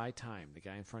gridded by time. The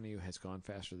guy in front of you has gone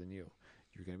faster than you.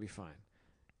 You're going to be fine.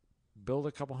 Build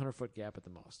a couple 100-foot gap at the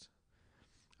most.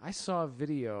 I saw a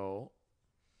video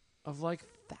of like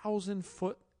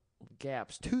 1,000-foot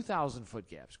gaps, 2,000-foot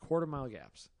gaps, quarter-mile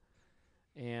gaps.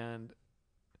 And,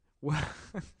 well,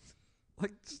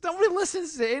 like, just nobody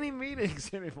listens to any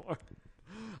meetings anymore.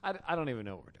 I don't even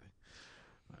know what we're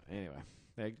doing.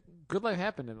 Anyway, good life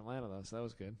happened in Atlanta, though, so that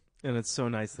was good. And it's so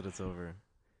nice that it's over.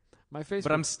 My Facebook,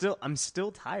 But I'm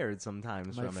still tired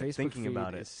sometimes my from Facebook it, thinking feed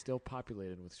about is it. still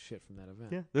populated with shit from that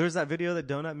event. Yeah. There was that video that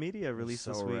Donut Media released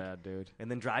so this week. rad, dude.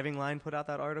 And then Driving Line put out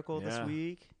that article this Yeah.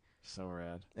 week. So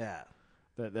rad. Yeah.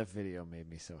 That video made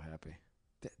me so happy.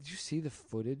 Did you see the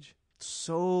footage?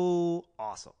 So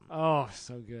awesome. Oh,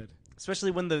 so good.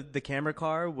 Especially when the camera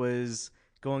car was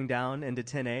going down into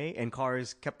 10A and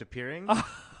cars kept appearing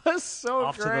That's so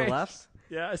off great. to the left.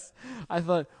 Yes. I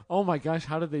thought, oh my gosh,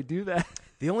 how did they do that?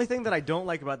 The only thing that I don't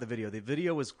like about the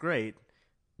video was great,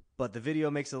 but the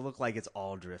video makes it look like it's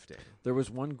all drifting. There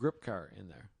was one grip car in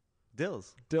there.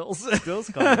 Dills. Dill's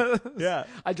car. Yeah.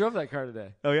 I drove that car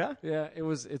today. Oh, yeah? Yeah,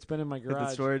 it's been in my At garage.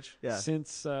 the storage? Yeah.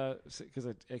 Since, because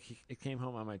it came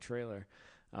home on my trailer.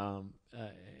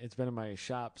 It's been in my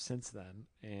shop since then,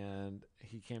 and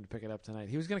he came to pick it up tonight.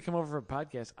 He was going to come over for a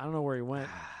podcast. I don't know where he went.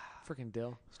 Freaking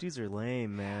Dill. These dudes are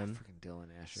lame, man. Freaking Dill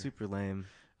and Asher. Super lame.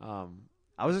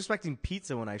 I I was expecting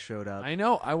pizza when I showed up. I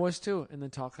know, I was too. And then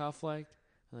Talkoff flagged,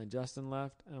 and then Justin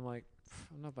left, and I'm like,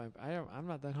 I'm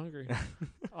not that hungry.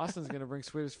 Austin's gonna bring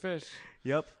Swedish fish.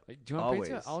 Yep. Like, do you want Always.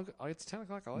 pizza? It's 10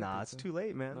 o'clock. I'll Nah, have it's pizza. too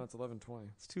late, man. No, it's 11:20.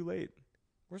 It's too late.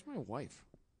 Where's my wife?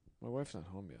 My wife's not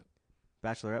home yet.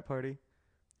 Bachelorette party?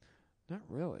 Not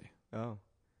really. Oh.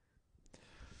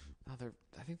 No,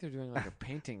 I think they're doing like a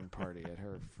painting party at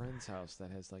her friend's house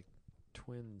that has like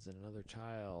twins and another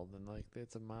child, and like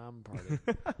it's a mom party.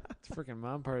 It's a freaking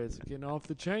mom party. It's getting off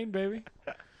the chain, baby.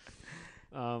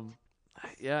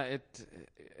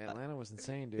 Atlanta was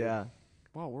insane, dude. Yeah.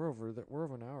 Wow, we're over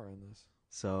an hour on this.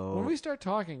 So When we start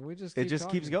talking, we just keep it just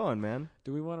keeps talking. going, man.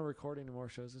 Do we want to record any more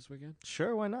shows this weekend?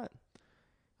 Sure, why not?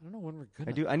 I don't know when we're good.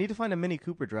 I do. I need to find a Mini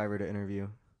Cooper driver to interview.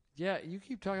 Yeah, you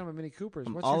keep talking about Mini Coopers.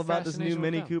 I'm What's all your about this new fascination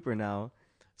with Mini them? Cooper now.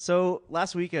 So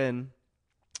last weekend,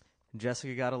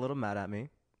 Jessica got a little mad at me.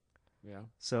 Yeah.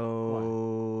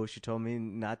 So she told me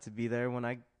not to be there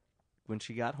when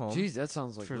she got home. Jeez, that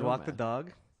sounds like for real walk the mad.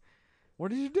 dog. What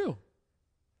did you do?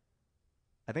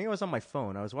 I think it was on my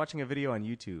phone. I was watching a video on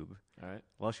YouTube All right.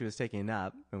 while she was taking a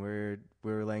nap, and we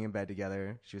were laying in bed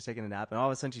together. She was taking a nap, and all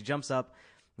of a sudden she jumps up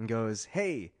and goes,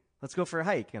 "Hey, let's go for a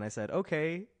hike." And I said,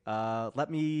 "Okay, let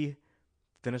me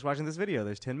finish watching this video.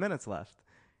 There's 10 minutes left."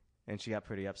 And she got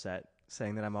pretty upset,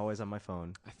 saying that I'm always on my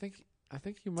phone. I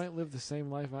think you might live the same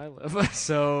life I live.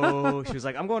 So she was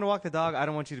like, "I'm going to walk the dog. I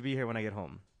don't want you to be here when I get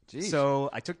home." Jeez. So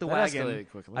I took the That wagon. escalated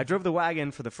quickly. I drove the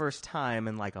wagon for the first time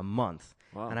in like a month.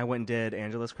 Wow. And I went and did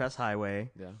Angeles Crest Highway.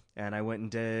 Yeah. And I went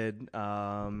and did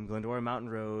Glendora Mountain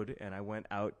Road. And I went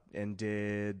out and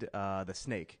did the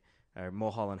Snake, or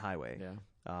Mulholland Highway. Yeah.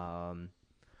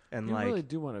 And You like, really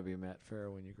do want to be Matt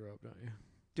Farah when you grow up, don't you?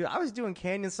 dude, I was doing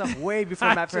canyon stuff way before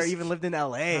Matt Farah just even lived in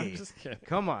L.A. I'm just kidding.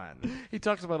 Come on. He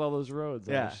talks about all those roads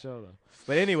on Yeah. his show, though.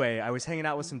 But anyway, I was hanging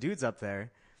out with some dudes up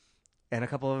there. And a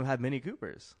couple of them had Mini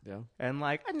Coopers. Yeah. And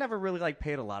like, I never really like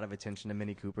paid a lot of attention to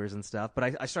Mini Coopers and stuff.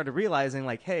 But I started realizing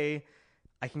like, hey,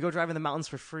 I can go drive in the mountains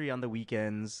for free on the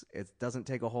weekends. It doesn't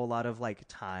take a whole lot of like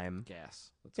time. Gas.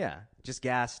 That's Yeah, just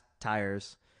gas,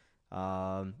 tires.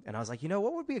 And I was like,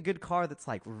 what would be a good car that's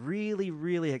like really,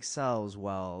 really excels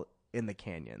well in the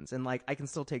canyons? And like, I can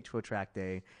still take to a track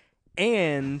day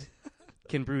and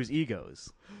can bruise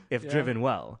egos if Yeah. driven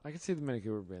well. I can see the Mini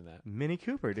Cooper being that. Mini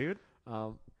Cooper, dude.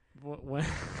 When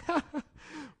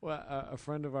a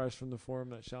friend of ours from the forum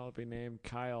that shall not be named,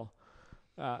 Kyle,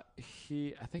 I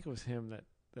think it was him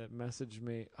that messaged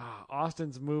me,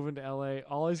 Austin's moving to LA.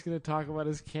 All he's going to talk about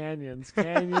is canyons.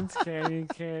 Canyons.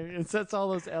 That's all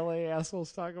those LA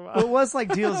assholes talk about. Well, it was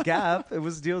like Deal's Gap. It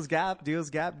was Deal's Gap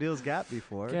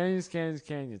before. Canyons.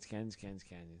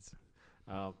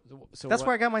 So That's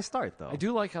where I got my start, though. I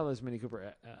do like how the Mini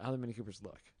Coopers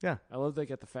look. Yeah. I love they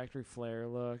get the factory flare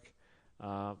look.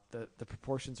 The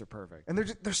proportions are perfect. And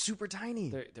they're super tiny.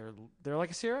 They're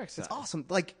like a CRX. It's size. awesome.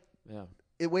 Like, Yeah.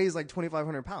 it weighs like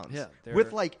 2,500 pounds. Yeah,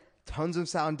 with like tons of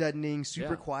sound deadening,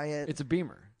 super Yeah. quiet. It's a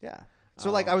Beamer. Yeah. So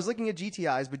like I was looking at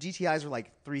GTIs, but GTIs are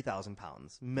like 3,000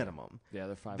 pounds minimum. Yeah,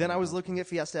 they're 500 Then I was pounds. looking at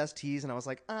Fiesta STs, and I was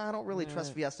like, I don't really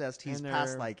trust Fiesta STs and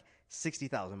past they're- like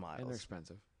 60,000 And they're miles.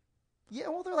 expensive. Yeah,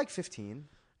 well, they're like 15.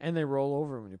 And they roll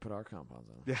over when you put our compounds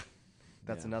on them. Yeah.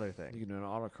 That's Yeah. another thing. You can do an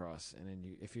autocross, and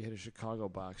then if you hit a Chicago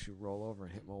box, you roll over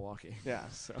and hit Milwaukee. Yeah.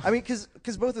 So I mean,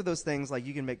 because both of those things, like,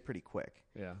 you can make pretty quick.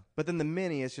 yeah. But then the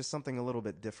Mini is just something a little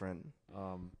bit different.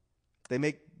 Um, They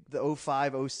make the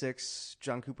 05, 06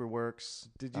 John Cooper Works.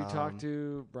 did you talk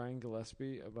to Brian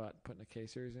Gillespie about putting a K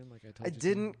series in? Like I told I you.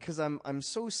 didn't, because I'm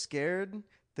so scared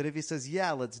that if he says,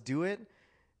 yeah, let's do it,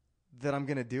 that I'm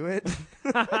going to do it.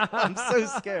 I'm so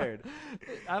scared.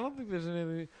 I don't think there's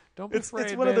anything. Don't be It's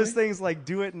afraid. one of those baby. things like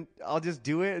do it and I'll just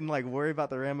do it and like worry about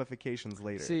the ramifications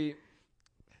later. See,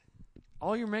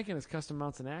 all you're making is custom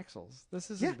mounts and axles. This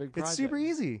isn't yeah, a big project. it's super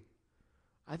easy.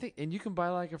 I think, and you can buy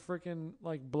like a freaking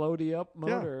like bloaty up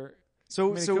motor.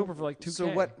 So Mini Cooper for like $2K. So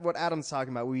what Adam's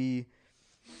talking about, we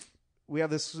have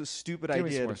this stupid Give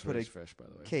me some idea more to put a Swedish fish, by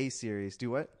the way. K series.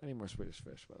 Do what? I need more Swedish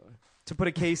fish, by the way. To put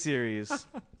a K series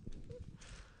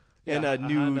in Yeah, a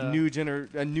new Honda.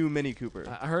 a new Mini Cooper.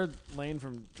 I heard Lane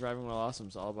from Driving Well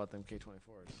Awesome's all about them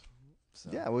K24s. So,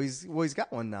 Yeah, well he's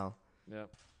got one now. yeah.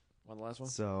 Want the last one?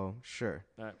 So sure,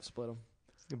 All right, split them.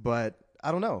 but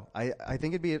I don't know. I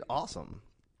think it'd be awesome.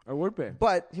 Or would be.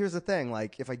 But here's the thing: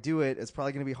 like, if I do it, it's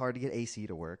probably going to be hard to get AC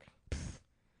to work.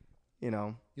 You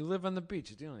know? You live on the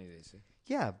beach. You don't need AC.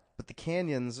 Yeah, but the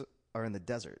canyons are in the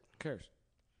desert. Who cares?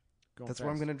 Going That's fast.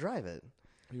 where I'm going to drive it.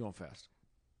 You're going fast.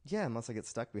 Yeah, unless I get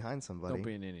stuck behind somebody. Don't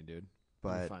be an innie, dude.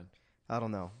 You'll be But fine. I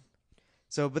don't know.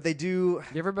 So, but they do.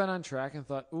 You ever been on track and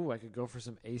thought, ooh, I could go for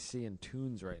some AC and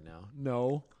tunes right now?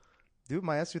 No. Dude,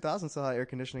 my S2000 still had air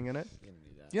conditioning in it. You don't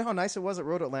need that. You know how nice it was at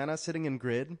Road Atlanta, sitting in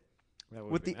grid That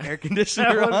would with be the nice. air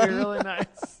conditioner That would on? be really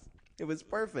nice. It was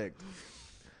perfect.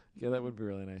 Yeah, that would be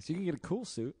really nice. You can get a cool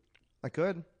suit. I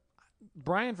could.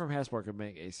 Brian from Hasbro could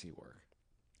make AC work.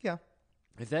 Yeah.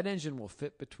 If that engine will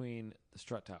fit between the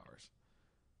strut towers,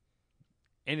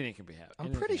 anything can be happening.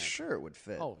 I'm pretty sure it would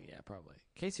fit. Oh, yeah, probably.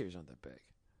 K-Series aren't that big.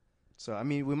 So, I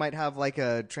mean, we might have like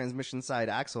a transmission side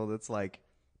axle that's like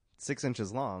 6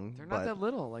 inches long. They're but not that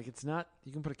little. Like, it's not,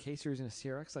 you can put a K-Series in a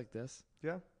CRX like this,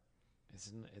 yeah.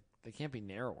 They can't be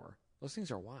narrower. Those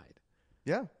things are wide.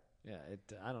 Yeah. Yeah,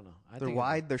 I don't know. They're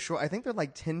wide. They're short. I think they're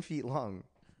like 10 feet long.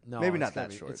 No, maybe it's not gotta that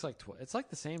be- short. It's like it's like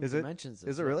the same Is it? dimensions. Is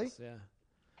as it really? this, Yeah.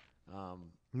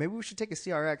 Maybe we should take a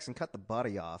CRX and cut the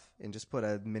body off and just put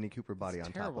a Mini Cooper body It's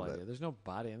on a top terrible of idea. it. There's no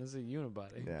body, and this is a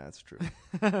unibody. Yeah, that's true.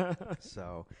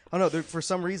 So, oh no, for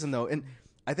some reason though, and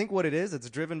I think what it is, it's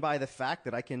driven by the fact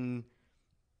that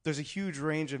there's a huge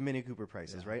range of Mini Cooper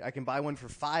prices, right? I can buy one for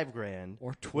 $5,000 Or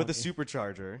with a 20.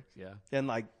 supercharger Yeah.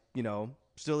 and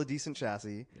still a decent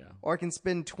chassis. Yeah. Or I can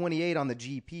spend 28 on the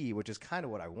GP, which is kind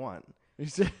of what I want. You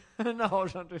say, no,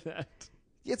 don't do that.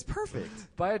 It's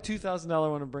perfect. Buy a $2,000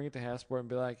 one and bring it to Hasport and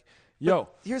be like, "Yo,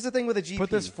 Here's the thing with a GP. put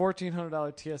this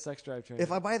 $1,400 TSX drivetrain."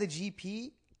 If I buy the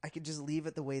GP, I could just leave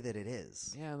it the way that it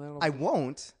is. yeah, and then I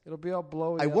won't. it'll be all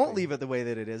blowy. I won't leave it the way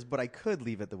that it is, but I could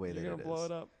leave it the way You're that gonna it blow is.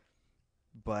 it up.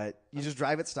 But you just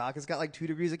drive it stock. It's got like 2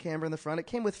 degrees of camber in the front. It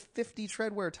came with 50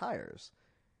 treadwear tires.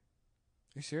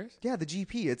 Are you serious? Yeah, the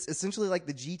GP. It's essentially like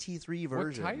the GT3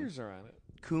 version. What tires are on it?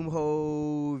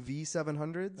 Kumho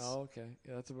V700s. Oh, okay.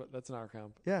 Yeah, that's an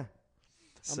R-Comp. Yeah.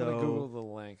 I'm gonna Google the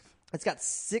length. It's got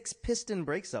 6 piston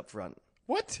brakes up front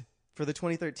What? for the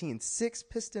 2013. 6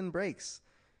 piston brakes.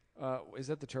 Is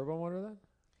that the turbo motor then?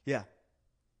 Yeah.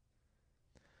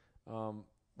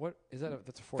 What is that?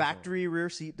 That's a 4 Factory rear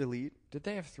seat delete. Did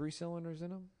they have 3 cylinders in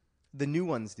them? The new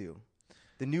ones do.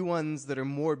 The new ones that are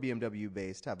more BMW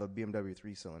based have a BMW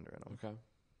 3-cylinder in them. Okay.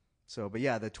 So, but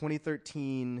yeah, the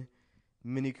 2013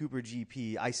 Mini Cooper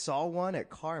GP. I saw one at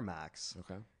CarMax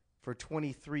Okay. for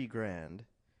 $23,000.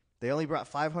 They only brought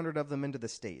 500 of them into the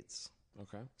States.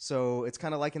 Okay. So it's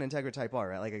kind of like an Integra Type R,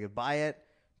 right? Like I could buy it,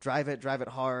 drive it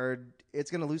hard.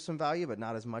 It's going to lose some value, but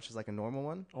not as much as like a normal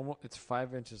one. Almost, it's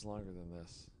 5 inches longer than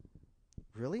this.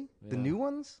 Really? The Yeah. new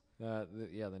ones? The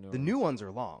new. The new ones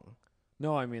are long.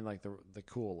 No, I mean like the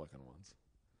cool looking ones.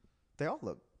 They all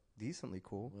look decently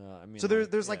cool. I mean, So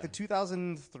there's like yeah. the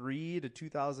 2003 to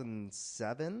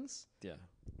 2007s Yeah.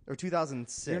 or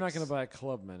 2006. You're not going to buy a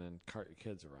Clubman and cart your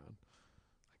kids around.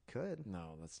 Could.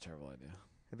 No, that's a terrible idea.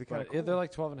 It'd be kind But of cool. they're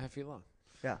like 12 and a half feet long.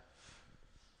 Yeah.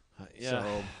 Yeah.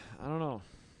 So- I don't know.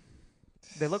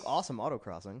 They look awesome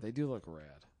autocrossing. They do look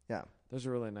rad. Yeah. There's a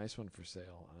really nice one for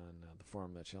sale on the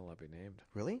forum that shall not be named.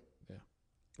 Really? Yeah.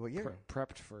 What year?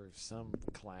 Prepped for some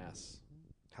class.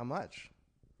 How much?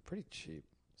 Pretty cheap.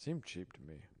 Seemed cheap to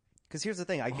me. Because here's the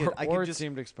thing, I Or could it just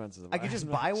seemed expensive. I could just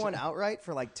I'm not buy sure. one outright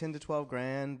for like 10 to 12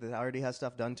 grand that already has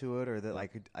stuff done to it, or that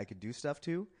I could do stuff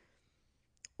to,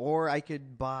 or I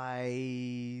could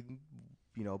buy,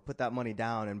 put that money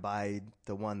down and buy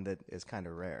the one that is kind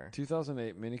of rare.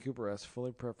 2008 Mini Cooper S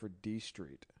fully prepped for D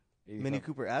Street. Mini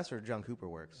Cooper S or John Cooper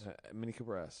Works. Mini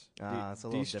Cooper S. It's a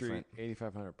little D Street, different.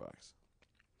 $8,500.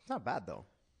 It's not bad though.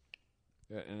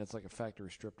 Yeah, and it's like a factory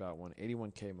stripped out one,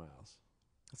 81K miles.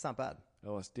 It's not bad.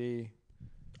 LSD.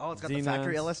 Oh, it's got the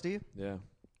factory Xenons. LSD. Yeah.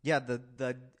 Yeah,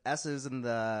 the S's and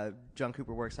the John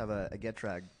Cooper Works have a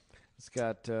Getrag. It's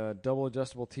got double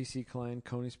adjustable TC Klein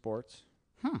Coney Sports.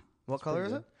 What color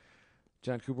is it?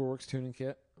 John Cooper Works tuning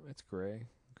kit. It's gray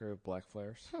with black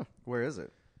flares. Where is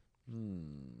it?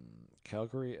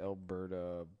 Calgary,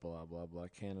 Alberta, blah blah blah,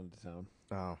 Canada town.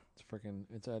 Oh,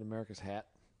 It's at America's Hat.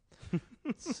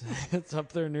 it's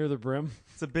up there near the brim.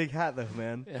 it's a big hat though,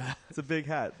 man. Yeah, It's a big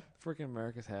hat. freaking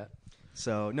America's Hat.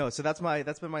 So so that's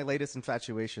been my latest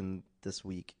infatuation this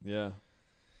week. Yeah,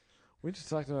 we just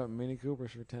talked about Mini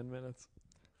Coopers for 10 minutes.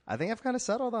 I think I've kind of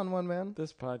settled on one, man.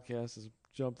 This podcast has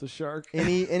jumped the shark.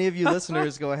 Any of you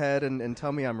listeners, go ahead and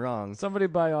tell me I'm wrong. Somebody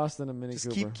buy Austin a Mini Just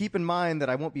Cooper. keep in mind that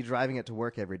I won't be driving it to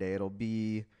work every day. It'll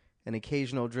be an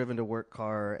occasional driven to work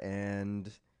car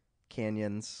and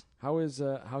canyons.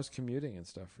 How's commuting and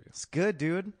stuff for you? It's good,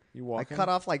 dude. You I walking? cut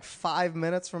off like 5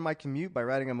 minutes from my commute by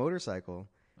riding a motorcycle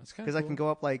That's kind because of I can go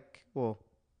up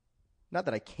not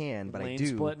that I can, but I Lane do.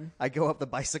 splitting? I go up the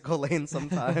bicycle lane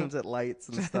sometimes at lights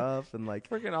and stuff, and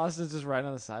Freaking Austin's just right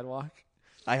on the sidewalk.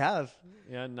 I have.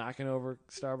 Yeah, knocking over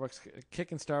Starbucks,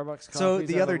 kicking Starbucks coffees. So out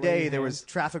the of other day lady there hands. was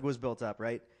traffic was built up,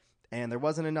 right? And there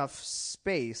wasn't enough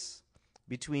space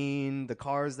between the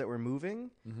cars that were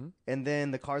moving and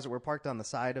then the cars that were parked on the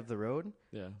side of the road.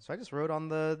 Yeah, So I just rode on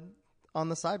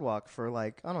the sidewalk for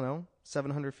like, I don't know,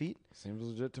 700 feet. seems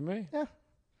legit to me. Yeah.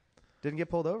 Didn't get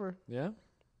pulled over. Yeah,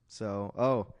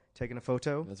 So, taking a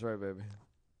photo. that's right, baby.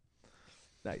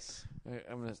 Nice.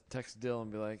 I'm gonna text Dill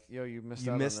and be like, "Yo, you missed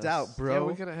You out. missed on this. out, bro. Yeah,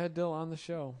 we could have had Dill on the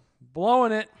show,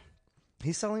 blowing it.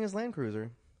 He's selling his Land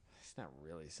Cruiser. He's not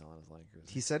really selling his Land Cruiser.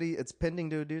 He said it's pending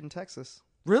to a dude in Texas.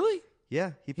 Really?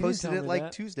 Yeah, he didn't posted tell it me like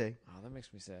that. Tuesday. Oh, that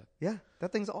makes me sad. Yeah,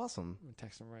 that thing's awesome. I'm gonna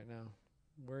text him right now.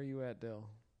 Where are you at, Dill?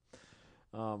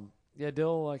 Yeah,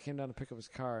 Dill came down to pick up his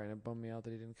car, and it bummed me out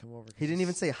that he didn't come over. 'cause He didn't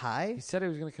even say hi? He said he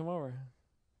was going to come over.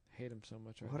 Hate him so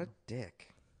much right What a now.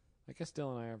 dick. I guess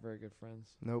Dill and I are very good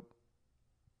friends. Nope.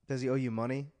 Does he owe you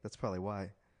money? That's probably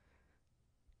why.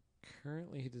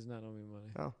 Currently, he does not owe me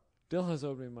money. Oh. Dill has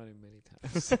owed me money many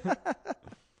times.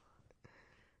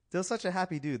 Dill's such a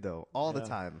happy dude, though, all the Yeah.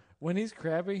 time. When he's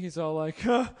crabby, he's all like,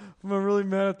 huh, I'm really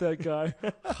mad at that guy.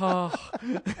 Huh.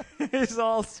 He's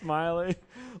all smiley.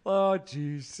 Oh,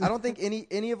 jeez. I don't think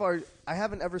I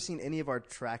haven't ever seen any of our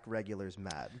track regulars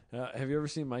mad. Have you ever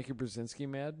seen Mikey Brzezinski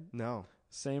mad? No.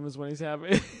 Same as when he's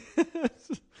happy.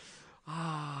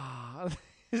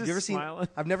 He's Have you ever smiling.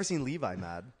 I've never seen Levi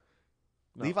mad.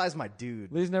 No. Levi's my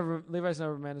dude. Levi's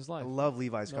never mad in his I life. love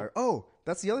Levi's No. car. Oh,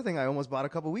 that's the other thing I almost bought a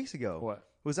couple weeks ago. What?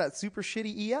 Was that super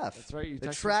shitty EF? That's right. You The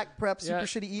texted- track prep super Yeah,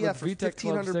 shitty with EF for VTEC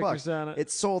Club $1,500. stickers on it. It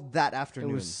sold that It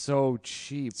afternoon. was so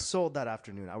cheap. Sold that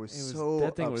afternoon. I was, It was- so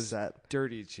that thing upset. was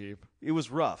dirty cheap. It was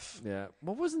rough. Yeah.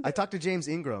 What wasn't I that? talked to James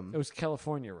Ingram. It was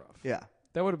California rough. Yeah.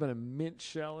 That would have been a mint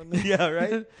shell in there. Yeah,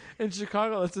 right? In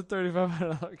Chicago, that's a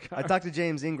 $3,500 car. I talked to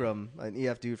James Ingram, an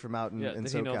EF dude from out in Yeah, in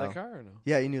did SoCal. he know that car or no?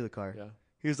 Yeah, he knew the car. Yeah.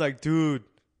 He was like, dude,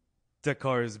 that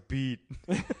car is beat.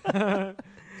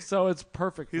 So it's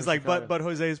perfect. He's for like, Chicago. but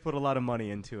Jose's put a lot of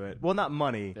money into it. Well, not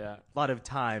money. Yeah. A lot of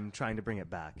time trying to bring it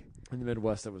back. In the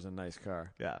Midwest, it was a nice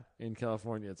car. Yeah. In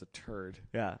California, it's a turd.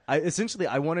 Yeah.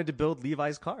 I wanted to build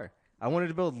Levi's car. I wanted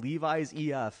to build Levi's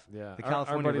EF. Yeah. The Our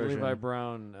California buddy version. Levi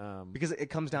Brown, Because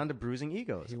it comes down to bruising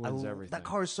egos. He wins I everything. That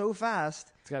car is so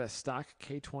fast. it's got a stock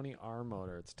K20R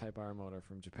motor. It's a Type R motor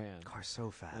from Japan. Car's so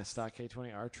And a fast. stock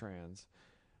K20R trans.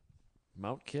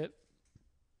 Mount kit.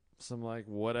 Some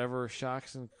whatever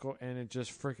shocks and it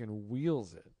just freaking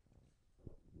wheels it.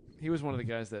 He was one of the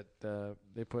guys that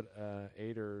they put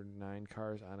 8 or 9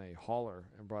 cars on a hauler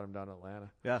and brought him down to Atlanta.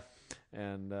 Yeah.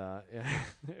 And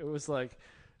it was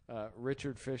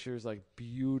Richard Fisher's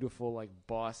beautiful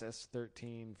Boss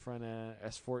S13 front end,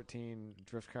 S14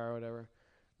 drift car or whatever.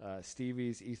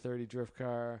 Stevie's E30 drift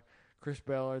car. Chris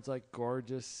Ballard's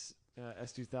gorgeous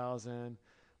S2000.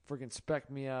 Freaking spec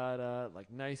Miata,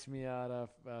 nice Miata,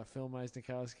 Phil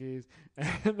Meisnikowski's,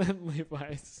 and then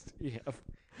Levi's EF.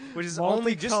 Which is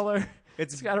only just color.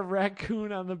 it's It's got a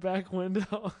raccoon on the back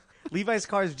window. Levi's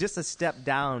car is just a step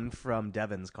down from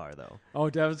Devin's car, though. Oh,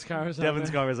 Devin's car is on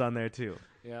Devin's there. car is on there too.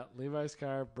 Yeah, Levi's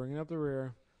car, bringing up the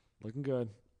rear, looking good.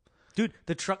 Dude,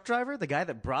 the truck driver, the guy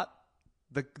that brought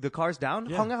the cars down,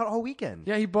 Yeah. hung out all weekend.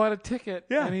 Yeah, he bought a ticket.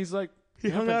 Yeah. And he's like, He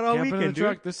hung out all camping in weekend, the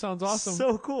truck. dude. This sounds awesome.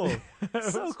 So cool. It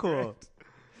So was cool. great.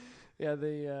 Yeah,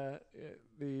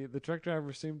 the truck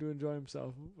driver seemed to enjoy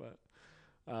himself, but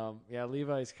yeah,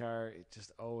 Levi's car it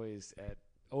just always at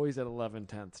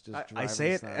 11/10. Just I driving say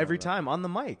the it snot every out of time on the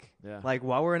mic. Yeah.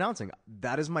 While we're announcing.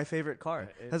 That is my favorite car.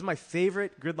 Yeah, That's my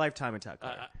favorite Grid Life Time Attack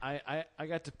car. I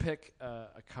got to pick a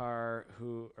car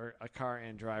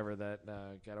and driver that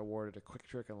got awarded a Quick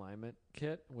Trick alignment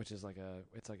kit, which is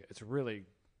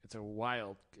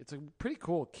it's a pretty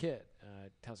cool kit.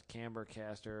 It has a camber,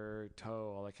 caster,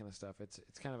 toe, all that kind of stuff. It's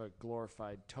kind of a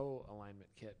glorified toe alignment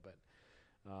kit, but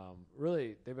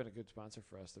really they've been a good sponsor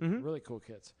for us. They're really cool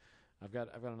kits. I've got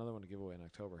another one to give away in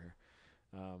October here.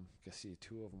 Can see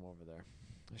 2 of them over there.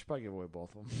 I should probably give away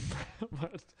both of them.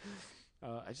 But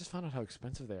I just found out how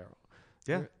expensive they are.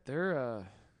 Yeah. They're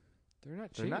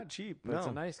not cheap. They're not cheap. But it's a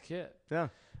No. nice kit. Yeah.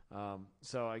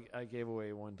 So I gave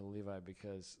away one to Levi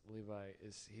because Levi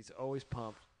he's always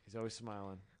pumped. He's always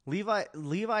smiling.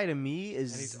 Levi to me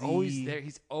is And he's always there.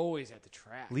 He's always at the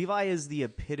track. Levi is the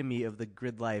epitome of the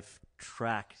Grid Life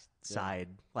track side,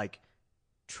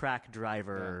 track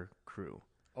driver crew.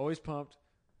 Always pumped.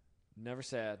 Never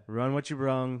sad. Run what you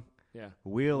brung. Yeah.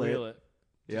 Wheel it.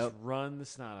 Just Yep. run the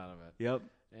snot out of it. Yep.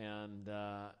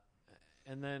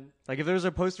 And then If there's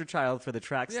a poster child for the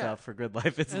track Yeah. stuff for Grid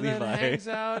Life, it's and Levi. then hangs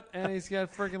out and he's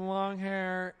got freaking long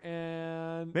hair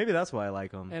and Maybe that's why I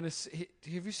like him. have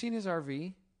you seen his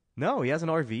RV? No, he has an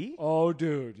RV? Oh,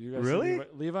 dude, you guys see Really?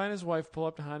 Levi and his wife pull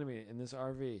up behind me in this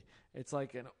RV. It's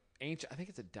like an ancient. I think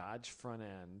it's a Dodge front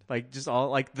end. Just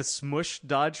all the smush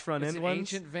Dodge front It's end an ones?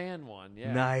 ancient van one.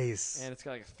 Yeah, Nice. And it's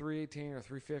got a 318 or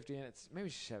 350, and it's maybe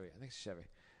Chevy. I think it's Chevy.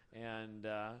 And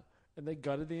they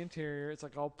gutted the interior. It's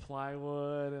all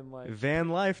plywood and Van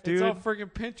life, dude. it's all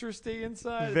freaking Pinteresty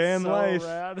inside. Van it's so life.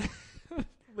 rad.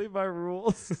 Levi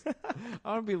rules.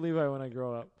 I want to be Levi when I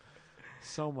grow up.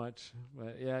 So much,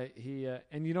 but yeah, he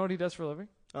and you know what he does for a living?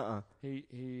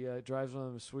 He drives one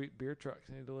of them sweet beer trucks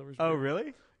and he delivers. Oh, beer. really?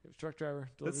 He was a truck driver.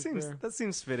 That Delivers beer.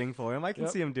 seems fitting for him. I can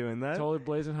Yep. see him doing that. Totally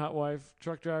blazing hot wife.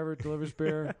 Truck driver delivers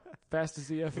beer. Fastest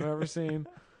EF I've ever seen.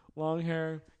 Long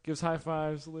hair. Gives high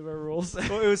fives. Levi rules.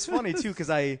 Well, it was funny too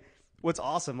because What's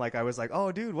awesome, like I was like,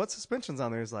 oh, dude, what suspension's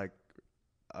on there? He's like,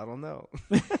 I don't know.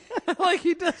 Like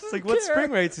he doesn't. It's like, what care.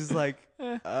 spring rates? He's like,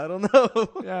 I don't know.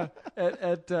 Yeah.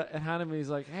 At Hanami, he's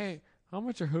like, hey, how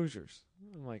much are Hoosiers?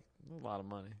 I'm like, a lot of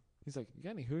money. He's like, you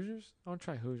got any Hoosiers? I want to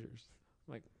try Hoosiers.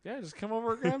 I'm like, yeah, just come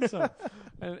over and grab some.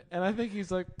 And I think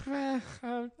he's like, I'm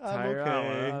tired.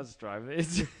 okay. I'll just drive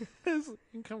it. You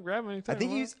can come grab me anytime. I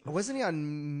think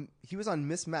you he was on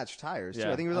mismatched tires too.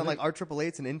 Yeah, I think he was I on think- like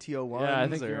R888s and NTO1s. want. Yeah, I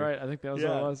think you're right. I think that was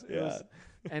what it was. It Yeah. was-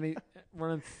 and he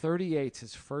running 38s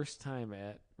his first time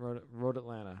at Road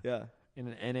Atlanta Yeah. in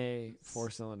an NA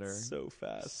 4-cylinder. So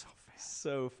fast. So fast.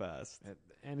 So fast.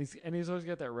 And he's always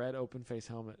got that red open face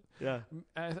helmet. Yeah.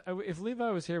 If Levi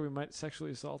was here, we might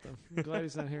sexually assault him. I'm glad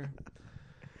he's not here.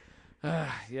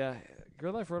 Yeah,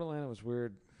 Girl Life Road Atlanta was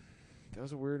weird. That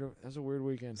was a weird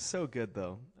weekend. So good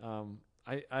though.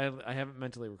 I haven't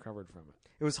mentally recovered from it.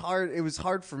 It was hard. It was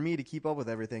hard for me to keep up with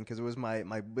everything because it was my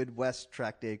Midwest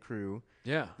track day crew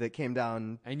Yeah, that came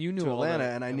down and you knew to all Atlanta, the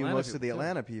and I knew Atlanta most of the people, too.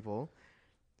 Atlanta people.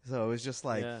 So it was just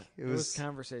like Yeah, it was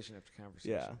conversation after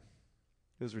conversation. yeah,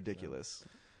 it was ridiculous.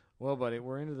 Well, buddy,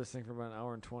 we're into this thing for about an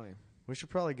hour and 20. We should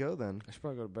probably go then. I should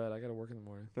probably go to bed. I got to work in the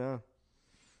morning. Yeah, We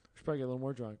should probably get a little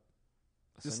more drunk.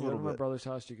 Just Send a you little over to my bit. brother's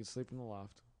house. You can sleep in the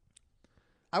loft,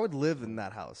 I would live in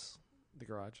that house. the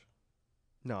garage.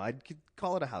 No, I'd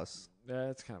call it a house.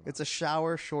 Yeah, it's kind of. It's a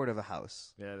shower short of a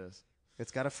house. Yeah, it is.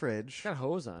 It's got a fridge. It's got a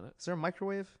hose on it. Is there a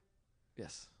microwave?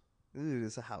 Yes. Ooh,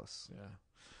 it's a house. Yeah.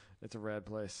 It's a rad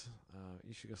place.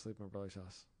 You should go sleep in my brother's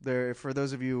house. There, for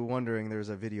those of you wondering, there's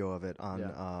a video of it on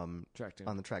Yeah. Track tune.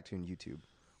 on the Tracktune YouTube.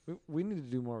 We need to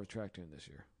do more with track tune this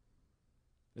year.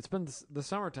 It's been the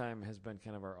summertime has been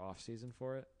kind of our off season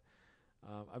for it.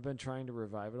 I've been trying to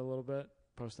revive it a little bit,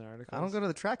 posting articles. I don't go to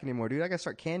the track anymore, dude. I gotta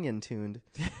start Canyon tuned.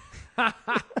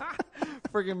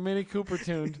 Friggin' Mini Cooper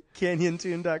tuned.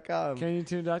 CanyonTune.com.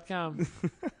 CanyonTune.com.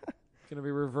 Gonna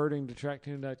be reverting to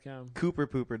tracktune.com.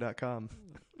 CooperPooper.com.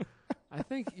 I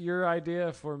think your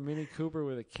idea for Mini Cooper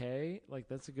with a K, like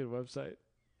that's a good website.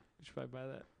 You should probably buy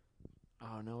that.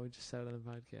 Oh no, we just said it on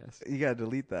the podcast. You gotta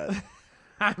delete that.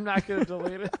 I'm not gonna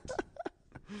delete it.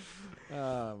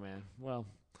 Oh man. Well,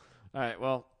 all right.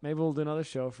 Well, maybe we'll do another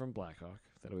show from Blackhawk.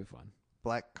 That'll be fun.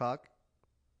 Black cock.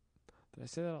 Did I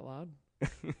say that out loud?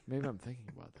 Maybe I'm thinking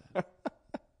about that.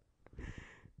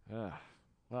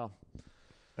 Well,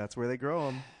 That's where they grow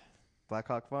them. Black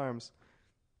Hawk Farms.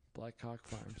 Blackhawk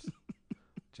Farms,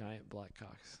 giant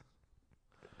Blackhawks.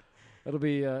 It'll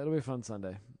be a fun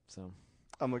Sunday. So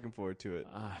I'm looking forward to it.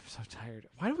 I'm so tired.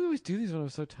 Why do we always do these when I'm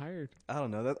so tired? I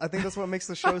don't know. I think that's what makes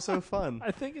the show so fun.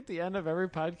 I think at the end of every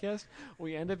podcast,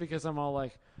 we end it because I'm all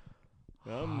like,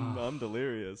 I'm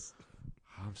delirious.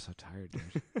 oh, I'm so tired,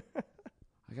 dude.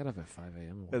 I got up at 5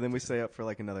 a.m. And then we stay up for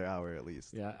like another hour at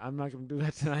least. Yeah, I'm not going to do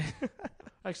that tonight.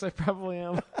 Actually, I probably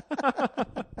am.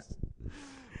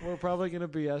 We're probably going to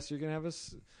BS. You're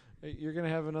going to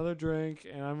have another drink,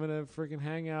 and I'm going to freaking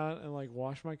hang out and like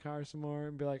wash my car some more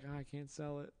and be like, I can't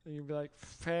sell it. And you'll be like,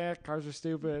 cars are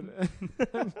stupid.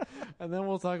 And then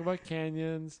we'll talk about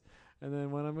canyons, and then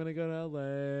when I'm going to go to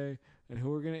LA, and who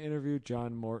we're going to interview,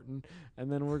 John Morton,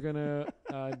 and then we're going to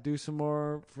do some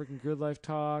more freaking Good Life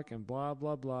talk and blah,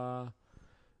 blah, blah.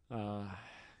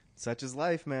 Such is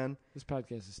life, man. This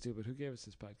podcast is stupid. Who gave us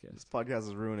this podcast? This podcast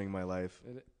is ruining my life.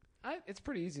 It's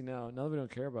pretty easy now that we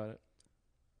don't care about it.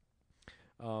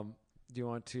 Do you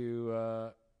want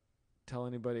to tell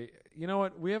anybody? You know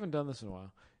what? We haven't done this in a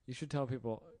while. You should tell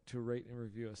people to rate and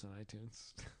review us on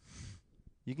iTunes.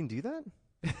 You can do that?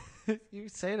 You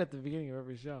say it at the beginning of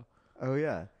every show. Oh,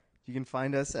 yeah. You can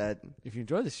find us at If you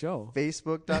enjoy the show,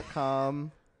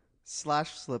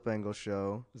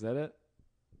 Facebook.com/SlipAngleShow. is that it?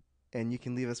 And you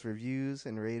can leave us reviews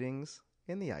and ratings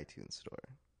in the iTunes store.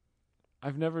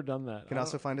 I've never done that. You can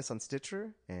also find us on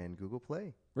Stitcher and Google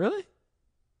Play. Really?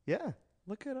 Yeah.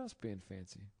 Look at us being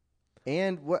fancy.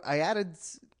 And what I added,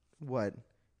 what?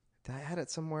 Did I add it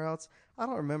somewhere else? I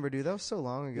don't remember, dude. That was so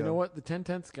long ago. You know what? The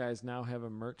 10/10 guys now have a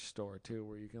merch store too,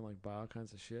 where you can like buy all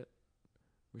kinds of shit.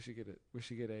 We should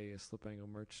get a Slip Angle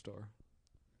merch store.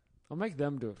 I'll make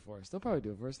them do it for us. They'll probably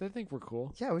do it for us. They think we're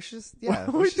cool. Yeah, we should just,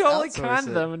 we should totally outsource conned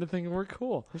it. them into thinking we're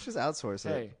cool. We should just outsource it.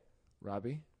 Hey,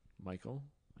 Robbie, Michael,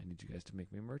 I need you guys to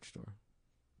make me a merch store.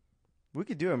 We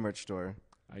could do a merch store.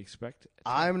 I expect.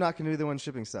 I'm not going to be the one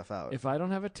shipping stuff out. If I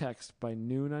don't have a text by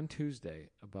noon on Tuesday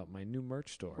about my new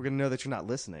merch store, We're going to know that you're not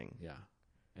listening. yeah,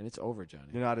 and it's over, Johnny.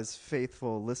 You're not as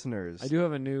faithful listeners. I do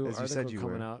have a new As you said article you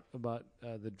coming were. out about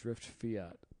the Drift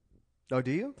Fiat. Oh,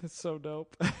 do you? That's so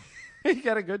dope. You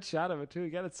got a good shot of it too. You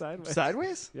got it sideways.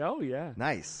 Sideways? Oh yeah.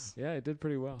 Nice. Yeah, it did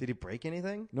pretty well. Did he break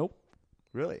anything? Nope,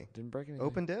 Really? didn't break anything.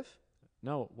 Open diff?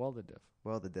 No, welded diff.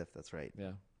 Well, the diff. That's right.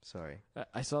 Yeah. Sorry.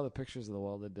 I saw the pictures of the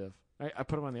welded diff. I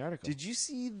put them on the article. Did you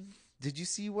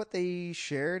see what they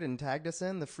shared and tagged us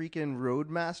in? The freaking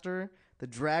Roadmaster, the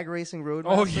drag racing Roadmaster.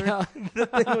 Oh, yeah.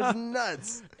 That thing was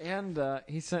nuts. And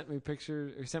he sent me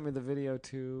pictures. He sent me the video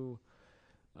to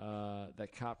that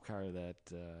cop car that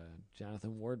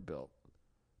Jonathan Ward built.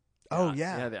 Oh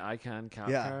yeah, yeah, the Icon cop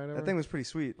car. yeah. Or whatever. That thing was pretty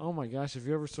sweet. Oh my gosh! Have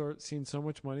you ever seen so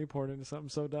much money poured into something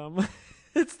so dumb?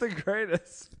 It's the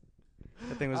greatest.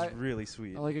 That thing was really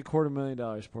sweet. Like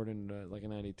 $250,000 poured into like a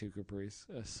 '92 Caprice.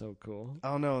 That's so cool.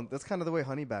 Oh no, that's kind of the way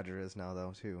Honey Badger is now,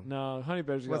 though, too. No, Honey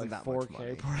Badger's got Wasn't like that much 4K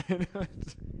money. poured into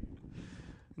it.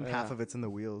 And half of it's in the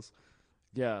wheels.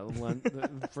 Yeah, the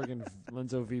friggin'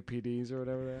 Lenzo VPDs or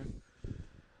whatever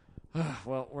they are.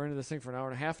 Well, we're into this thing for an hour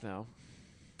and a half now.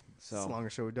 So It's the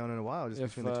longest show we've done in a while, just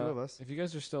between the two of us. If you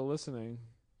guys are still listening,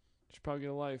 you should probably get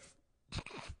a life.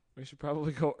 You should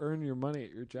probably go earn your money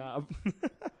at your job.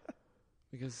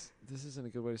 Because this isn't a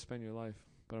good way to spend your life.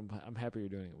 But I'm happy you're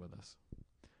doing it with us. You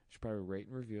should probably rate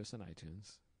and review us on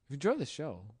iTunes. If you enjoy the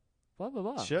show, blah, blah,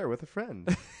 blah. Share with a friend.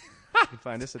 You can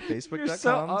find us at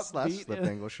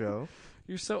facebook.com/SlipAngleShow. Show.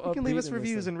 You're so upbeat. You can leave us in this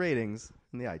reviews thing. and ratings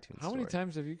in the iTunes How store. many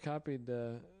times have you copied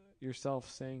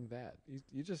yourself saying that?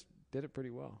 You just did it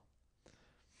pretty well.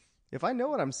 If I know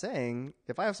what I'm saying,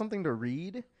 if I have something to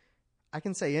read, I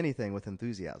can say anything with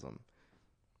enthusiasm.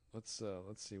 Let's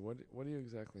see. What do you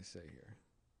exactly say here?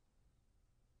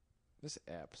 This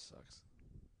app sucks.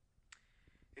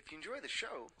 If you enjoy the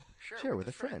show, Share with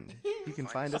a friend. You can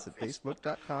find us at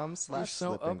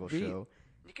facebook.com/SlipAngleShow.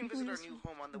 You can visit our new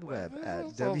home on the Web web. at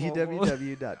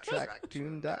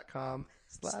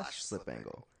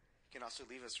www.tracktoon.com/SlipAngle. You can also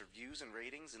leave us reviews and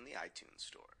ratings in the iTunes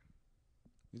store.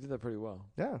 You did that pretty well.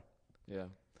 Yeah. Yeah.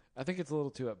 I think it's a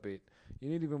little too upbeat. You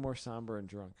need to be more somber and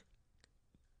drunk.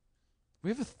 We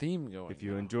have a theme going. If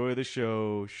you now. enjoy the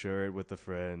show, share it with a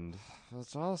friend.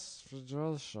 Let's all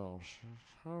enjoy the show.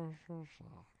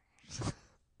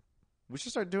 We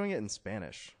should start doing it in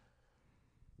Spanish.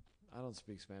 I don't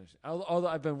speak Spanish. Although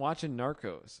I've been watching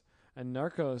Narcos. And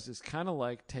Narcos is kind of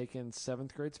like taking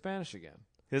 7th grade Spanish again.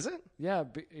 Is it? Yeah.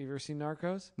 Have you ever seen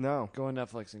Narcos? No. Go on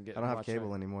Netflix and get. I don't have watch cable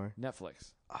that. anymore.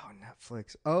 Netflix. Oh,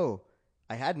 Netflix. Oh,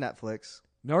 I had Netflix.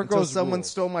 Narcos. Until someone rules.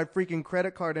 stole my freaking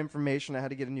credit card information. I had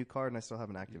to get a new card, and I still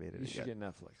haven't activated You it should yet. get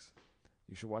Netflix.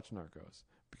 You should watch Narcos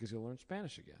because you'll learn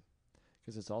Spanish again.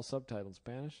 Because it's all subtitled in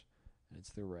Spanish, and it's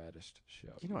the raddest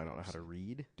show. You know I don't know you've how to ever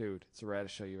read. seen. Dude, it's the raddest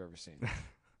show you've ever seen.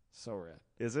 So rad.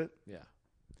 Is it? Yeah.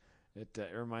 It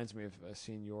reminds me of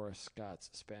Senora Scott's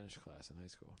Spanish class in high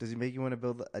school. Does he make you want to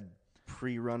build a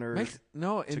pre-runner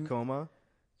No, Tacoma?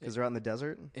 Because they're out in the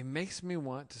desert? it makes me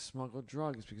want to smuggle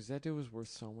drugs because that dude was worth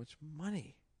so much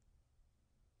money.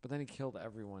 But then he killed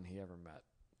everyone he ever met.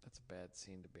 That's a bad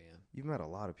scene to be in. You've met a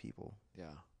lot of people.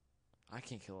 Yeah. I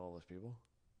can't kill all those people.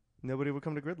 Nobody would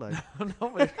come to Grid Life.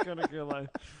 Nobody's gonna kill life.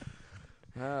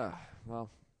 Well. All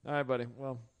right, buddy.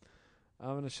 Well,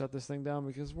 I'm gonna shut this thing down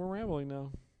because we're rambling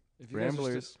now. If you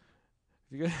Ramblers.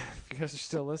 if you guys are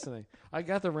still listening, I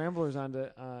got the Ramblers onto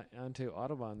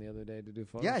Audubon the other day to do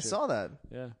photo Yeah, I shoot. saw that.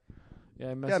 Yeah. Yeah, I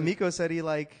Yeah, messaged. Miko said he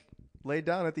laid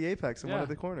down at the apex in one Yeah. of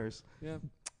the corners. Yeah.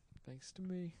 Thanks to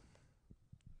me.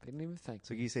 They didn't even thank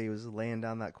So me. you say he was laying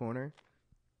down that corner?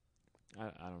 I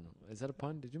don't know. Is that a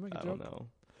pun? Did you make a I joke? don't know.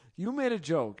 You made a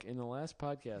joke in the last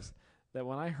podcast that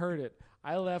when I heard it,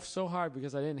 I laughed so hard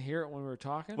because I didn't hear it when we were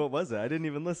talking. What was it? I didn't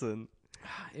even listen.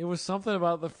 It was something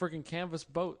about the freaking canvas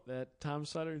boat that Tom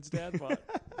Sutter's dad bought.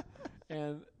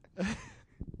 And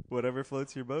Whatever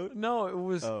floats your boat? no, it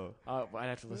was. Oh. I'd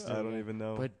have to listen to I it. don't again. even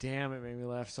know. But damn, it made me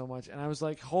laugh so much. And I was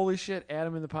like, holy shit,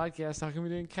 Adam in the podcast, how come we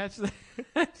didn't catch that?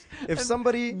 If And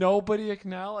somebody nobody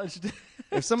acknowledged it.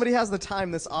 if somebody has the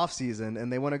time this off season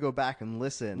and they want to go back and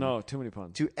listen No, too many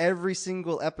puns. to every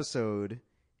single episode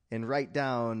and write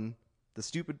down the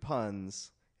stupid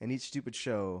puns in each stupid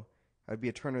show, I'd be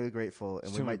eternally grateful, and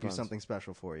It's we too many might do puns. something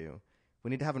special for you.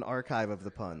 We need to have an archive of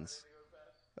the puns.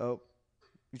 Oh,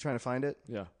 you trying to find it?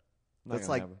 Yeah. Not That's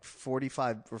gonna like happen.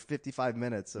 45 or 55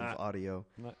 minutes of Nah. audio.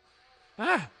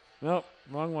 Nope,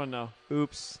 wrong one now.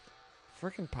 Oops.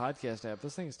 Freaking podcast app.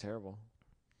 This thing is terrible.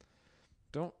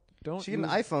 Don't. You should get an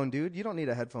iPhone, dude. You don't need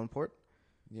a headphone port.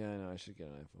 Yeah, I know. I should get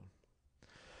an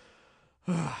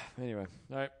iPhone. Anyway,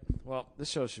 all right. Well, this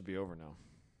show should be over now.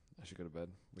 I should go to bed.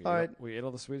 All right. We ate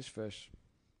all the Swedish fish.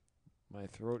 My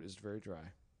throat is very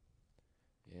dry.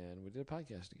 And we did a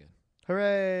podcast again.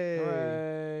 Hooray!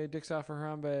 Hooray! Dicks out for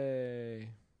Harambe.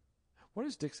 What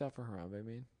does dicks out for Harambe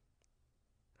mean?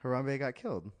 Harambe got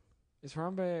killed. Is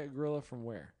Harambe a gorilla from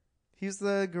where? He's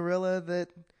the gorilla that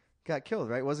got killed,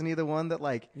 right? Wasn't he the one that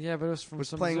like Yeah, but it was from was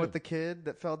some playing zoo. with the kid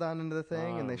that fell down into the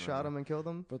thing I and they don't shot remember. him and killed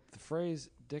him? But the phrase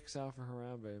 "dicks out for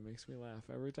Harambe" makes me laugh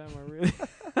every time I read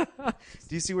it.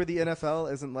 Do you see where the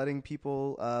NFL isn't letting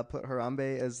people put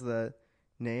Harambe as the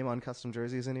name on custom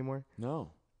jerseys anymore?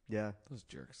 No, Yeah, those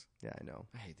jerks. yeah, I know.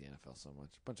 I hate the NFL so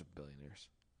much. Bunch of billionaires.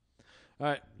 All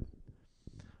right.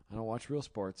 I don't watch real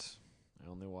sports. I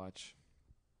don't watch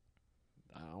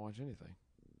anything.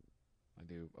 I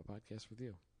do a podcast with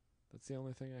you. That's the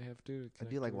only thing I have to do. I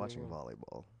do like watching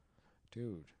volleyball.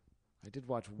 Dude, I did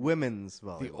watch Women's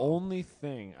volleyball. The only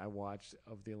thing I watched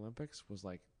of the Olympics was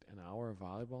like an hour of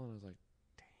volleyball, and I was like,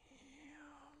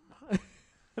 damn.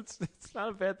 it's not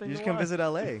a bad thing You to should come watch. visit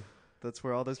LA. That's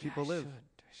where all those people I live.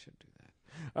 I should do that.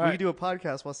 All We right. could do a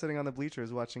podcast while sitting on the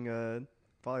bleachers watching a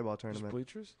volleyball There's tournament.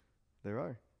 bleachers There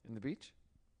are. in the beach?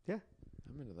 Yeah.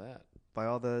 I'm into that.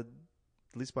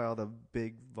 At least by all the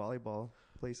big volleyball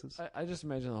places. I just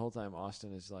imagine the whole time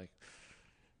Austin is like,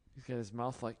 he's got his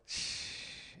mouth like,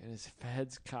 and his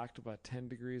head's cocked about 10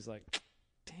 degrees, like,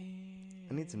 damn.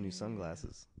 I need some new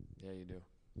sunglasses. Yeah, you do.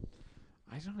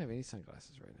 I don't have any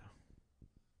sunglasses right now.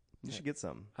 You should get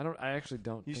some. I actually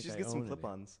don't. You think should just I get some own any.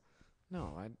 clip-ons.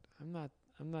 No, I'm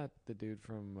not the dude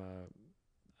from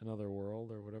Another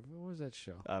World or whatever. What was that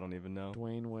show? I don't even know.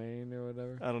 Dwayne Wayne or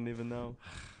whatever. I don't even know.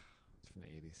 It's from the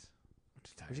 80s. I'm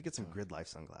too tired We should get to some talk. Grid Life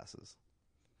sunglasses.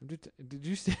 Did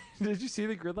you see? Did you see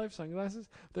the Grid Life sunglasses?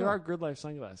 There No. are Grid Life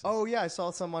sunglasses. Oh yeah, I saw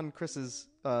some on Chris's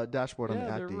dashboard on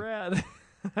yeah, the they're Acti.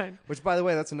 rad. Which, by the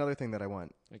way, that's another thing that I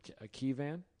want. A key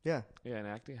van. Yeah, Yeah, an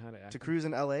Acti. How to Acti. to cruise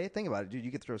in LA. Think about it, dude.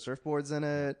 You could throw surfboards in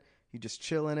it. You just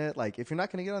chill in it. Like if you're not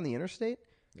going to get on the interstate,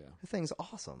 Yeah, the thing's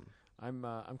awesome. I'm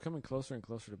coming closer and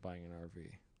closer to buying an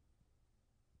RV.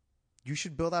 You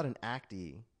should build out an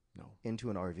Acti No, into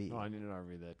an RV. no, I need an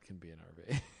RV that can be an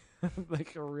RV,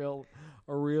 like a real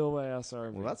ass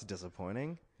RV. Well, that's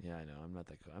disappointing. Yeah, I know. I'm not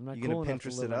that cool. I'm not. You cool gonna enough to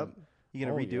Pinterest live it up? on- You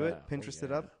gonna Oh, redo yeah. it? Pinterest Oh,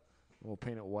 it up? yeah. We'll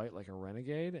paint it white like a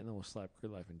Renegade, and then we'll slap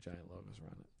Grid Life and giant logos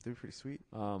around it. They're pretty sweet.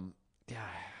 Yeah,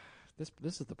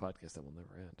 this is the podcast that will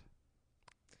never end.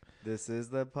 This is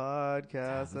the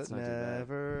podcast let's that not do that.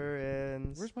 never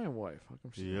ends. Where's my wife? How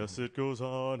come she's Yes, not it goes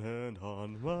on and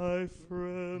on, my home? You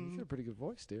friend. got a pretty good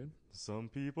voice, dude. Some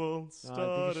people I think you should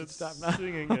started stop now.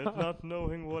 singing it, not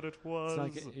knowing what it was.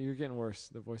 It's not you're getting worse.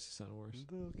 The voice is sounding worse.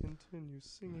 They'll continue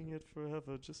singing it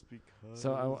forever just because.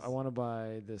 So I want to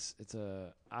buy this. It's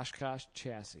a Oshkosh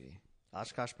chassis.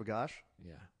 Oshkosh Bagosh?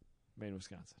 Yeah, made in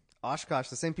Wisconsin. Oshkosh,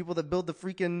 the same people that build the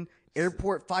freaking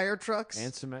airport fire trucks?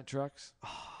 And cement trucks.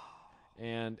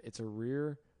 And it's a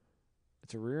rear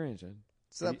engine.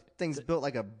 So that thing's built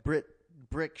like a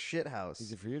brick shit house.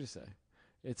 Easy for you to say.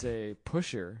 It's a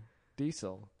pusher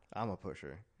diesel. I'm a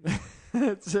pusher.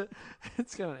 It's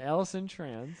got an Allison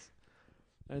trans,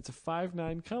 and it's a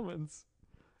 5.9 Cummins.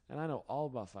 And I know all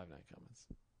about 5.9 Cummins.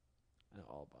 I know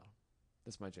all about them.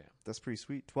 That's my jam. That's pretty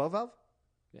sweet. 12 valve?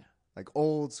 Yeah. Like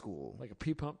old school. Like a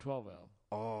P-pump 12 valve.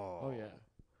 Oh. Oh,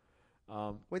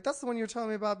 yeah. Wait, that's the one you were telling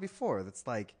me about before. That's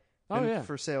like Oh, been yeah.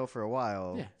 for sale for a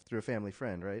while Yeah. through a family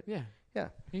friend, right? Yeah. Yeah.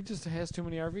 He just has too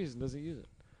many RVs and doesn't use it.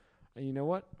 And you know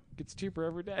what? Gets cheaper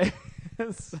every day.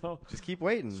 so Just keep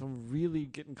waiting. I'm really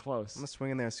getting close. I'm going to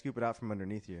swing in there and scoop it out from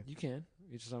underneath you. You can.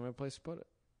 You just don't have a place to put it.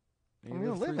 And I'm you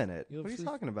going to live three- in it. What are you three-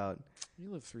 talking about? You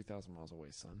live 3,000 miles away,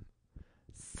 son.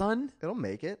 Son? It'll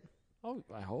make it. Oh,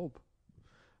 I hope.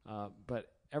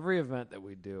 But every event that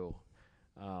we do,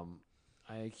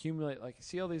 I accumulate, like,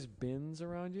 see all these bins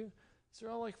around you?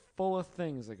 They're all, like, full of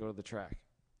things that go to the track.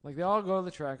 Like, they all go to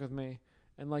the track with me,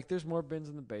 and, like, there's more bins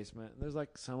in the basement, and there's,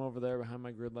 like, some over there behind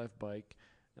my Grid Life bike,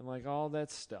 and, like, all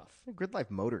that stuff. Grid Life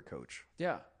Motor Coach.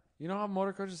 Yeah. You know how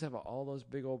motor coaches have all those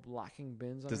big old locking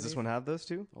bins Does this underneath? one have those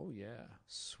too? Oh, yeah.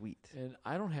 Sweet. And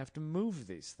I don't have to move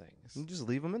these things. You just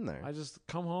leave them in there. I just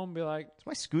come home and be like, Is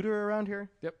my scooter around here?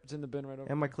 yep, it's in the bin right over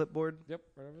And my there. clipboard? Yep,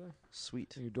 right over there.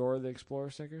 Sweet. And your Dora the Explorer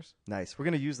stickers. Nice. We're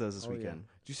going to use those this Oh, yeah. weekend.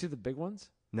 Did you see the big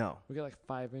ones? No. We got like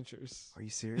 5 inches. Are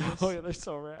you serious? Oh, yeah, they're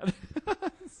so rad.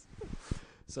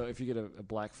 So if you get a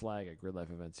black flag at Grid Life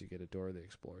events, you get a Dora the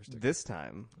Explorer sticker. This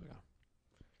time. Yeah.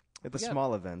 At the Yeah.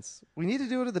 small events. We need to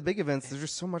do it at the big events. There's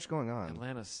just so much going on.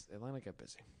 Atlanta got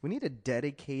busy. We need a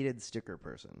dedicated sticker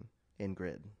person in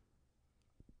Grid.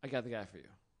 I got the guy for you.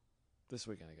 This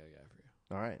weekend I got a guy for you.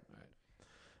 All right. All right.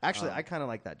 Actually, I kind of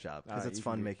like that job because all right, it's you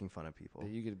fun can be- making fun of people.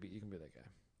 You can be that guy.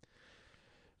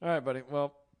 All right, buddy.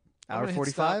 Well, I'm Hour gonna hit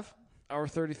 45? stop. Hour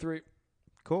 33.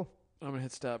 Cool. I'm going to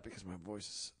hit stop because my voice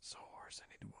is so hoarse. I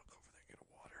need to walk over there and get a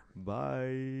water.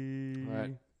 Bye. All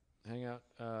right. Hang out.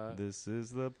 This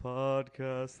is the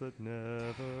podcast that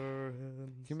never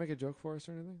ends. Can you make a joke for us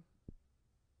or anything?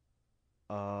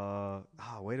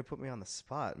 Way to put me on the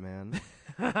spot, man.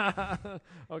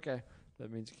 Okay,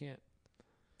 that means you can't.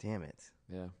 Damn it.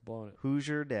 Yeah, blowing it. Who's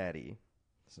your daddy?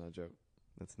 It's not a joke.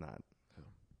 That's not.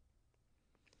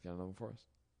 Got another one for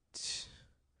us?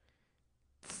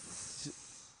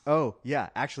 Oh, yeah,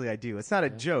 actually I do. It's not a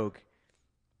Yeah. joke,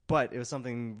 but it was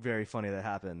something very funny that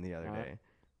happened the other All right. day.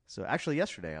 So actually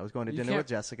yesterday I was going to You dinner can't- with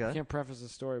Jessica. You can't preface the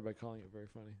story by calling it very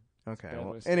funny. Okay. bad Well,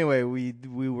 way to start. anyway, we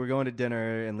were going to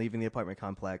dinner and leaving the apartment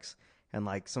complex, and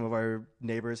like some of our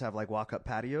neighbors have like walk-up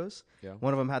patios. Yeah.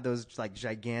 One of them had those like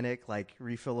gigantic like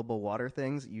refillable water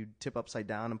things that you tip upside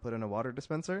down and put in a water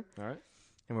dispenser. All right.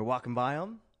 And we're walking by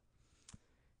them.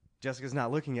 Jessica's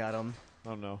not looking at them,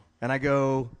 Oh, no. and I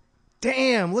go,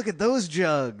 "Damn! Look at those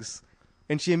jugs!"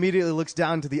 And she immediately looks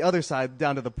down to the other side,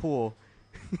 down to the pool.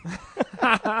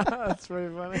 That's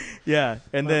pretty funny. Yeah,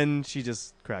 and then she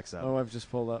just cracks My up. wife just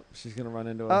pulled up. She's going to run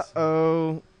into Uh us.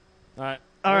 oh. All right.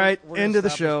 All right, We're gonna end of the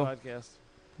stop show. this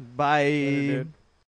podcast. Bye. Later, dude.